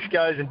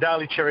 Tedesco's and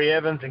Daly Cherry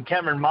Evans and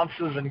Cameron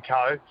Munsters and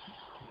co,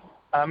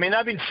 I mean,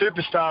 they've been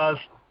superstars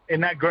in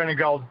that green and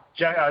gold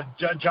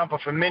jumper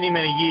for many,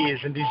 many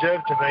years and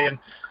deserve to be.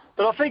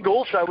 But I think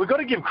also we've got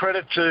to give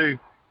credit to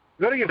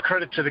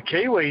the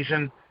Kiwis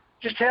and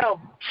just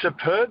how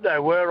superb they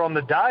were on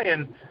the day,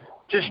 and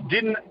just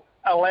didn't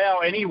allow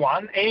any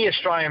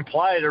Australian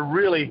player to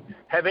really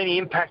have any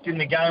impact in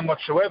the game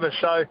whatsoever.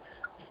 So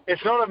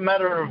it's not a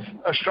matter of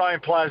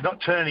Australian players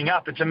not turning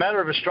up. It's a matter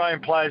of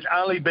Australian players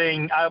only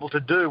being able to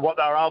do what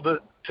they're able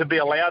to be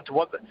allowed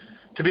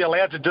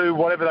to do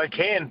whatever they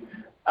can.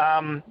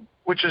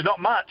 Which is not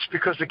much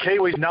because the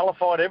Kiwis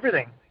nullified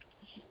everything.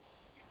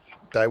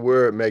 They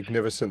were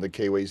magnificent, the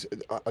Kiwis.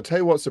 I'll tell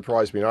you what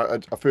surprised me.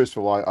 First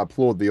of all, I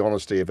applaud the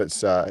honesty of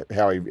it's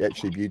how he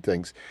actually viewed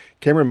things.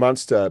 Cameron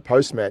Munster,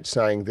 post-match,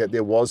 saying that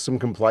there was some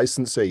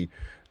complacency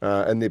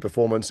in their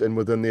performance and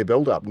within their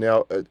build-up.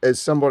 Now,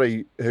 as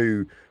somebody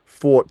who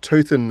fought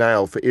tooth and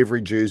nail for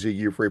every jersey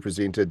you've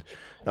represented,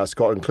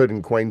 Scott,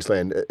 including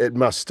Queensland, it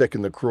must stick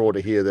in the craw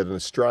to hear that an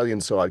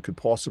Australian side could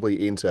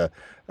possibly enter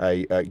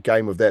a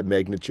game of that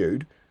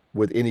magnitude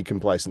with any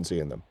complacency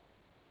in them.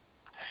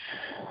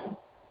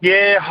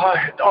 Yeah,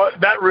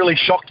 that really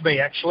shocked me,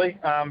 actually,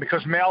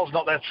 because Mal's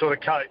not that sort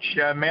of coach.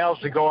 Mal's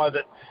the guy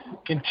that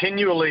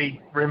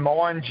continually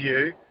reminds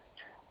you.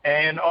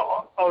 And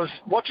I was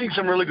watching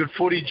some really good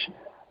footage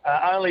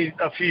only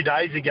a few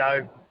days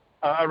ago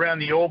around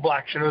the All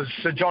Blacks, and it was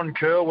Sir John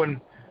Kerwin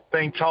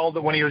being told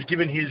that when he was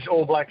given his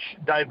All Blacks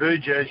debut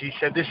jersey, he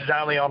said, "This is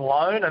only on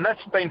loan," and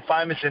that's been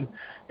famous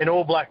in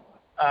All Black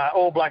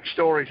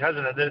stories,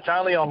 hasn't it? That it's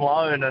only on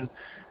loan, and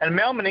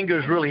Mal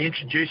Meninga has really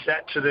introduced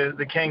that to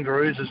the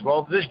Kangaroos as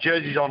well. This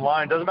jersey's on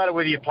loan. Doesn't matter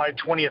whether you played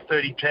 20 or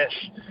 30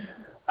 tests.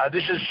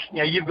 This is,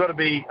 you've got to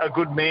be a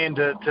good man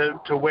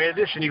to wear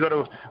this, and you've got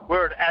to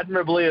wear it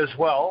admirably as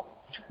well,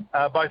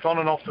 both on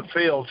and off the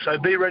field. So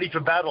be ready for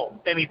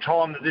battle any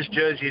time that this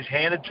jersey is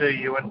handed to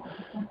you. And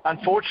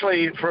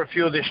unfortunately for a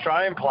few of the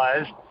Australian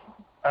players,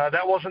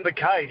 that wasn't the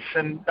case.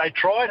 And they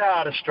tried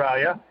hard,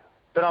 Australia,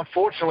 but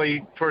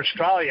unfortunately for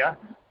Australia,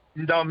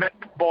 they were met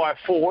by a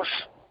force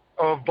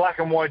of black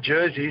and white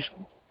jerseys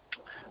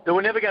that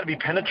were never going to be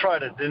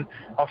penetrated. And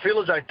I feel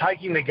as though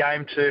taking the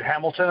game to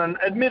Hamilton, and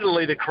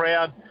admittedly the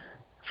crowd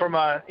from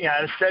an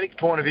aesthetic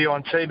point of view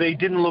on TV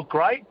didn't look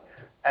great.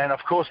 And of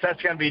course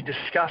that's going to be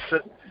discussed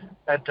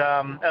at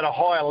a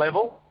higher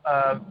level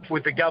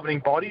with the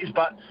governing bodies.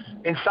 But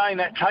in saying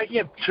that, taking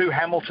it to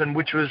Hamilton,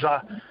 which was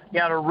a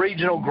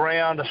regional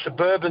ground, a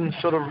suburban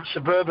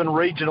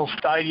regional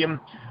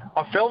stadium,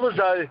 I felt as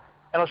though,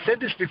 and I said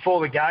this before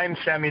the game,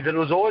 Sammy, that it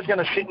was always going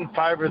to sit in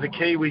favour of the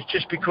Kiwis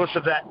just because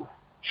of that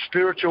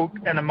spiritual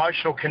and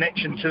emotional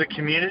connection to the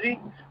community,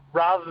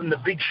 rather than the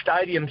big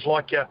stadiums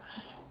like your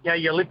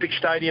Olympic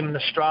Stadium in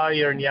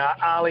Australia and your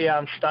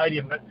Allianz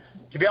Stadium. But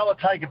to be able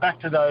to take it back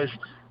to those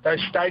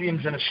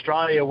stadiums in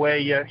Australia where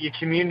your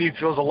community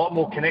feels a lot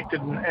more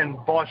connected, and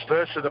vice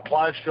versa, the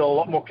players feel a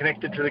lot more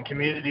connected to the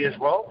community as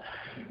well.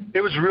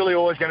 It was really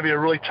always going to be a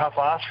really tough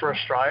ask for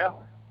Australia.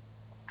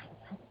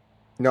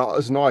 No,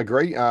 listen, I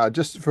agree.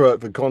 Just for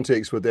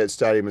context with that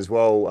stadium as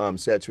well,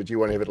 Sats, which you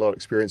won't have a lot of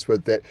experience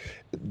with, that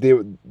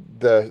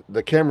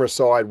the camera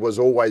side was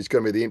always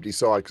going to be the empty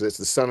side because it's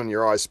the sun in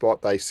your eye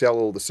spot. They sell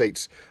all the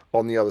seats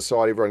on the other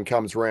side. Everyone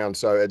comes round,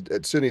 so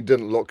it certainly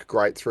didn't look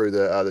great through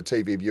the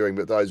TV viewing.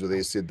 But those were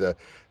there said the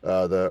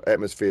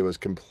atmosphere was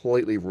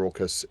completely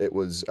raucous. It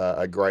was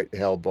a great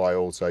held by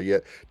all. So yeah,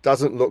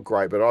 doesn't look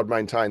great, but I'd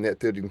maintain that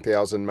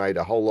 13,000 made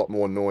a whole lot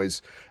more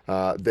noise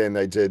than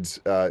they did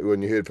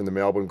when you heard from the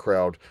Melbourne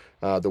crowd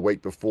the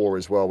week before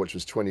as well, which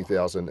was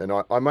 20,000. And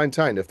I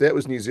maintain if that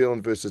was New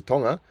Zealand versus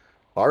Tonga,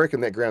 I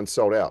reckon that ground's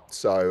sold out.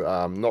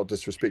 So not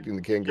disrespecting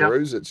the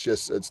Kangaroos. Yep.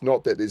 It's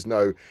not that there's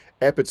no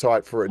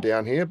appetite for it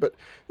down here, but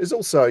there's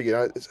also,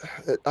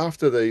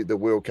 after the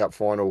World Cup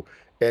final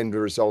and the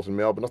result in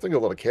Melbourne, I think a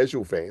lot of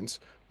casual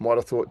fans might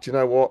have thought, do you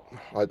know what,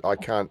 I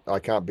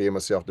can't bear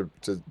myself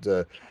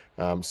to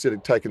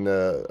taking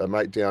a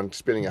mate down,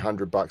 spending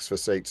 $100 for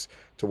seats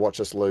to watch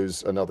us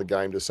lose another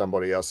game to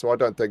somebody else. So I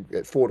don't think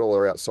at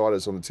 $4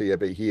 outsiders on the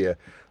TAB here,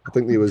 I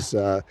think there was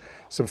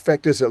some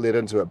factors that led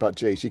into it. But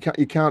geez, you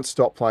can't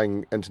stop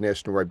playing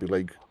international rugby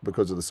league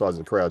because of the size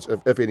of the crowds.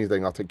 If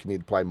anything, I think you need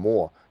to play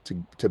more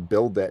to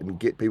build that and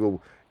get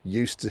people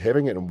used to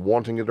having it and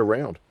wanting it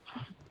around.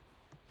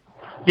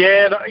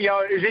 Yeah,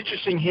 it was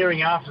interesting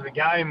hearing after the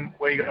game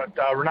where you got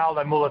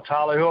Ronaldo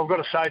Mulatalo, who I've got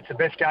to say it's the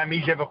best game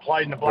he's ever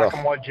played in a black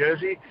and white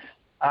jersey.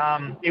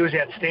 He was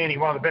outstanding,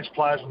 one of the best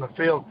players on the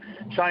field,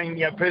 saying,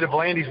 Peter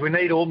V'landys, we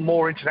need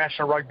more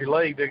international rugby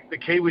league. The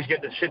Kiwis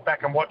get to sit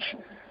back and watch,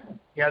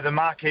 the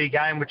marquee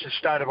game, which is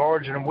State of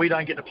Origin, and we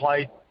don't get to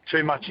play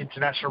too much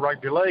international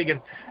rugby league.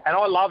 And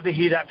I love to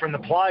hear that from the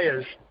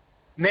players.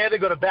 Now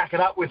they've got to back it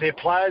up with their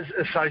Players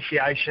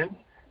Association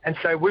and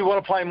say, we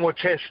want to play more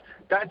tests.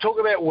 Don't talk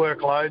about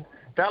workload.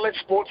 Don't let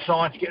sports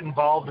science get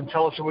involved and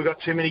tell us that we've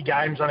got too many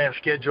games on our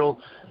schedule.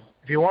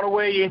 If you want to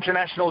wear your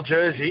international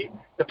jersey,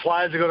 the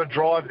players have got to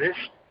drive this,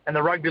 and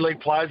the Rugby League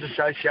Players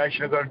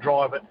Association have got to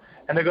drive it.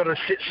 And they've got to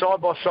sit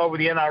side by side with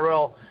the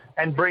NRL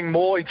and bring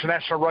more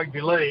international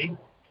rugby league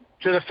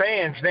to the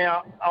fans.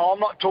 Now, I'm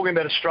not talking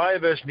about Australia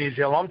versus New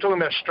Zealand. I'm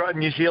talking about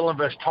New Zealand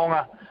versus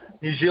Tonga,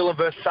 New Zealand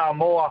versus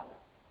Samoa,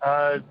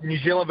 New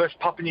Zealand versus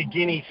Papua New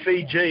Guinea,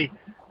 Fiji,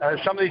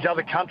 some of these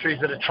other countries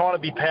that are trying to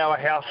be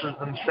powerhouses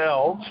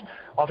themselves.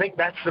 I think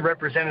that's the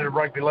representative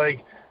rugby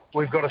league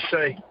we've got to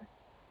see.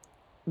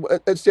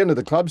 It's the end of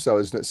the clubs, though,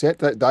 isn't it, Seth?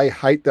 They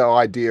hate the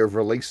idea of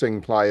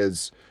releasing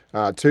players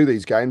to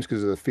these games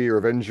because of the fear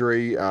of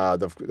injury.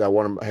 They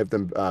want to have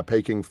them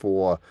peaking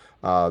for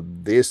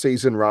their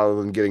season rather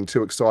than getting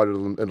too excited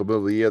in the middle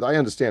of the year. They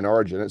understand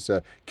Origin. It's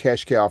a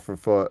cash cow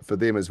for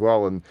them as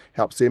well and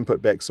helps them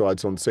put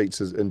backsides on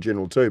seats in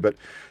general too. But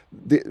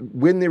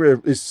when there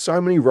is so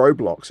many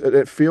roadblocks,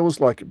 it feels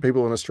like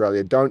people in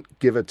Australia don't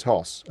give a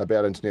toss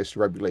about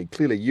international rugby league.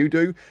 Clearly you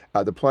do.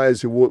 The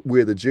players who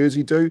wear the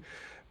jersey do.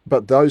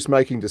 But those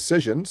making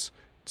decisions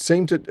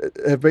seem to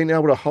have been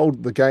able to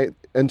hold the game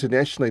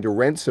internationally to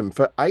ransom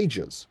for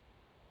ages.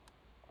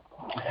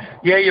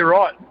 Yeah, you're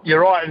right.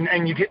 You're right.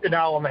 And you've hit the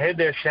nail on the head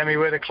there, Sammy,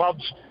 where the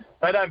clubs,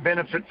 they don't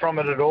benefit from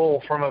it at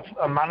all from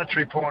a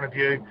monetary point of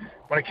view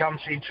when it comes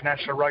to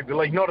international rugby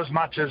league. Not as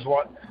much as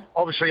what,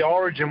 obviously,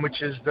 Origin,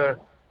 which is the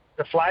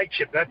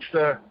flagship. That's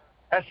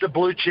the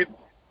blue chip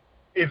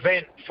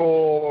event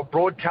for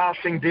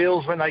broadcasting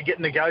deals when they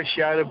get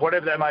negotiated,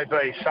 whatever that may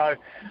be. So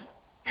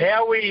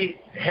how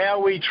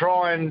we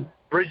try and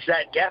bridge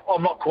that gap,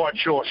 I'm not quite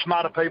sure.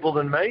 Smarter people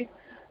than me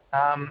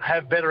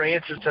have better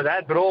answers to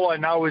that. But all I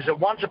know is that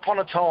once upon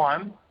a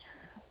time,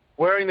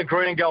 wearing the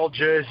green and gold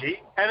jersey,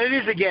 and it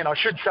is again, I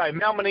should say,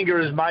 Mal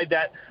Meninga has made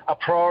that a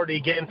priority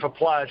again for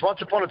players.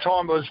 Once upon a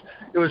time,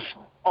 it was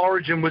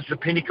Origin was the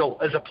pinnacle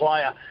as a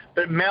player,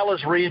 but Mal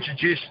has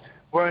reintroduced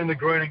wearing the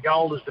green and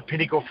gold as the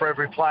pinnacle for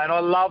every player, and I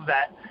love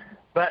that.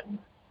 But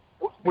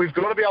we've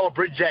got to be able to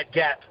bridge that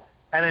gap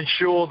and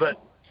ensure that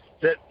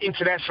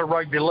international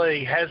rugby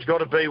league has got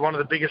to be one of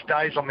the biggest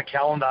days on the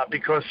calendar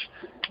because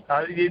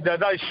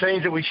those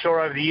scenes that we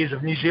saw over the years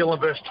of New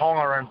Zealand versus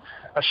Tonga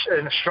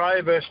and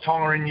Australia versus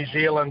Tonga in New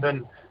Zealand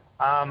and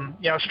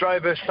Australia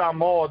versus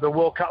Samoa, the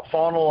World Cup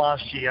final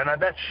last year.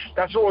 And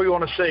that's all we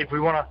want to see if we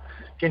want to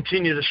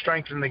continue to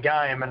strengthen the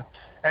game.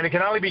 And it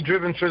can only be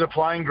driven through the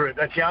playing group.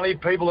 That's the only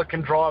people that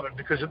can drive it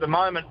because at the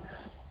moment,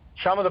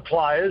 some of the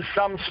players,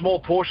 some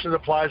small portion of the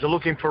players are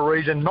looking for a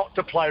reason not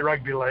to play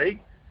rugby league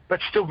but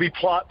still be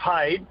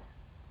paid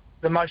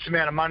the most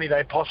amount of money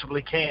they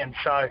possibly can.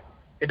 So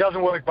it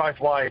doesn't work both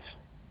ways.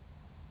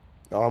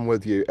 I'm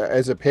with you.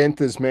 As a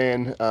Panthers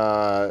man,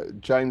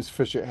 James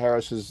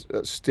Fisher-Harris's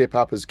step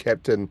up as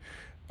captain,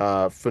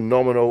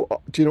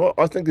 phenomenal. Do you know what?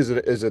 I think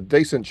there's a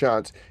decent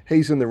chance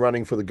he's in the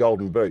running for the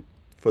Golden Boot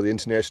for the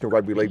International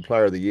Rugby League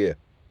Player of the Year.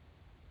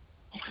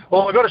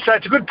 Well, I've got to say,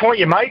 it's a good point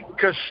you make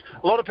because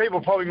a lot of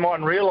people probably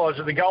mightn't realise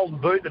that the Golden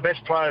Boot, the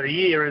best player of the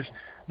year, is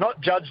not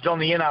judged on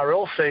the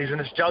NRL season,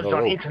 it's judged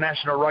on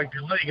international rugby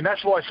league. And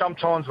that's why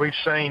sometimes we've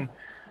seen,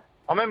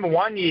 I remember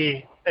one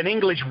year, an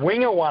English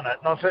winger won it.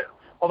 And I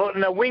thought,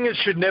 no, wingers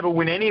should never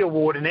win any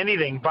award in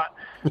anything, but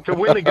to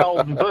win the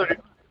Golden Boot,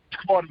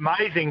 quite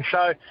amazing.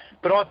 So,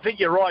 but I think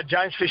you're right,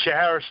 James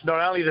Fisher-Harris, not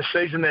only the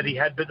season that he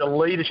had, but the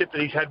leadership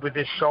that he's had with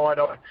this side.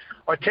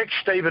 I text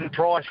Stephen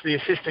Price, the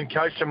assistant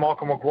coach to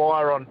Michael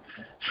Maguire, on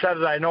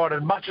Saturday night,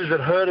 and much as it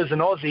hurt as an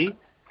Aussie,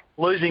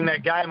 losing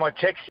that game, I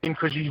texted him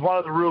because he's one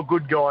of the real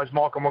good guys,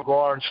 Michael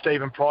Maguire, and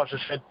Stephen Price. I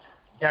said,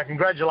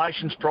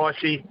 congratulations,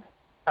 Pricey.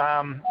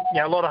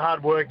 A lot of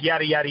hard work,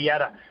 yada, yada,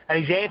 yada.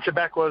 And his answer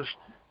back was,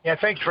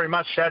 thanks very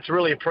much, Sats,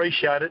 really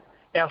appreciate it.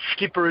 Our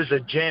skipper is a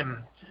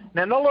gem.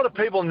 Now, not a lot of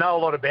people know a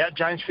lot about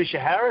James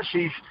Fisher-Harris.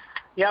 He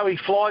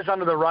flies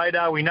under the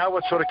radar. We know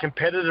what sort of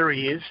competitor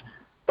he is,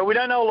 but we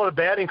don't know a lot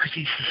about him because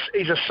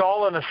he's a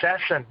silent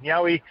assassin.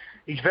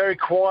 He's very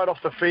quiet off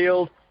the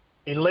field.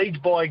 He leads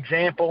by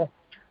example.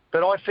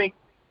 But I think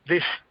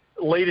this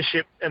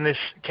leadership and this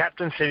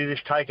captaincy that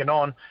he's taken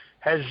on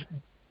has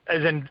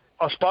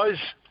I suppose,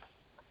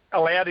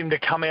 allowed him to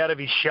come out of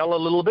his shell a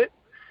little bit.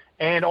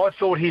 And I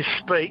thought his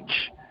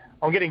speech,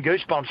 I'm getting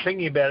goosebumps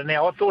thinking about it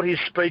now, I thought his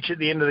speech at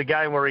the end of the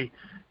game where he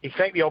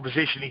thanked the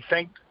opposition, he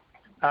thanked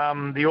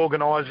the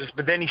organisers,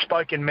 but then he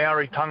spoke in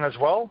Maori tongue as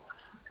well.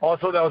 I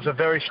thought that was a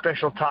very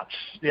special touch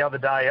the other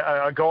day.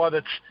 A guy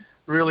that's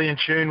really in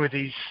tune with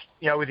his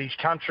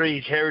country,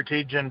 his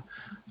heritage, and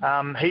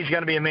he's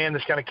going to be a man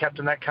that's going to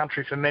captain that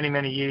country for many,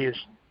 many years.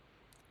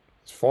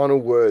 His final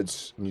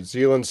words, New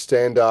Zealand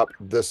stand up,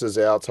 this is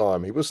our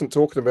time. He wasn't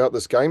talking about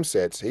this game,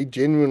 Sats.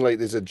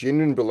 There's a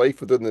genuine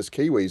belief within this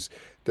Kiwis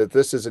that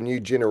this is a new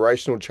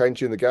generational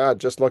change in the guard,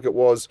 just like it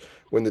was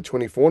when the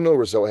 24-0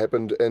 result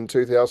happened in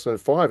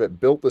 2005. It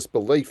built this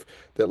belief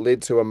that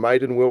led to a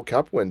maiden World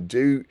Cup win.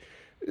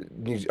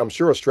 I'm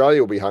sure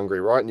Australia will be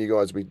hungry, right? And you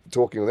guys will be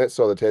talking on that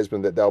side of the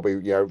Tasman that they'll be,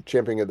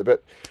 champing at the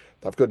bit.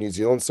 They've got a New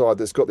Zealand side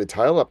that's got their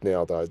tail up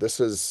now, though.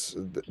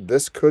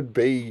 This could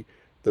be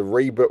the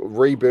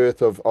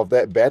rebirth of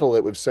that battle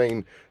that we've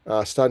seen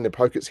starting to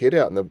poke its head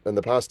out in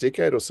the past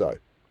decade or so.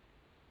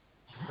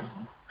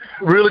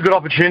 Really good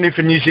opportunity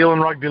for New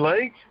Zealand Rugby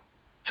League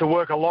to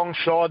work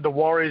alongside the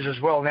Warriors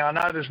as well. Now, I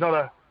know there's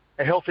not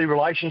a healthy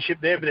relationship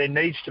there, but there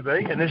needs to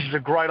be, and this is a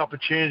great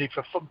opportunity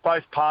for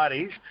both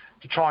parties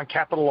to try and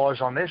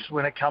capitalise on this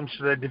when it comes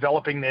to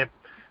developing their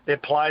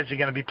players who are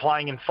going to be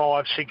playing in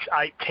 5, 6,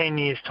 8, 10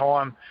 years'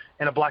 time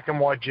in a black and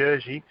white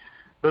jersey,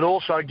 but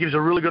also it gives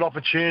a really good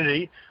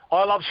opportunity.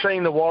 I love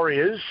seeing the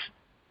Warriors.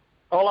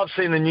 I love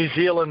seeing the New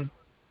Zealand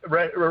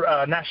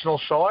national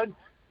side,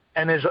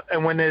 and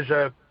when there's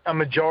a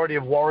majority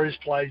of Warriors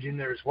players in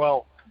there as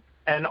well.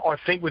 And I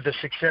think with the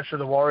success of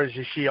the Warriors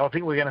this year, I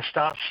think we're going to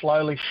start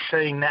slowly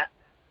seeing that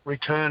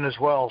return as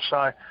well.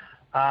 So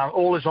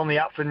all is on the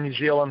up for New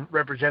Zealand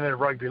Representative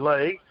Rugby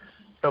League,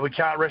 but we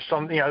can't rest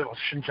on, I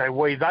shouldn't say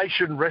we, they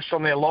shouldn't rest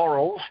on their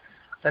laurels.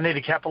 They need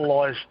to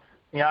capitalise,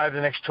 over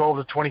the next 12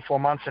 to 24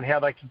 months and how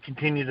they can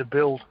continue to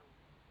build.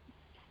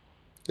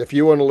 If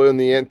you want to learn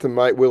the anthem,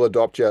 mate, we'll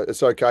adopt you.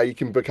 It's okay. You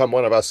can become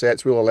one of us,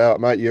 Sats. We'll allow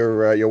it, mate.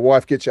 Your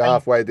wife gets you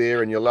halfway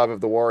there, and your love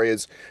of the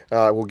Warriors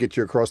will get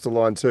you across the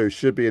line too.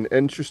 Should be an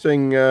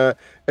interesting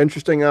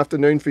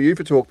afternoon for you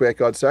for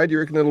Talkback, I'd say. Do you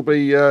reckon it'll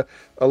be a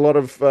lot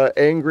of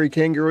angry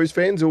Kangaroos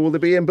fans, or will there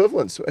be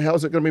ambivalence?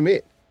 How's it going to be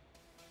met?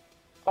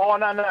 Oh,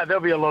 no,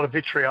 there'll be a lot of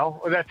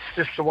vitriol. That's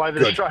just the way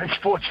that Australian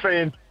sports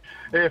fans,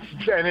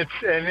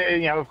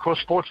 of course,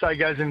 Sports Day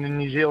goes into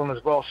New Zealand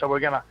as well, so we're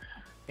going to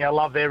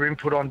love their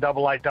input on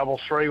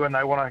 8833 when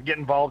they want to get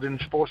involved in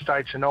Sports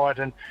Day tonight.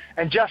 And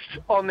just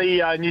on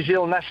the New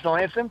Zealand National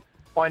Anthem,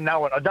 I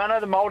know it. I don't know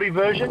the Māori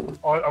version.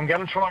 I'm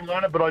going to try and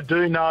learn it, but I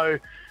do know,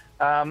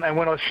 and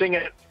when I sing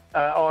it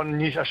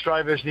on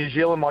Australia versus New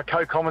Zealand, my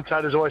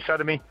co-commentators always say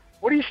to me,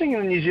 what are you singing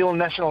the New Zealand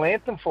National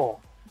Anthem for?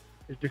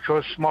 It's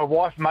because my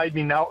wife made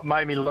me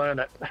learn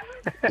it.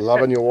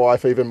 Loving your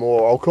wife even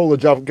more. I'll call the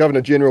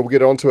Governor General. We'll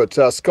get onto it.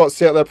 Scott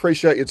Sattler,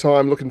 appreciate your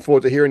time. Looking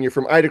forward to hearing you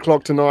from 8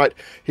 o'clock tonight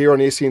here on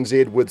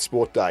SNZ with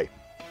Sport Day.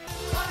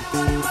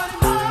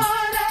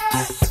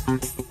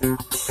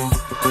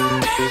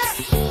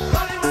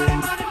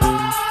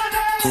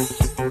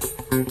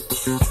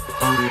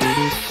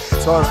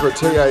 Time for a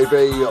TAB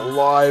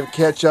live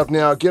catch-up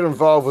now. Get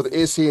involved with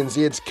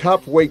SNZ's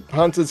Cup Week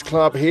Punters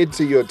Club. Head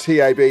to your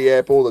TAB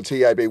app or the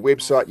TAB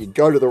website. You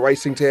go to the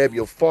Racing tab.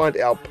 You'll find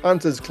our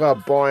Punters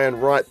Club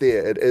buy-in right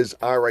there. It is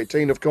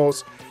R18, of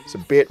course. So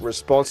bet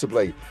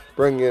responsibly.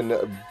 Bring in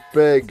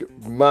big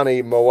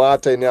money,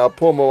 Moate. Now,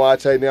 poor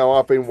Moate. Now,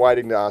 I've been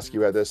waiting to ask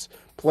you about this.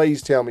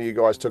 Please tell me you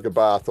guys took a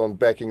bath on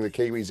backing the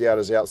Kiwis out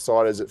as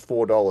outsiders at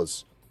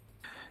 $4.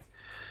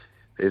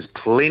 There's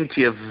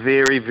plenty of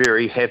very,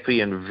 very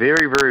happy and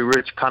very, very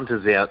rich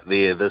punters out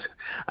there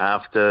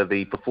after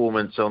the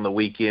performance on the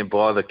weekend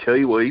by the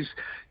Kiwis.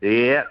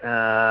 Yeah,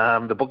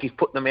 the bookies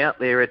put them out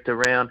there at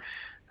around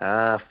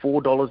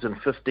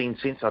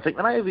 $4.15. I think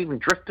they may have even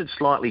drifted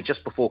slightly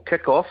just before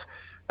kickoff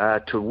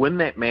to win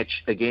that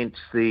match against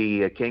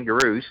the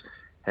Kangaroos.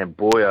 And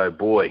boy, oh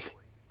boy,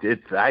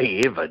 did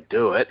they ever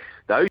do it.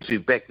 Those who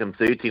backed them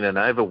 13 and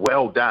over,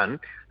 well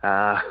done.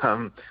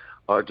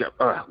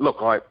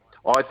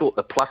 I thought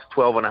the plus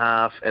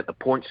 12.5 at the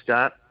point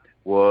start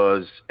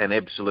was an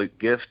absolute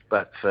gift,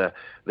 but for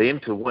them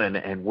to win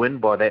and win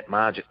by that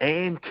margin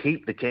and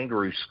keep the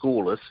Kangaroos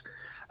scoreless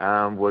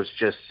was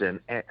just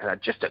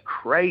a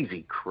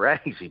crazy,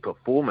 crazy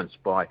performance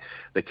by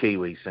the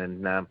Kiwis,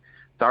 and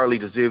thoroughly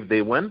deserved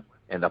their win,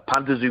 and the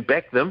punters who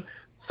backed them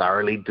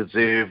thoroughly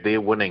deserved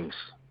their winnings.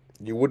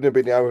 You wouldn't have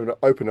been able to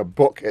open a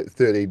book at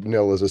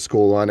 30-0 as a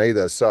scoreline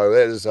either. So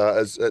that is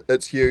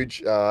it's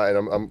huge. And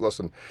I'm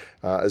listen,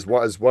 as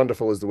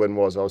wonderful as the win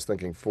was, I was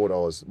thinking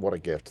 $4. What a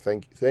gift!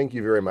 Thank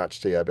you very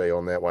much, TAB,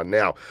 on that one.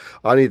 Now,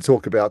 I need to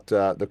talk about,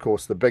 of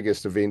course, the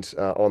biggest event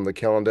on the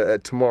calendar.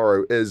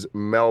 Tomorrow is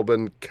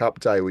Melbourne Cup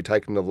Day. We're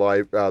taking the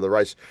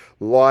race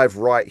live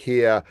right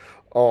here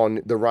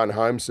on the run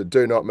home. So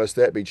do not miss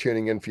that. Be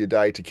tuning in for your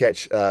day to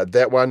catch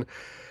that one.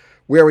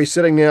 Where are we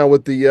sitting now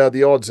with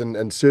the odds?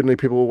 And certainly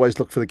people always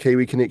look for the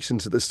Kiwi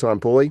connections at this time,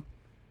 Paulie.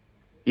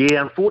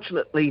 Yeah,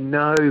 unfortunately,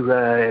 no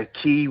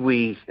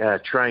Kiwi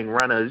train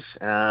runners.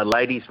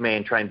 Ladies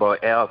man trained by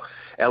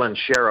Alan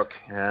Sherrock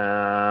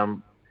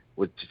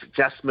was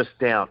just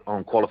missed out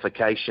on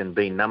qualification,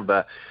 being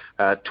number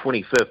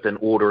 25th in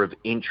order of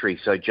entry.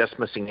 So just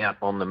missing out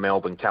on the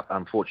Melbourne Cup,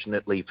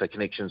 unfortunately, for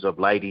connections of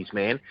ladies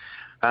man.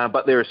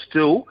 But there are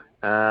still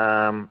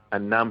a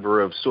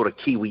number of sort of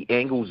Kiwi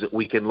angles that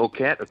we can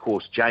look at. Of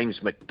course,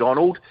 James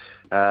McDonald,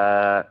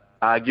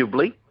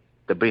 arguably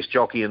the best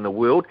jockey in the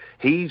world.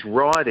 He's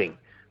riding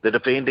the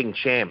defending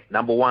champ,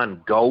 number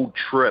 1, Gold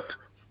Trip.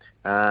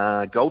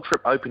 Gold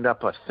Trip opened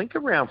up, I think,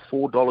 around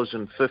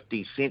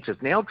 $4.50.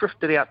 It's now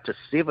drifted out to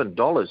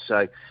 $7,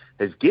 so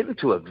it's getting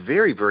to a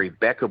very, very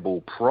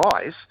backable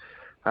price.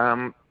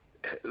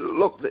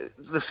 Look, the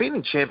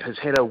defending champ has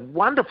had a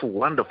wonderful,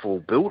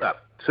 wonderful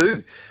build-up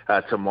to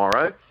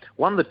tomorrow.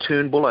 Won the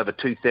Turnbull over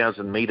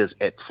 2,000 metres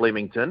at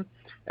Flemington,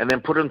 and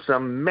then put in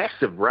some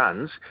massive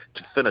runs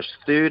to finish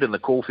 3rd in the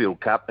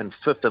Caulfield Cup and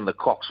 5th in the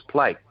Cox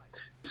Plate.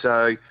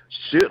 So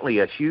certainly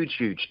a huge,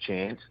 huge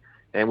chance.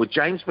 And with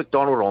James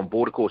McDonald on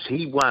board, of course,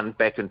 he won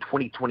back in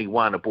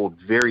 2021 aboard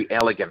Very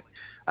Elegant,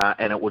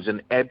 and it was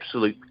an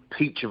absolute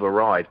peach of a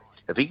ride.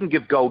 If he can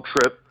give Gold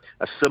Trip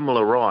a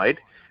similar ride,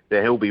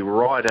 then he'll be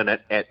right in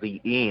it at the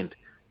end.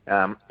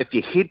 If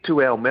you head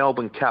to our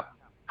Melbourne Cup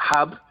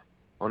hub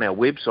on our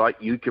website,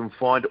 you can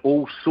find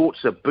all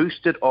sorts of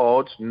boosted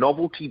odds,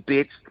 novelty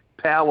bets,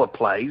 power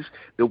plays.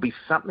 There'll be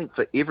something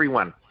for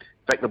everyone.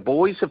 In fact, the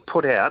boys have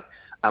put out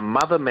a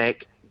Mother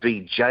Mac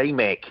v J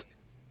Mac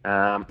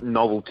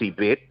novelty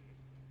bet.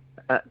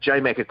 J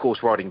Mac, of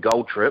course, riding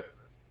Gold Trip,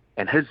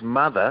 and his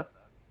mother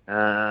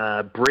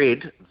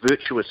bred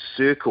Virtuous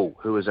Circle,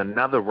 who is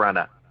another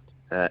runner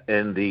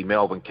in the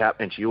Melbourne Cup,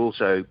 and she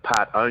also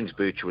part owns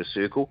Virtuous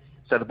Circle.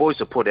 So the boys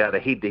have put out a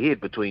head-to-head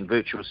between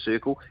Virtuous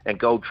Circle and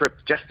Gold Trip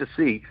just to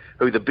see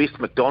who the best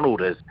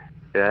McDonald is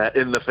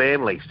in the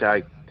family.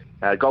 So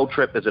Gold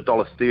Trip is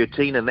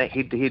 $1.13 in that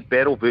head-to-head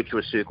battle.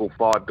 Virtuous Circle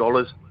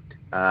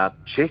 $5.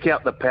 Check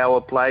out the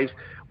power plays.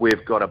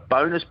 We've got a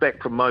bonus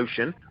back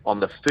promotion on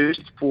the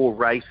first 4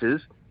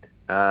 races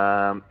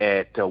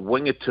at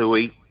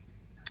Wingatui,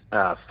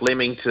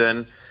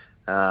 Flemington,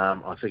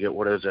 I forget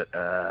what is it,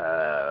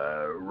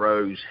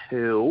 Rose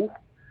Hill,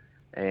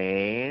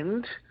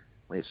 and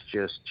let's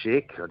just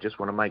check. I just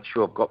want to make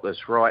sure I've got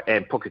this right.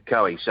 And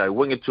Pukekohe. So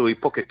Wingatui,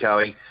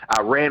 Pukekohe,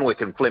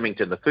 Randwick and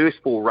Flemington. The first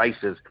 4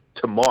 races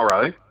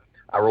tomorrow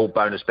are all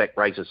bonus back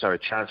races, so a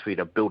chance for you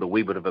to build a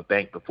wee bit of a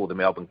bank before the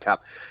Melbourne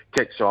Cup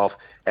kicks off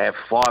at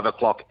 5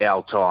 o'clock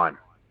our time.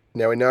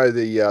 Now, we know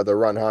the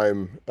run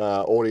home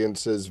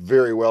audience is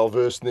very well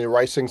versed in their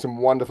racing. Some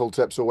wonderful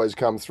tips always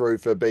come through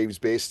for Beeves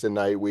Best, and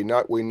we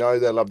know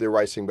they love their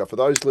racing. But for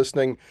those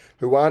listening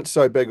who aren't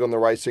so big on the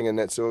racing, and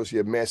that's obviously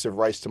a massive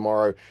race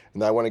tomorrow,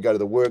 and they want to go to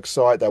the work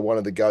site, they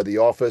want to go to the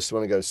office, they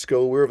want to go to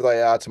school, wherever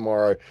they are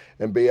tomorrow,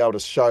 and be able to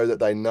show that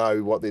they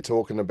know what they're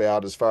talking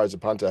about as far as a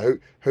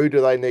punter, who do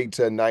they need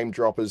to name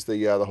drop as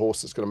the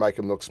horse that's going to make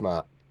them look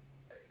smart?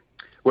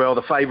 Well,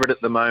 the favourite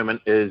at the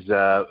moment is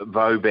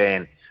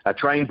Vauban.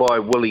 Trained by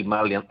Willie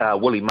Mullins.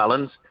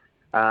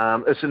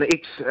 It's an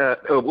it's a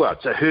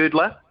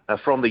hurdler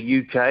from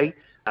the UK,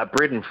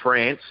 bred in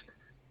France.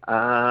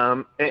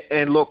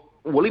 And look,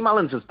 Willie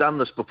Mullins has done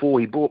this before.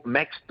 He brought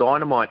Max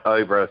Dynamite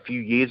over a few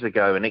years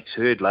ago, an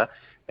ex-hurdler,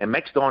 and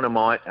Max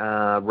Dynamite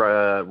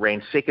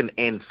ran 2nd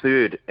and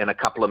 3rd in a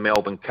couple of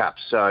Melbourne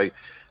Cups. So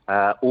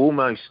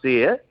almost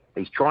there.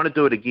 He's trying to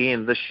do it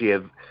again this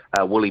year,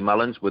 Willie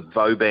Mullins, with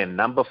Vauban,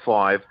 number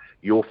 5,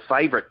 your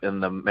favourite in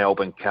the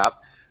Melbourne Cup.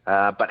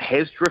 But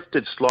has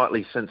drifted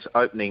slightly since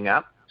opening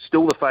up.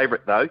 Still the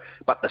favourite, though.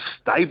 But the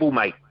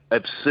stablemate,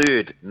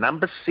 Absurd,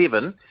 number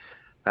 7,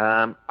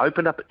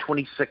 opened up at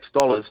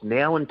 $26,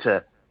 now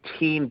into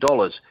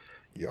 $10.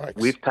 Yikes.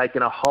 We've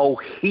taken a whole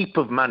heap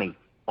of money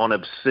on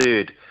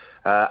Absurd,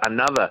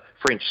 another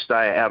French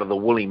stayer out of the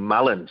Willie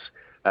Mullins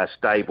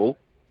stable.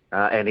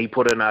 And he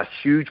put in a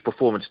huge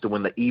performance to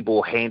win the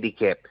Ebor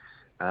Handicap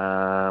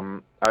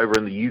over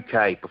in the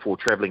UK before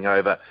travelling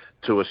over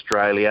to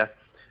Australia.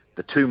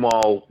 The 2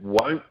 miles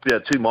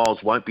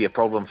won't be a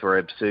problem for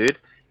Absurd,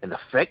 and the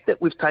fact that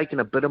we've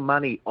taken a bit of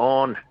money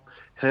on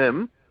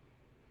him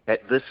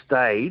at this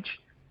stage,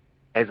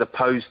 as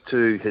opposed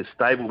to his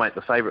stablemate,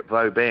 the favourite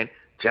Vauban,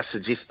 just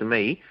suggests to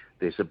me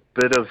there's a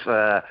bit of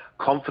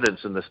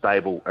confidence in the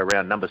stable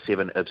around number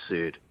 7,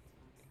 Absurd.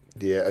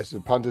 Yeah, as the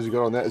punters have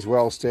got on that as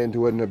well, stand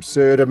to win an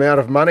absurd amount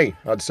of money,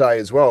 I'd say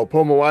as well.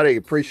 Paul Mawadi,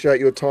 appreciate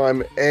your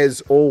time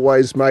as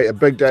always, mate. A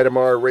big day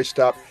tomorrow, rest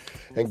up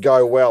and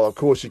go well. Of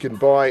course, you can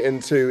buy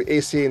into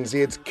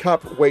SNZ's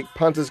Cup Week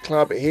Punters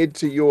Club. Head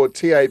to your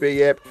TAB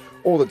app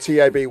or the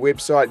TAB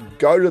website.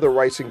 Go to the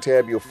racing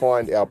tab. You'll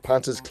find our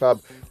Punters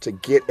Club to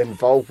get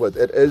involved with.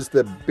 It is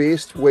the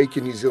best week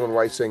in New Zealand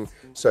racing,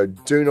 so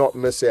do not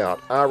miss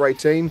out.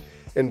 R18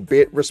 and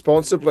bet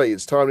responsibly.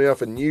 It's time now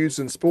for news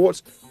and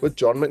sports with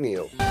John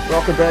McNeil.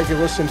 Welcome back and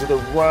listen to the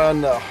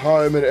run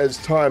home. It is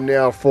time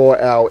now for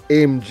our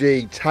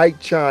MG Take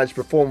Charge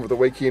Performer of the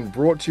Weekend,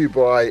 brought to you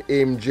by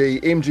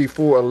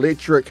MG4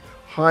 Electric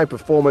High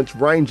Performance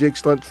Range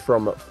Excellence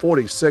from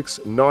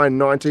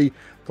 46,990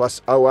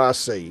 plus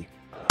ORC.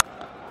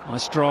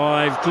 Nice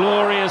drive,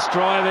 glorious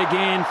drive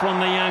again from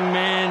the young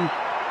man.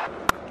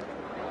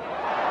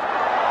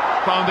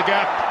 Found the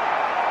gap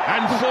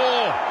and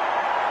 4.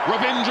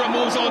 Ravindra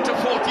moves on to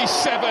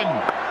 47.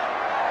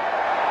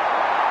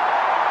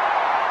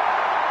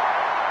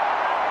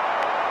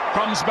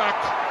 Comes back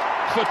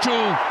for 2.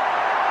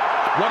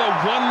 What a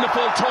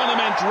wonderful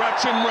tournament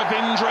Rachin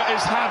Ravindra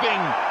is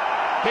having.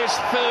 His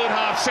 3rd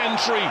half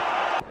century.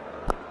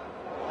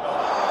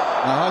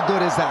 Now how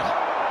good is that?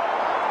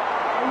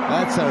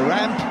 That's a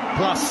ramp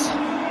plus.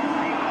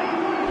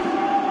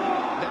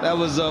 That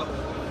was a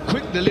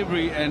quick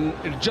delivery and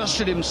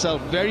adjusted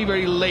himself very,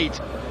 very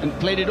late and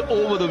played it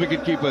over the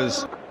wicket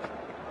keepers.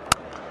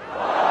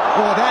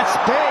 Oh, that's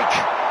big.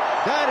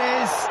 That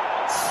is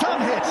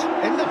some hit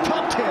in the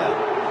top tier.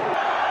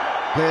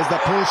 Plays the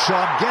pull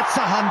shot, gets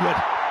 100.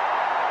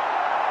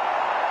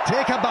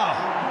 Take a bow.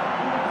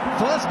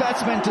 First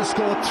batsman to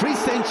score 3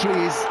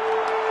 centuries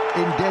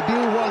in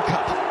debut World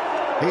Cup.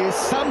 He is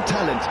some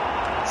talent.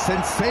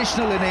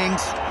 Sensational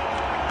innings.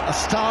 A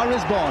star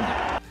is born.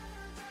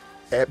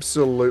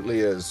 Absolutely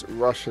is.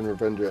 Rachin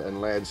Ravindra,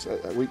 and lads,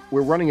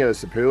 we're running out of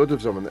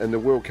superlatives on him, and the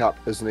World Cup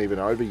isn't even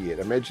over yet.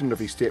 Imagine if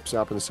he steps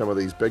up in some of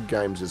these big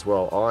games as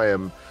well. I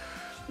am,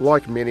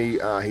 like many,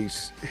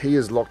 he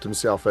has locked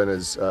himself in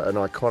as an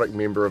iconic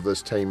member of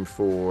this team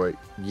for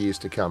years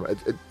to come.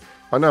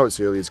 I know it's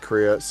early in his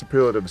career.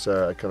 Superlatives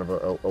are kind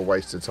of a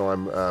waste of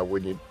time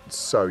when you're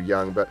so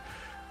young, but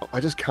I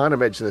just can't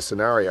imagine a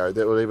scenario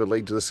that will ever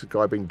lead to this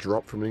guy being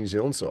dropped from the New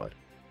Zealand side.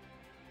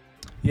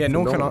 Yeah,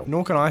 nor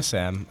can I,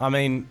 Sam. I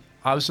mean,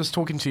 I was just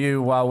talking to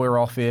you while we were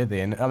off air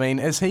then. I mean,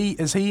 is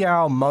he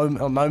our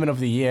moment of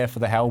the year for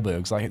the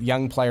Halbergs, like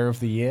Young Player of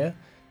the Year?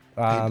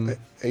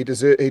 He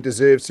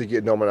deserves to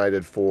get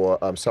nominated for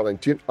something.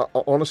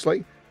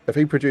 Honestly, if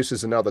he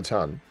produces another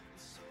ton,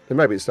 then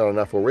maybe it's not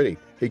enough already.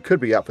 He could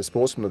be up for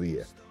Sportsman of the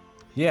Year.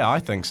 Yeah, I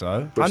think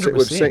so.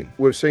 100%.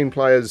 We've seen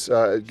players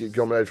get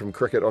nominated from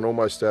cricket on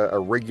almost a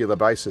regular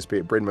basis, be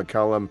it Bryn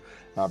McCullum,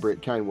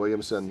 Brett Kane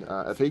Williamson.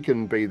 If he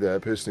can be the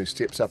person who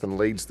steps up and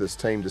leads this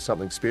team to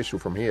something special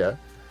from here,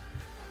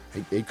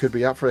 he could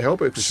be up for a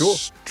Halberg for sure.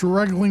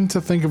 Struggling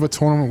to think of a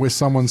tournament where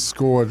someone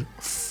scored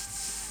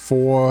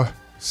 4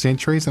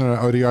 centuries in an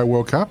ODI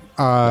World Cup.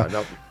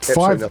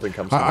 Absolutely nothing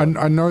comes to mind.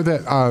 I know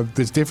that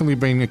there's definitely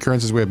been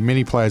occurrences where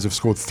many players have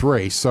scored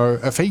 3. So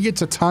if he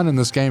gets a ton in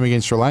this game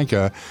against Sri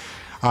Lanka,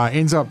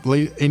 ends up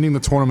ending the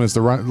tournament as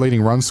the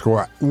leading run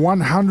scorer,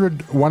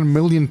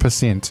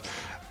 1,000,000%.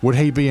 Would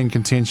he be in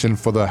contention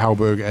for the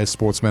Halberg as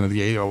Sportsman of the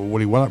Year, or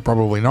would he win it?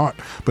 Probably not,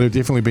 but he'd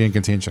definitely be in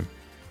contention.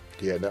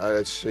 Yeah,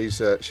 no,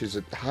 she's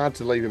hard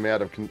to leave him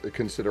out of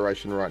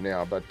consideration right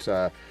now. But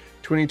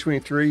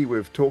 2023,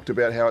 we've talked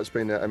about how it's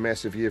been a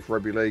massive year for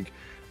rugby league.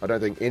 I don't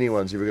think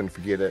anyone's ever going to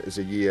forget it as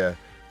a year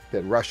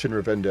that Rachin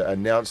Ravindra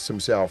announced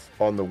himself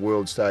on the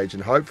world stage,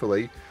 and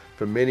hopefully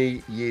for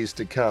many years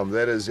to come.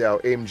 That is our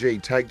MG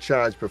Take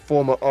Charge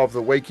Performer of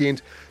the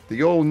Weekend.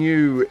 The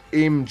all-new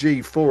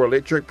MG4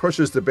 Electric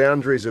pushes the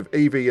boundaries of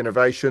EV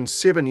innovation,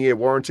 7-year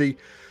warranty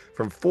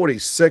from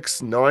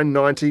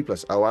 46,990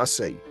 plus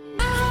ORC.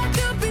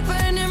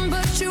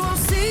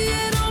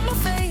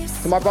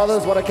 To my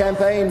brothers, what a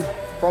campaign.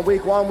 From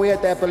week 1, we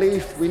had that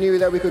belief. We knew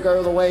that we could go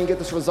all the way and get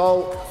this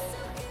result.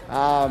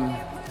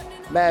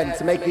 Man,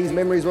 to make these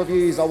memories with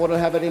you, I wouldn't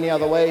have it any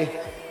other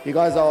way. You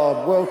guys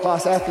are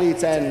world-class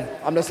athletes, and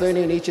I'm just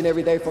learning each and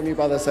every day from you,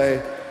 brother. So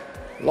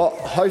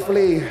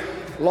hopefully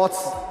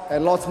lots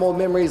and lots more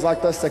memories like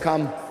this to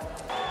come.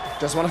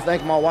 Just want to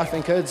thank my wife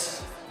and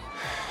kids.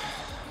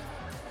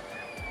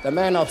 The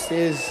man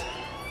upstairs,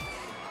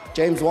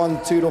 James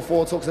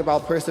 1:2-4, talks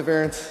about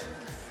perseverance.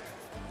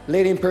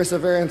 Leading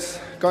perseverance,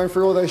 going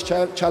through all those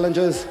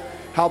challenges,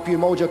 help you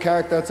mold your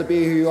character to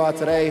be who you are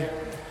today,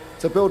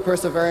 to build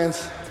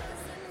perseverance.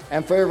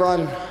 And for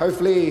everyone,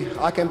 hopefully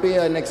I can be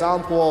an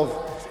example of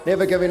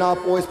never giving up,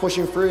 always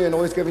pushing through and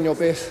always giving your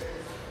best.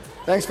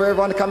 Thanks for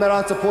everyone coming out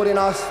and supporting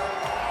us.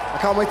 I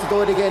can't wait to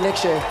do it again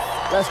next year.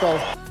 Let's go.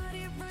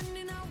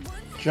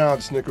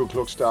 Chance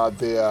Nickel-Klukstad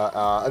there,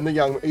 and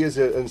he is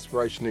an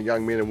inspiration to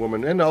young men and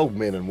women, and old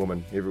men and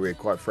women everywhere.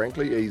 Quite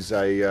frankly, he's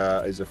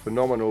a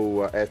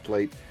phenomenal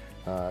athlete.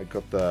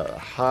 Got the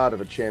heart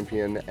of a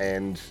champion,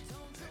 and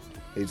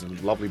he's a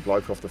lovely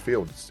bloke off the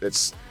field.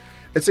 It's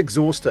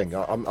exhausting.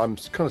 I'm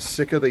kind of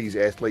sick of these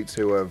athletes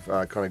who have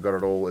kind of got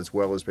it all as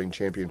well as being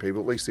champion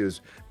people. At least there was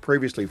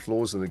previously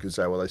flaws in them. You could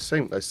say, well, they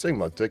seem like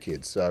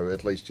dickheads. So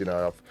at least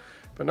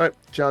but no,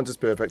 Chance is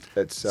perfect.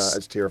 It's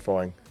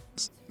terrifying.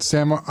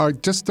 Sam, I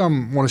just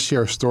want to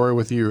share a story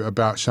with you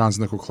about Chance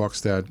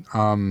Nickel-Klokstad.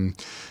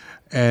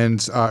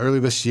 And early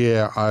this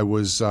year, I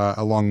was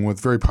along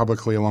with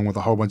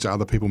a whole bunch of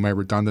other people made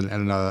redundant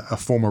at a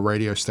former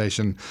radio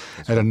station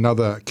at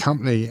another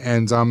company.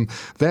 And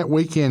that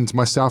weekend,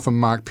 myself and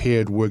Mark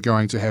Peard were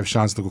going to have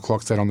Chance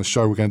Nickel-Klokstad on the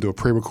show. We're going to do a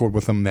pre-record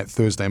with him that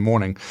Thursday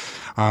morning.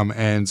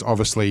 And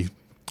obviously,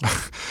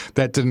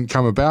 that didn't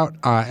come about,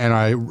 and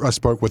I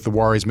spoke with the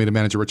Warriors media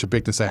manager, Richard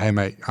Beckton, and say, hey,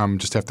 mate,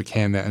 just have to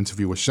can that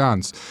interview with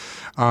Chance.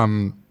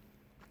 And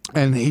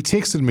he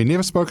texted me,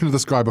 never spoken to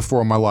this guy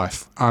before in my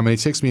life. And he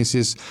texted me and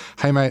says,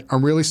 hey, mate,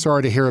 I'm really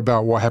sorry to hear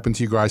about what happened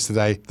to you guys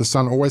today. The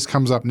sun always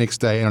comes up next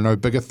day, and I know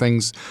bigger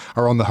things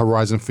are on the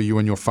horizon for you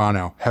and your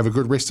whānau. Have a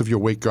good rest of your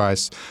week,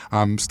 guys.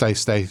 Stay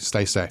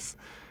safe.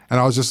 And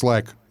I was just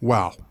like,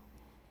 wow.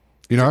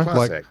 You know,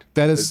 like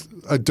that is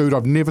a dude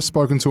I've never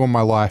spoken to in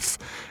my life,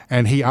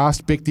 and he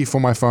asked Bekti for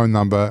my phone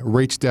number,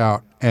 reached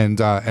out, and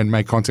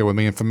made contact with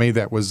me. And for me,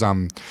 that was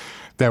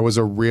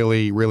a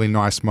really, really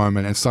nice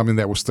moment, and something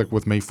that will stick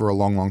with me for a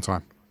long, long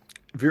time.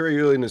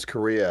 Very early in his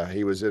career,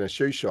 he was in a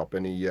shoe shop,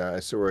 and he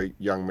saw a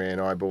young man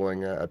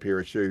eyeballing a pair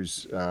of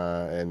shoes,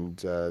 and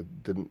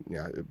didn't.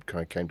 It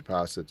kind of came to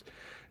pass that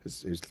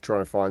he was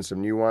trying to find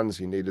some new ones.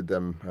 He needed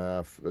them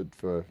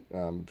for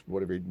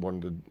whatever he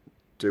wanted to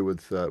do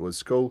with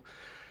school.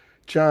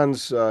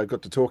 Chance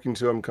got to talking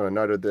to him, kind of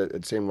noted that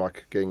it seemed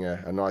like getting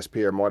a nice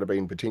pair might have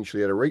been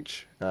potentially out of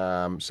reach.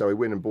 So he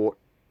went and bought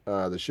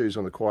the shoes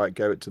on the quiet,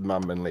 gave it to the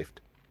mum and left.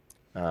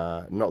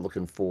 Not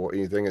looking for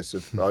anything. It's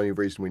the only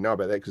reason we know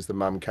about that, because the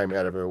mum came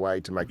out of her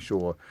way to make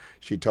sure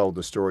she told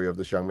the story of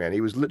this young man.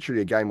 He was literally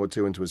a game or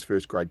two into his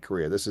first grade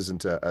career. This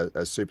isn't a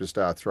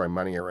superstar throwing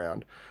money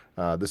around.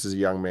 This is a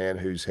young man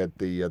who's had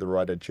the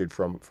right attitude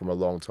from a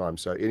long time.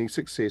 So any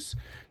success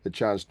that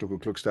Chance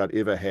Nickel-Klukstad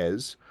ever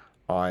has,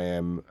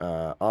 I'm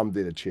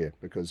there to cheer,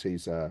 because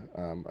he's a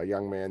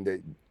young man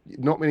that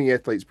not many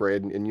athletes,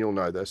 Brad, and you'll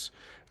know this,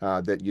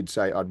 that you'd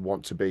say I'd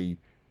want to be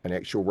an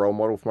actual role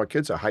model for my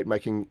kids. I hate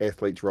making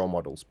athletes role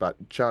models, but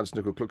Chance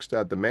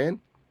Nickel-Klukstad, the man,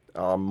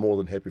 I'm more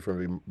than happy for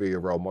him to be a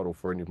role model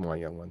for any of my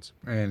young ones.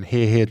 And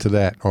hear to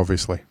that,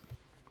 obviously.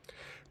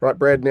 Right,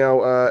 Brad,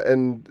 now,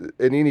 in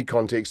any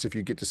context, if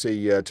you get to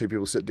see two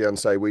people sit down and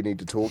say, we need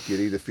to talk, you'd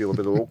either feel a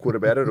bit awkward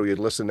about it, or you'd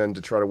listen in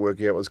to try to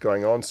work out what's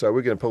going on. So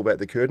we're going to pull back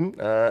the curtain,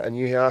 and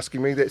you're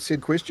asking me that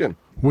said question.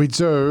 We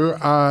do.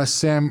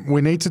 Sam, we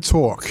need to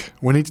talk.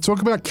 We need to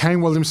talk about Kane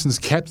Williamson's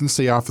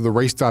captaincy after the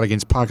restart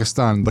against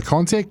Pakistan. The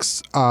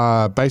context,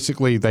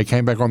 basically, they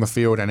came back on the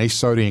field, and Ish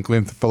Sodhi and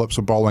Glenn Phillips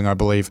were bowling, I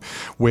believe,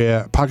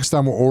 where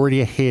Pakistan were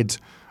already ahead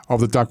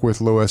of the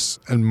Duckworth-Lewis.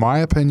 In my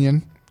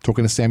opinion,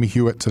 talking to Sammy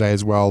Hewitt today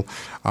as well,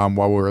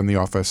 while we were in the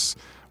office,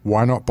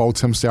 why not bowl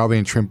Tim Southee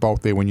and Trent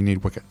Boult there when you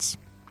need wickets?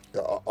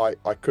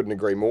 I couldn't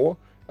agree more.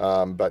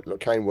 But look,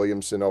 Kane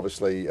Williamson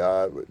obviously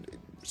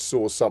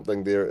saw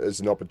something there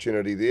as an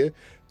opportunity there.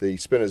 The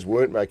spinners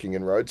weren't making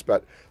inroads,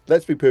 but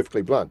let's be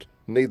perfectly blunt,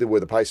 neither were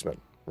the pacemen,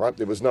 right?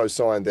 There was no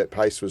sign that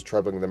pace was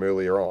troubling them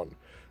earlier on.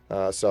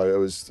 So it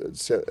was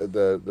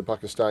the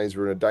Pakistanis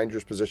were in a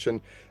dangerous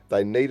position.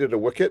 They needed a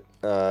wicket,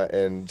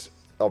 and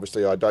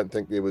obviously, I don't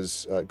think there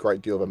was a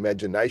great deal of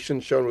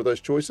imagination shown with those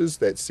choices.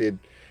 That said,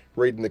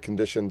 reading the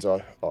conditions,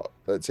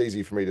 it's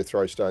easy for me to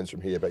throw stones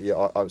from here. But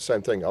yeah,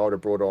 same thing. I would have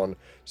brought on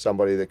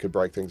somebody that could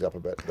break things up a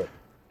bit. But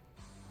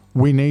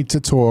we need to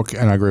talk,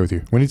 and I agree with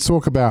you, we need to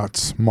talk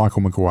about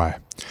Michael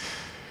Maguire.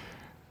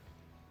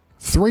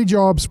 3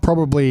 jobs,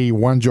 probably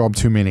 1 job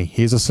too many.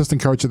 He's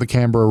assistant coach of the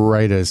Canberra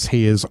Raiders.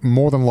 He is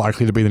more than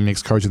likely to be the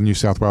next coach of the New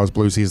South Wales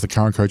Blues. He is the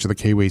current coach of the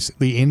Kiwis.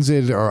 The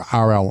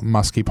NZRL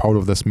must keep hold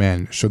of this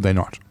man, should they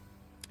not?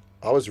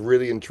 I was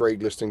really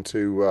intrigued listening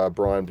to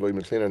Brian Blue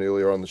McLennan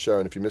earlier on the show,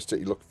 and if you missed it,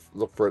 you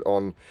look for it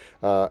on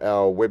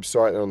our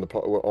website and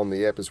on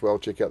the app as well.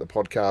 Check out the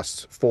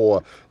podcasts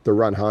for the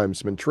run home.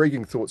 Some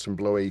intriguing thoughts from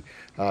Bluey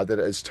that it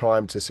is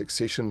time to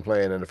succession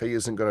plan, and if he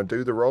isn't going to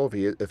do the role,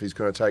 if he's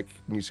going to take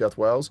New South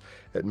Wales,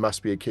 it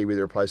must be a Kiwi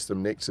that replaces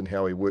them next, and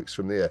how he works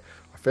from there.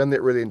 I found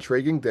that really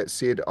intriguing. That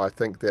said, I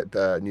think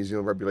that New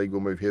Zealand Rugby League will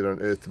move heaven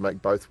and earth to make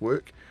both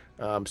work.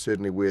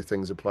 Certainly where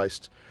things are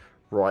placed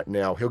right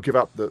now, he'll give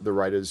up the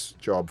Raiders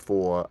job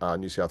for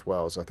New South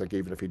Wales. I think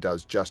even if he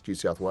does just New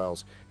South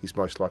Wales, he's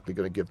most likely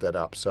going to give that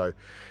up. So,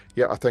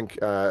 yeah, I think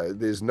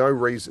there's no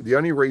reason. The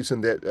only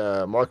reason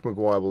that Mike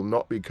Maguire will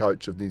not be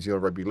coach of New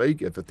Zealand Rugby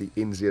League if the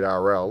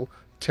NZRL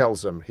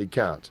tells him he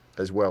can't,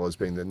 as well as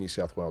being the New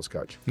South Wales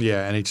coach.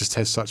 Yeah, and he just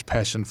has such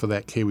passion for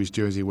that Kiwis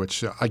jersey,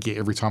 which I get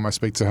every time I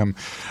speak to him.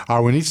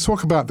 We need to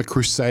talk about the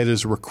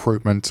Crusaders'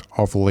 recruitment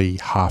of Lee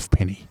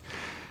Halfpenny.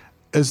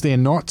 is there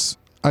not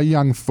a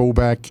young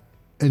fullback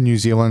in New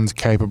Zealand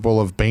capable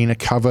of being a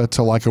cover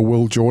to like a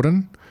Will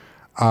Jordan?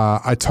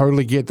 I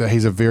totally get that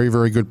he's a very,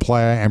 very good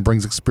player and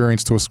brings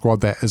experience to a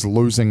squad that is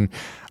losing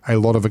a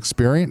lot of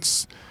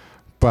experience.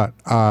 But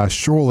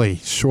surely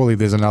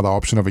there's another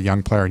option of a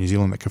young player in New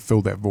Zealand that could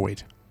fill that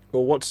void.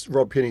 Well, what's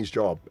Rob Penny's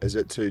job? Is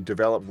it to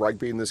develop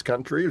rugby in this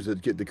country, or is it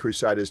to get the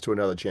Crusaders to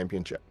another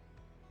championship?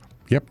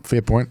 Yep,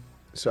 fair point.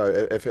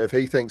 So if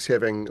he thinks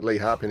having Lee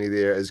Harpenny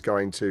there is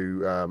going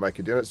to make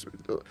a difference,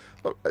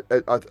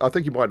 I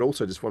think you might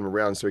also just want him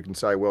around so he can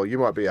say, well, you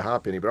might be a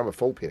half penny, but I'm a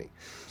full penny.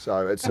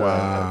 So it's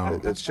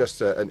it's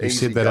just an He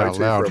easy said that out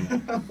go-to loud.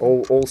 from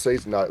all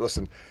season. No,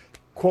 listen,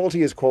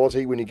 quality is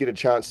quality when you get a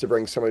chance to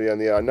bring somebody on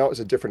there. I know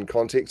it's a different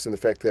context in the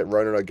fact that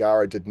Ronan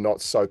O'Gara did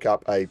not soak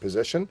up a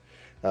position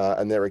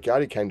in that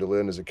regard. He came to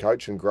learn as a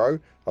coach and grow.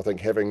 I think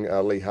having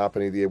Lee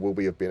Harpenny there will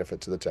be of benefit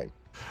to the team.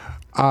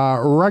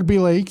 Rugby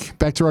league,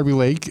 back to rugby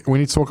league, we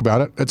need to talk about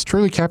it. It's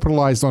truly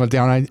capitalised on a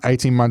down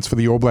 18 months for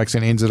the All Blacks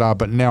and NZR,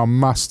 but now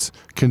must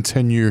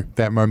continue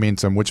that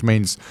momentum, which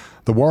means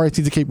the Warriors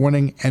need to keep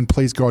winning, and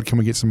please God, can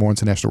we get some more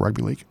international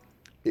rugby league?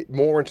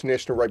 More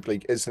international rugby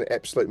league is an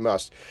absolute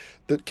must.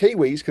 The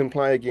Kiwis can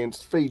play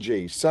against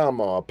Fiji,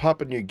 Samoa,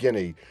 Papua New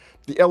Guinea,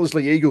 the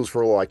Ellerslie Eagles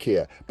for all I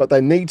care, but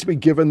they need to be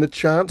given the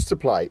chance to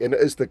play, and it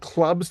is the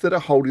clubs that are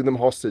holding them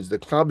hostage. The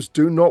clubs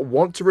do not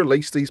want to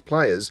release these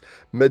players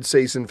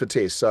mid-season for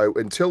tests, so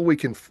until we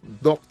can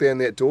knock down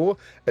that door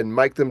and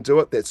make them do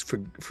it, that's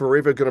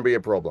forever going to be a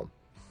problem.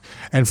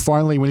 And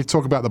finally, when you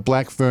talk about the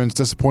Black Ferns'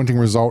 disappointing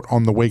result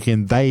on the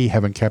weekend, they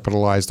haven't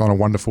capitalised on a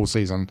wonderful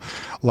season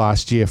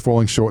last year,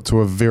 falling short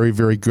to a very,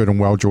 very good and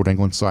well-drilled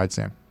England side,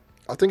 Sam.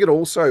 I think it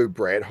also,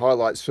 Brad,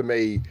 highlights for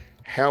me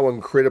how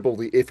incredible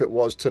the effort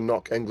was to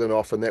knock England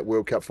off in that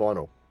World Cup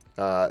final.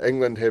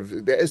 England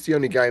that is the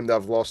only game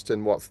they've lost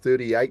in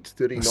 38,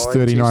 39? It's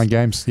 39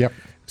 games, yep.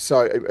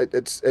 So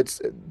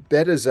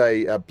that is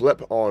a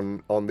blip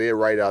on their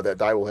radar that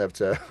they will have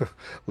to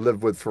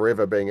live with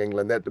forever, being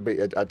England. That would be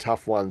a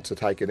tough one to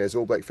take in. As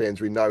All Black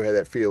fans, we know how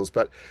that feels,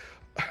 but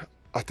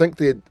I think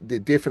they're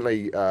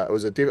definitely it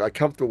was a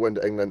comfortable win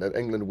to England, and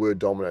England were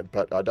dominant.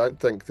 But I don't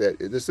think that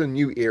this is a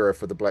new era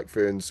for the Black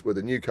Ferns with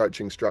a new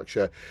coaching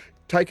structure.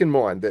 Take in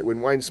mind that when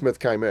Wayne Smith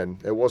came in,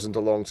 it wasn't a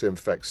long-term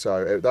fix.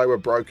 So they were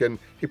broken.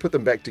 He put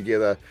them back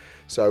together.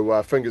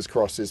 So fingers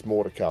crossed, there's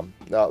more to come.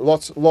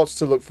 Lots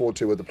to look forward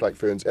to with the Black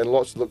Ferns, and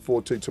lots to look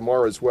forward to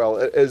tomorrow as well.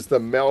 It is the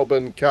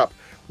Melbourne Cup.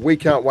 We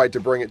can't wait to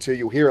bring it to you.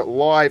 You'll hear it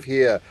live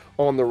here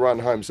on the run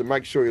home. So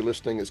make sure you're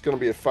listening. It's going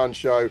to be a fun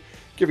show.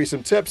 Give you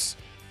some tips,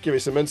 give you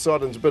some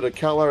insight and a bit of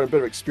colour and a bit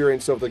of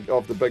experience of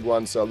the big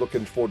one. So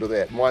looking forward to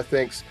that. My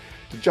thanks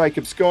to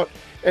Jacob Scott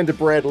and to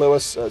Brad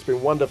Lewis. It's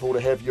been wonderful to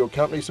have your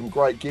company. Some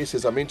great guests,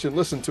 as I mentioned.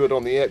 Listen to it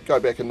on the app.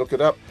 Go back and look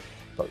it up.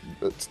 But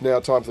it's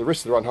now time for the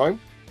rest of the run home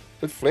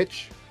with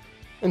Fletch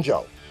and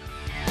Joel.